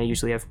 and they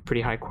usually have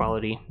pretty high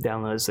quality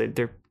downloads.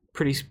 They're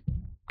pretty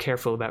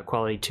careful about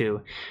quality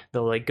too.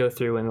 They'll like go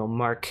through and they'll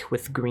mark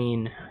with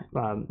green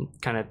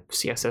kind of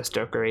CSS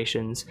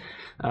decorations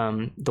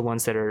the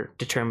ones that are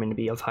determined to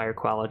be of higher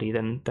quality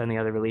than the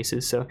other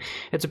releases. So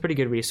it's a pretty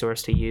good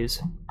resource to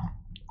use.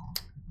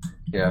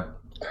 Yeah.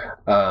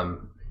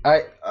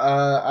 I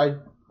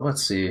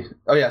let's see.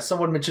 Oh yeah,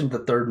 someone mentioned the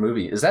third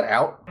movie. Is that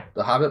out?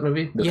 The Hobbit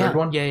movie? The third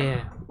one?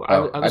 Yeah.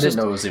 I didn't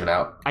know it was even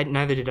out.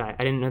 Neither did I.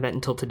 I didn't know that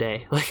until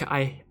today. Like,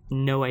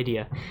 no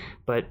idea.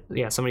 But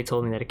yeah, somebody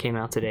told me that it came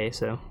out today,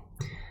 so.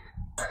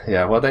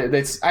 Yeah, well,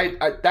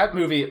 that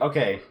movie,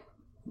 okay.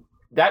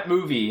 That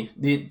movie,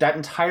 that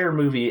entire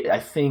movie, I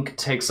think,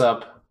 takes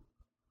up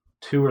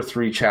 2 or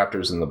 3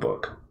 chapters in the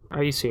book.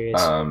 Are you serious?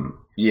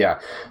 Yeah.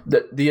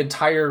 The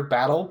entire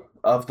battle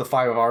of the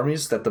 5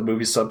 armies that the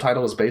movie's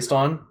subtitle is based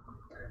on,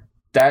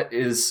 that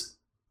is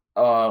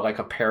like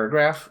a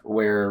paragraph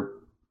where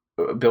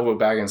Bilbo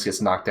Baggins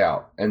gets knocked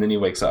out, and then he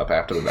wakes up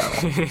after the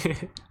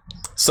battle.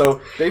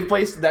 So they've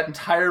based that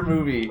entire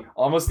movie,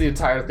 almost the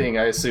entire thing,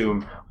 I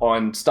assume,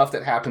 on stuff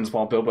that happens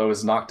while Bilbo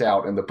is knocked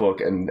out in the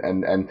book, and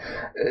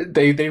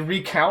they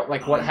recount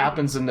like what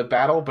happens in the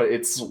battle, but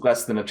it's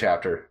less than a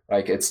chapter.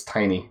 Like, it's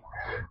tiny.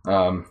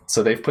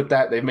 So they've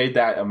made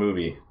that a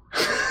movie.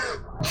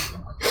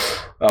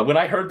 When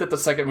I heard that the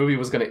second movie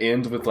was going to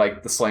end with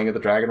like the slaying of the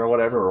dragon or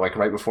whatever, or like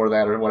right before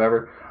that or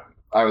whatever,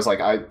 I was like,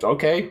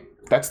 okay,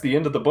 that's the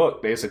end of the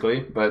book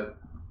basically. But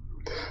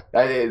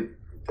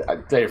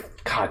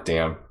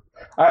goddamn,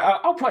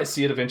 I'll probably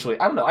see it eventually.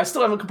 I don't know. I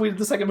still haven't completed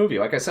the second movie.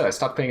 Like I said, I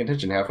stopped paying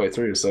attention halfway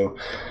through, so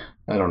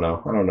I don't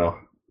know.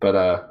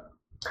 But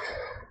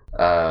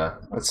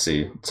let's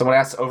see. Someone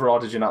asked, overall,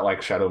 did you not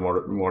like Shadow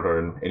Mordor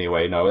in any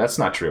way? No, that's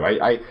not true.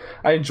 I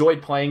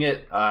enjoyed playing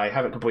it. I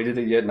haven't completed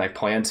it yet, and I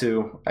plan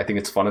to. I think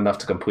it's fun enough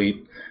to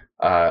complete.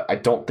 I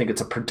don't think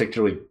it's a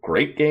particularly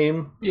great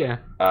game. Yeah.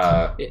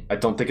 I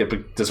don't think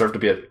it deserved to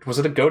be was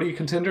it a GOTY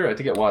contender? I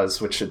think it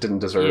was, which it didn't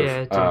deserve.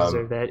 Yeah, it didn't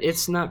deserve that.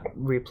 It's not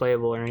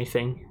replayable or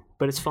anything,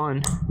 but it's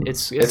fun.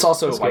 It's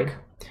also it's like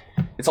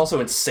good. It's also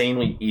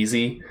insanely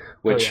easy,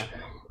 which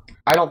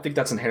I don't think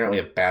that's inherently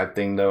a bad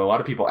thing, though. A lot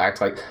of people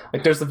act like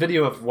there's the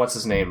video of what's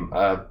his name,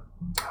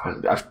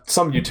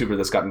 some YouTuber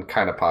that's gotten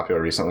kind of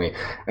popular recently,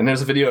 and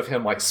there's a video of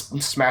him like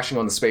smashing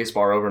on the space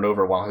bar over and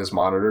over while his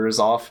monitor is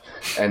off,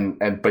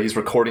 but he's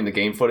recording the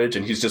game footage,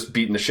 and he's just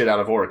beating the shit out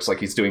of orcs like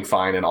he's doing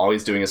fine, and all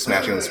he's doing is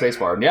smashing on the space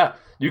bar. And yeah,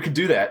 you could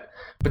do that,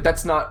 but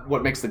that's not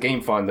what makes the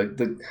game fun.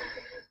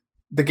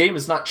 The game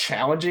is not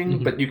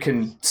challenging, but you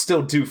can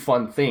still do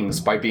fun things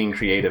by being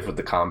creative with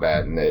the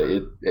combat, and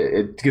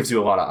it gives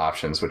you a lot of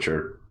options, which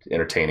are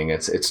entertaining.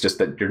 It's just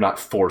that you're not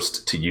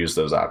forced to use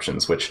those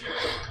options, which,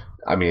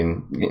 I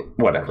mean,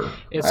 whatever.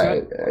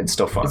 It's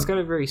still fun. It's got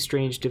a very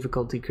strange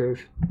difficulty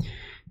curve.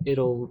 It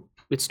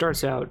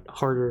starts out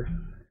harder.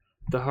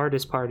 The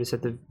hardest part is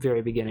at the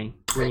very beginning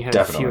when you have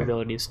a few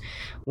abilities.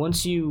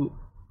 Once you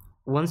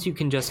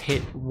can just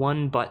hit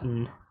one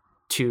button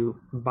to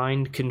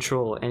mind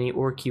control any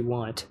orc you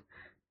want,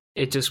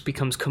 it just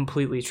becomes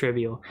completely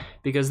trivial,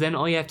 because then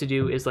all you have to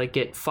do is like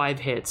get 5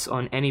 hits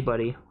on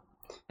anybody,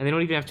 and they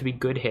don't even have to be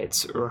good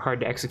hits or hard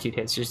to execute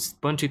hits, just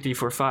 1, 2, 3,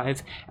 4,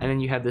 5, and then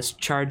you have this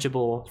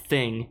chargeable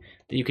thing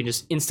that you can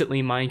just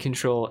instantly mind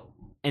control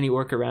any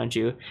orc around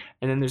you.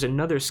 And then there's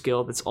another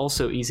skill that's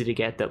also easy to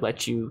get that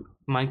lets you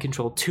mind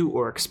control 2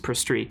 orcs per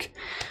streak.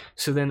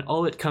 So then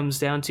all it comes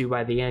down to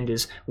by the end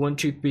is 1,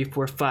 2, 3,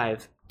 4,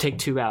 5, take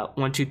 2 out,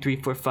 1, 2,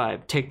 3, 4,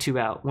 5, take 2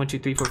 out, 1, 2,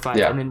 3, 4, 5.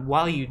 Yeah. And then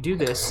while you do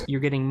this,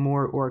 you're getting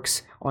more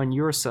orcs on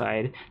your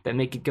side that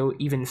make it go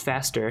even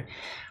faster.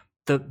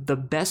 The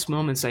best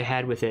moments I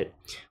had with it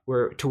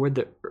were toward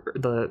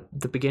the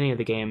beginning of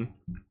the game.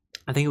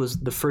 I think it was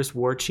the first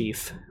war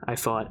chief I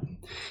fought.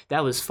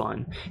 That was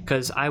fun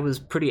because I was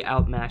pretty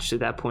outmatched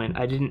at that point.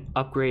 I didn't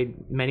upgrade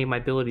many of my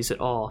abilities at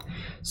all.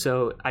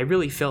 So I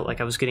really felt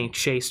like I was getting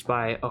chased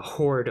by a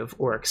horde of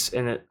orcs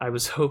and that I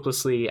was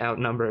hopelessly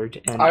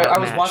outnumbered and I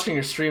was watching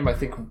your stream, I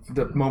think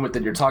the moment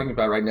that you're talking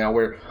about right now,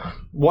 where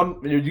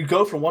you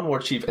go for one war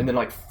chief and then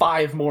like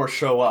 5 more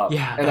show up.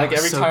 Yeah, and like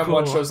every so time cool.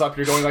 one shows up,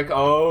 you're going like,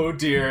 oh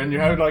dear, and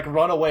you're having to like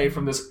run away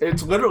from this.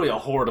 It's literally a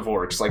horde of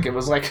orcs. Like it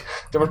was like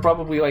there were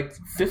probably like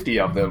 50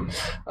 of them,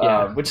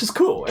 which is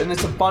cool, and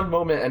it's a fun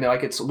moment, and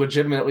like it's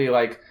legitimately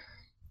like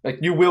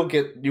you will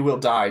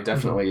die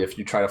definitely if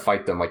you try to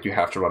fight them. Like you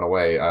have to run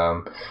away,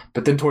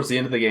 but then towards the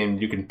end of the game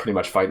you can pretty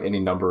much fight any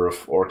number of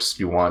orcs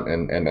you want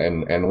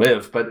and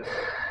live. But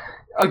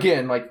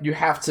again, like you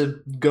have to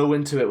go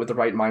into it with the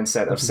right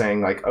mindset of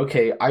saying like,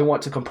 okay, I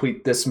want to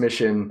complete this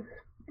mission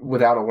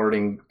without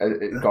alerting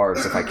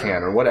guards if I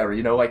can, or whatever,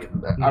 like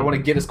I want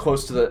to get as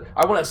close to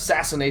I want to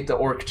assassinate the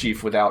orc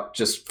chief without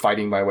just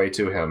fighting my way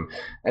to him.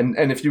 And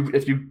if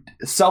you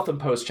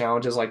self-impose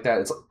challenges like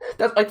that,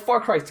 that's like Far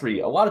Cry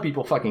 3. A lot of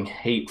people fucking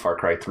hate Far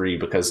Cry 3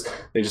 because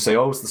they just say,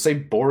 oh, it's the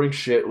same boring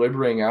shit,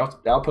 liberating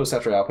outpost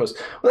after outpost.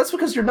 Well, that's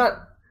because you're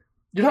not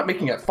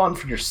making it fun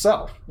for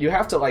yourself. You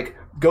have to like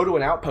go to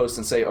an outpost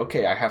and say,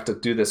 okay, I have to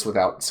do this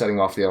without setting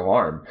off the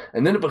alarm,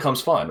 and then it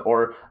becomes fun.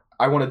 Or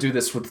I want to do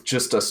this with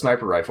just a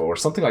sniper rifle or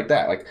something like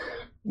that. Like,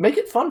 make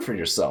it fun for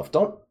yourself.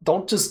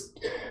 Don't just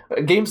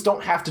games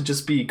don't have to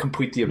just be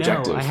complete the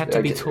objective. No, I have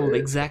to be told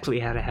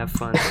exactly how to have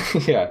fun.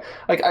 Yeah,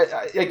 like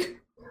I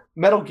like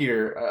Metal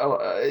Gear.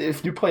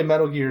 If you play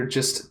Metal Gear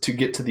just to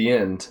get to the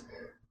end,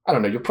 I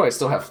don't know. You'll probably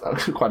still have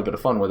quite a bit of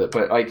fun with it.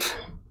 But like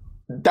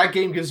that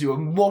game gives you a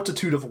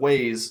multitude of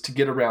ways to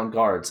get around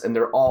guards, and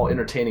they're all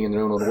entertaining in their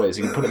own little ways.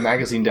 You can put a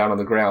magazine down on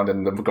the ground,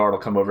 and the guard will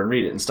come over and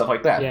read it and stuff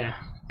like that. Yeah,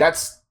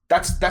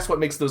 That's what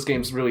makes those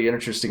games really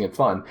interesting and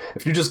fun.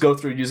 If you just go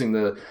through using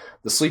the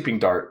sleeping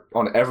dart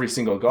on every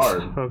single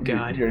guard, oh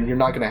god, you're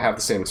not going to have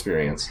the same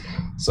experience.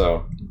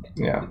 So,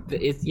 yeah.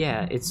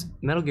 It's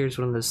Metal Gear is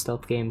one of those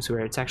stealth games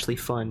where it's actually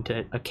fun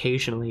to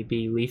occasionally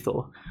be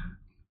lethal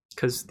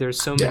because there's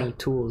so many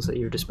tools at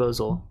your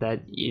disposal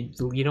that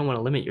you don't want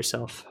to limit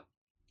yourself.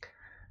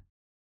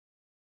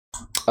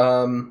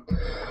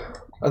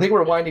 I think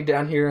we're winding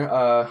down here.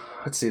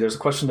 Let's see. There's a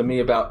question to me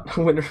about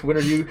when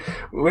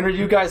are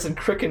you guys and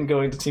Cricken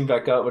going to team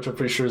back up, which I'm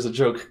pretty sure is a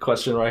joke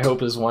question, or I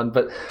hope is one.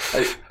 But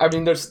I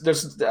mean,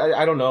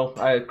 I don't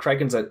know.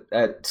 Cricken's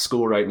at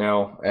school right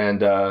now,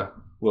 and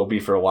will be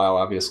for a while,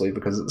 obviously,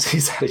 because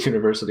he's at a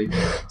university.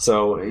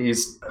 So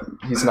he's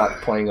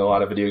not playing a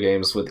lot of video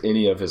games with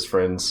any of his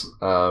friends,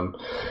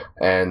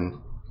 and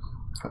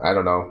I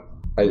don't know.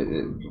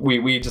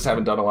 We just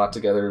haven't done a lot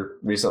together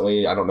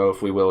recently. I don't know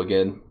if we will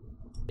again.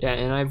 Yeah,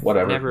 and I've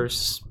never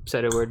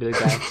said a word to the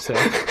guy, so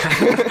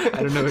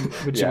I don't know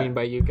what you mean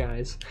by you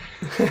guys.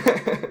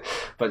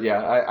 But yeah,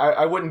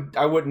 I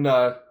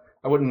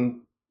wouldn't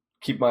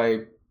keep my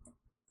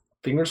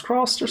fingers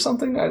crossed or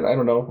something. I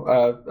don't know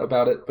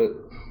about it, but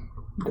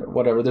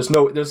whatever. There's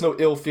no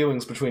ill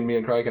feelings between me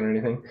and Kraken or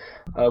anything.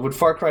 Would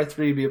Far Cry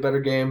 3 be a better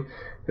game?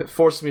 It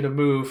forced me to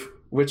move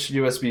which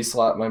USB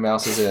slot my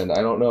mouse is in.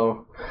 I don't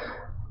know.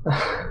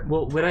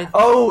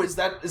 Well, is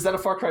that a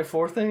Far Cry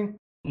 4 thing?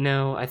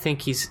 No, I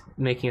think he's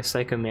making a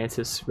Psycho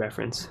Mantis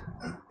reference.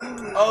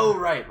 Oh,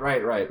 right.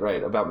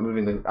 About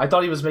moving the. I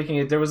thought he was making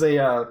it. There was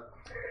a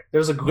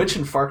glitch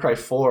in Far Cry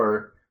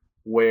 4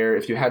 where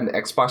if you had an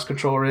Xbox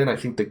controller in, I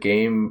think the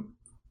game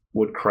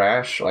would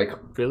crash. Like,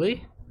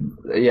 really?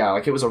 Yeah,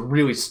 like it was a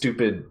really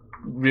stupid,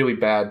 really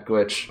bad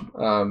glitch.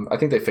 I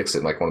think they fixed it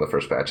in like one of the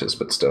first patches,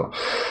 but still.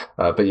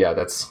 But yeah,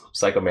 that's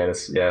Psycho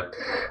Mantis. Yeah.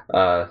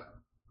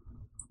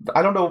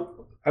 I don't know.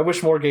 I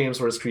wish more games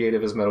were as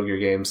creative as Metal Gear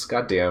games.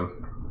 God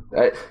damn.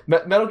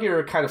 Metal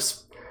Gear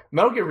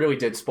really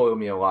did spoil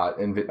me a lot.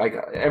 And like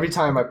every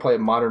time I play a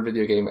modern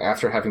video game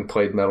after having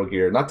played Metal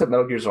Gear, not that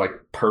Metal Gears are like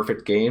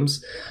perfect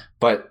games,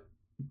 but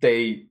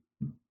they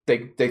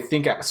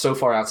think so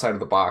far outside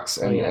of the box,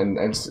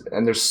 and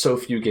there's so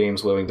few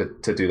games willing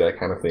to do that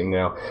kind of thing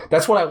now.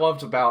 That's what I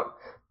loved about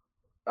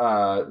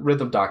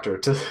Rhythm Doctor,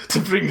 to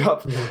bring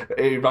up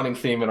a running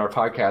theme in our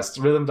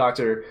podcast. Rhythm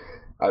Doctor,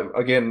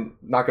 again,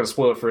 not going to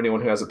spoil it for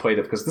anyone who hasn't played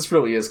it, because this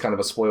really is kind of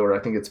a spoiler. I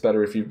think it's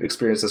better if you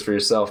experience this for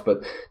yourself.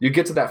 But you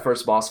get to that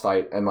first boss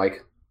fight, and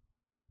like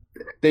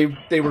they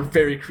were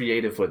very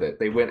creative with it.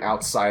 They went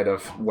outside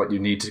of what you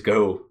need to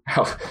go,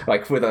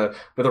 like with a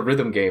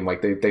rhythm game.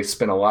 Like they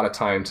spent a lot of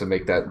time to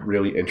make that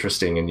really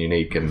interesting and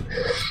unique. And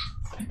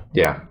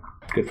yeah,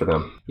 good for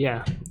them.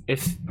 Yeah,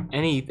 if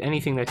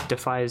anything that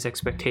defies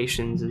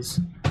expectations is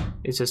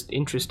just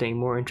interesting,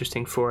 more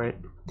interesting for it.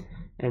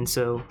 And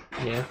so,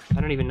 yeah, I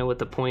don't even know what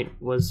the point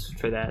was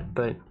for that,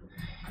 but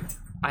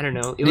I don't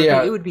know.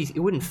 It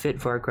wouldn't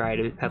fit Far Cry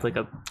to have like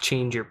a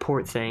change your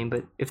port thing,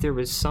 but if there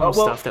was some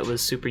stuff that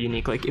was super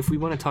unique, like if we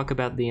want to talk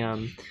about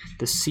the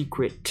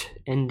secret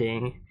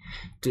ending,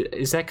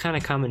 is that kind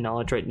of common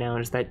knowledge right now?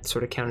 Does that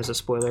sort of count as a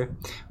spoiler,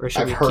 or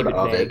should we keep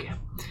it vague?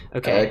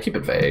 Okay, keep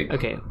it vague.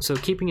 Okay, so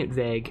keeping it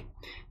vague,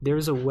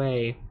 there's a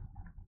way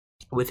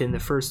within the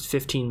first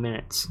 15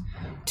 minutes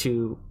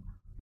to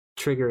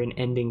trigger an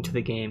ending to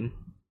the game.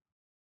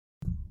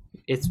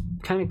 It's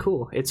kind of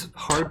cool. It's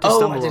hard to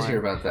stumble on. I did hear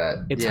about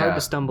that. It's hard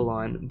to stumble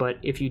on, but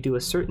if you do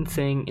a certain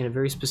thing in a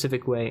very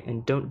specific way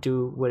and don't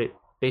do what it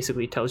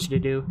basically tells you to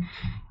do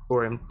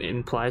or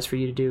implies for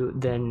you to do,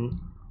 then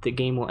the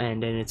game will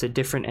end, and it's a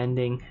different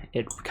ending.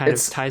 It kind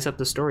of ties up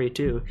the story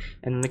too,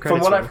 and then the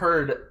credits. From what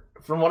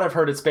I've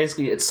heard,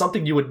 it's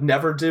something you would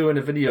never do in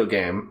a video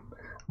game,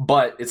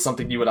 but it's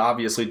something you would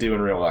obviously do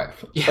in real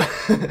life. Yeah,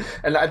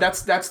 and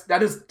that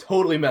is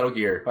totally Metal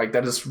Gear. Like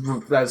that is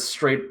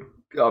straight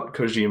up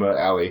Kojima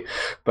alley.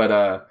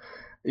 But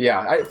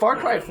Far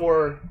Cry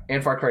 4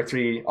 and Far Cry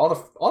 3, all the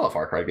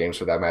Far Cry games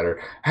for that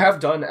matter, have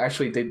done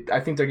actually. I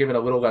think they're given a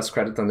little less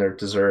credit than they're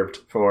deserved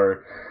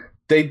for.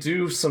 They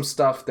do some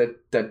stuff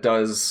that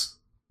does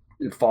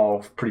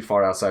fall pretty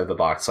far outside of the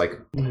box. Like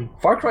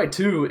Far Cry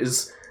 2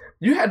 is,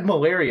 you had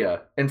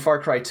malaria in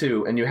Far Cry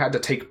 2 and you had to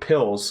take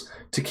pills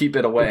to keep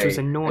it away. Which was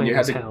annoying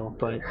as hell,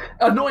 but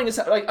annoying as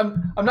hell. Like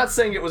I'm not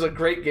saying it was a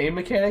great game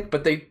mechanic,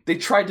 but they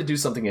tried to do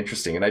something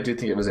interesting, and I do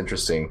think it was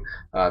interesting.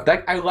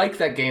 I like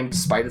that game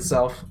despite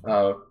itself.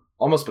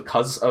 Almost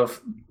because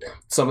of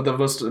some of the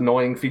most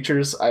annoying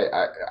features.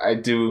 I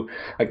do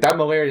like that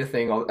malaria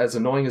thing, as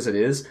annoying as it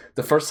is.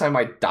 The first time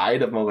I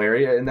died of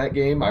malaria in that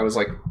game, I was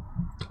like,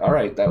 all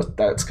right,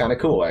 that's kind of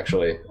cool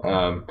actually.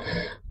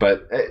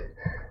 But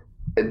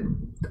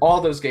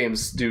all those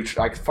games do,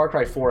 like Far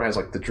Cry 4 has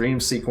like the dream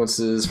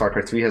sequences. Far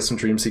Cry 3 has some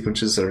dream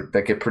sequences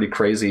that get pretty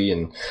crazy,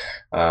 and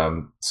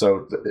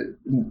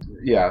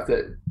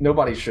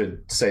nobody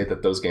should say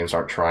that those games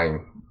aren't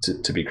trying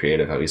to be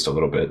creative, at least a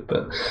little bit.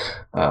 But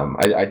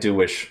I do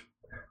wish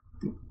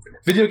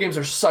video games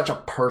are such a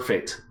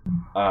perfect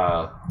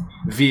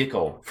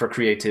vehicle for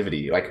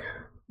creativity. Like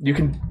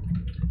your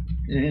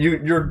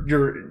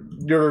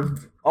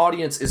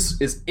audience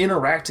is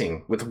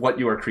interacting with what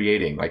you are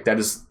creating. Like that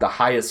is the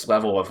highest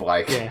level of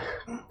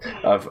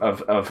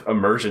of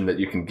immersion that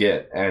you can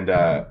get, and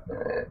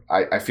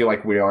I feel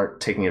like we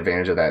aren't taking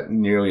advantage of that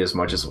nearly as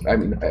much as I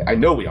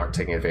know we aren't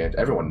taking advantage.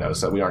 Everyone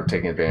knows that we aren't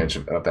taking advantage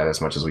of that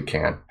as much as we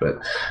can, but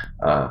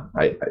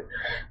I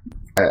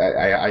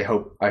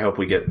hope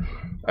we get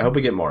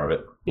more of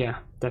it. Yeah,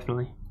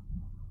 definitely.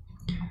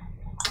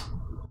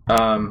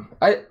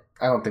 I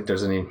don't think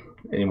there's any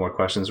more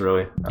questions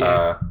really.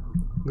 Yeah.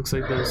 Looks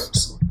like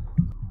those.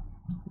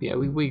 Yeah,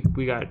 we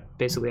got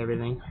basically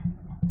everything.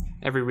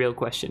 Every real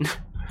question.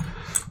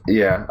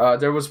 Yeah,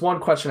 there was one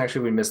question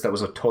actually we missed that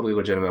was a totally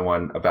legitimate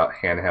one about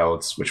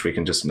handhelds, which we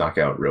can just knock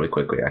out really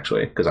quickly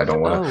actually, because I don't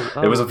want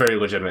to. It was a very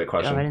legitimate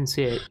question. Oh, I didn't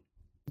see it.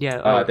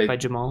 Yeah, by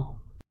Jamal.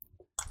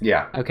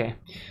 Yeah. Okay,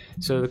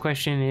 so the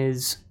question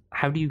is,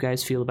 how do you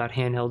guys feel about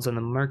handhelds on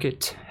the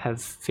market?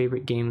 Have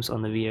favorite games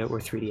on the Vita or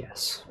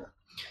 3DS?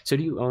 So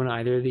do you own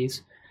either of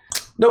these?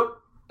 Nope.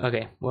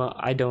 Okay, well,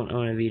 I don't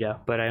own a Vita,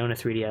 but I own a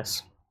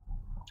 3DS,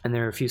 and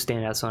there are a few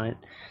standouts on it.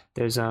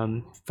 There's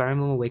Fire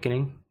Emblem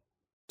Awakening,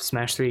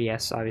 Smash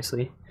 3DS,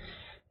 obviously,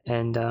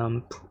 and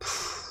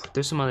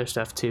there's some other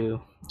stuff too.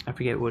 I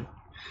forget what.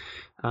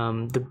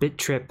 The Bit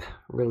Trip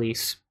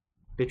release,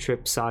 Bit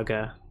Trip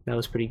Saga, that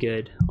was pretty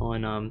good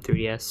on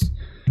 3DS.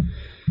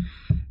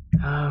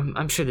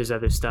 I'm sure there's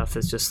other stuff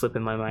that's just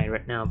slipping my mind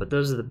right now, but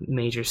those are the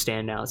major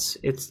standouts.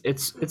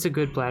 It's a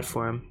good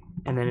platform,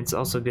 and then it's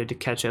also good to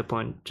catch up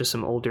on just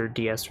some older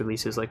DS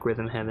releases like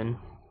Rhythm Heaven.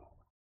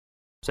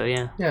 So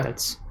yeah.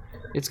 It's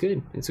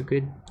good. It's a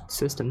good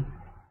system.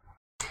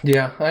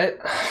 Yeah, I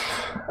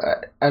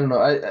don't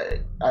know.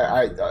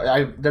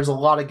 I there's a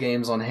lot of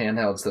games on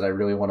handhelds that I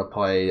really want to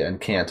play and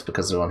can't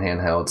because they're on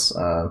handhelds.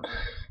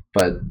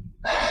 But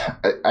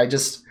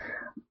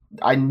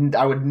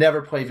I would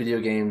never play video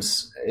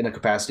games in a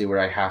capacity where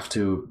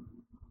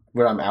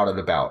I'm out and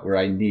about, where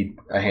I need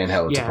a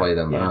handheld to play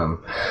them. Yeah.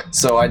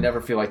 So I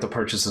never feel like the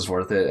purchase is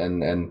worth it.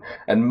 And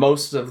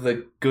most of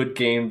the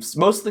games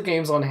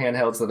on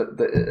handhelds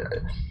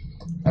that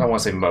I don't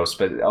want to say most,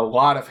 but a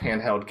lot of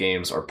handheld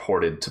games are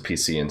ported to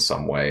PC in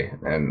some way,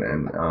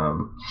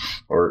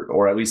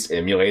 or at least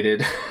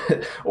emulated,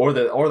 or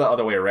the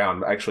other way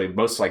around. Actually,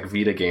 most like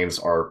Vita games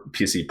are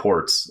PC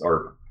ports,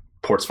 or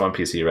ports from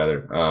PC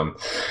rather.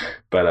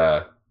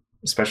 But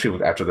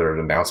especially after their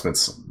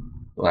announcements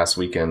last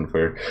weekend,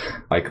 where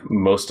like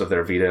most of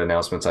their Vita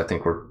announcements I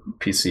think were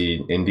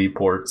PC indie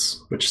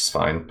ports, which is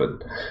fine.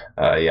 But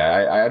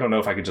I don't know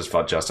if I could just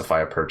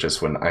justify a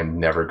purchase when I'm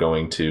never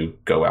going to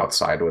go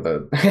outside with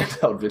a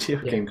handheld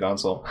video game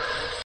console.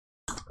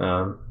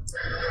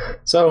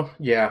 So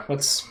yeah,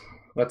 let's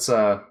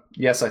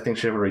yes, I think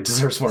Chivalry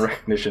deserves more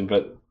recognition,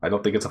 but I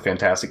don't think it's a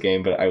fantastic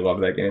game, but I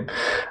love that game.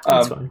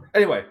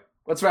 Anyway,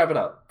 let's wrap it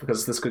up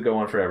because this could go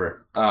on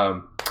forever.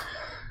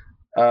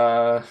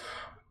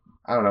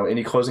 I don't know.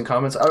 Any closing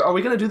comments? Are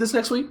we going to do this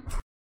next week?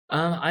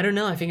 I don't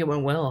know. I think it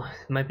went well.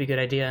 It might be a good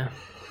idea.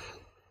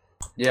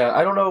 Yeah,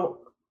 I don't know.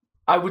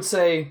 I would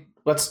say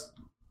let's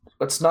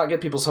not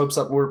get people's hopes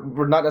up.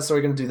 We're not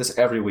necessarily going to do this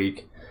every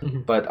week,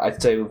 but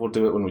I'd say we'll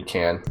do it when we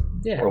can,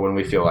 or when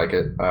we feel like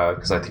it,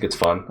 because I think it's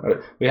fun.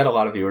 We had a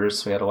lot of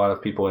viewers. We had a lot of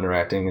people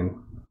interacting,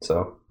 and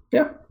So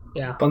yeah,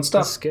 fun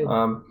stuff. That's good.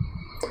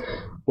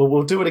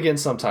 We'll do it again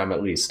sometime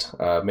at least.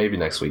 Maybe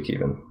next week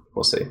even.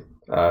 We'll see.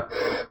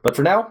 But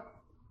for now,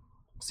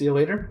 see you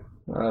later.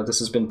 This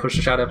has been Push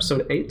to Shout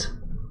episode 8.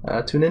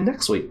 Tune in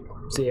next week.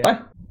 See ya.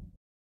 Bye.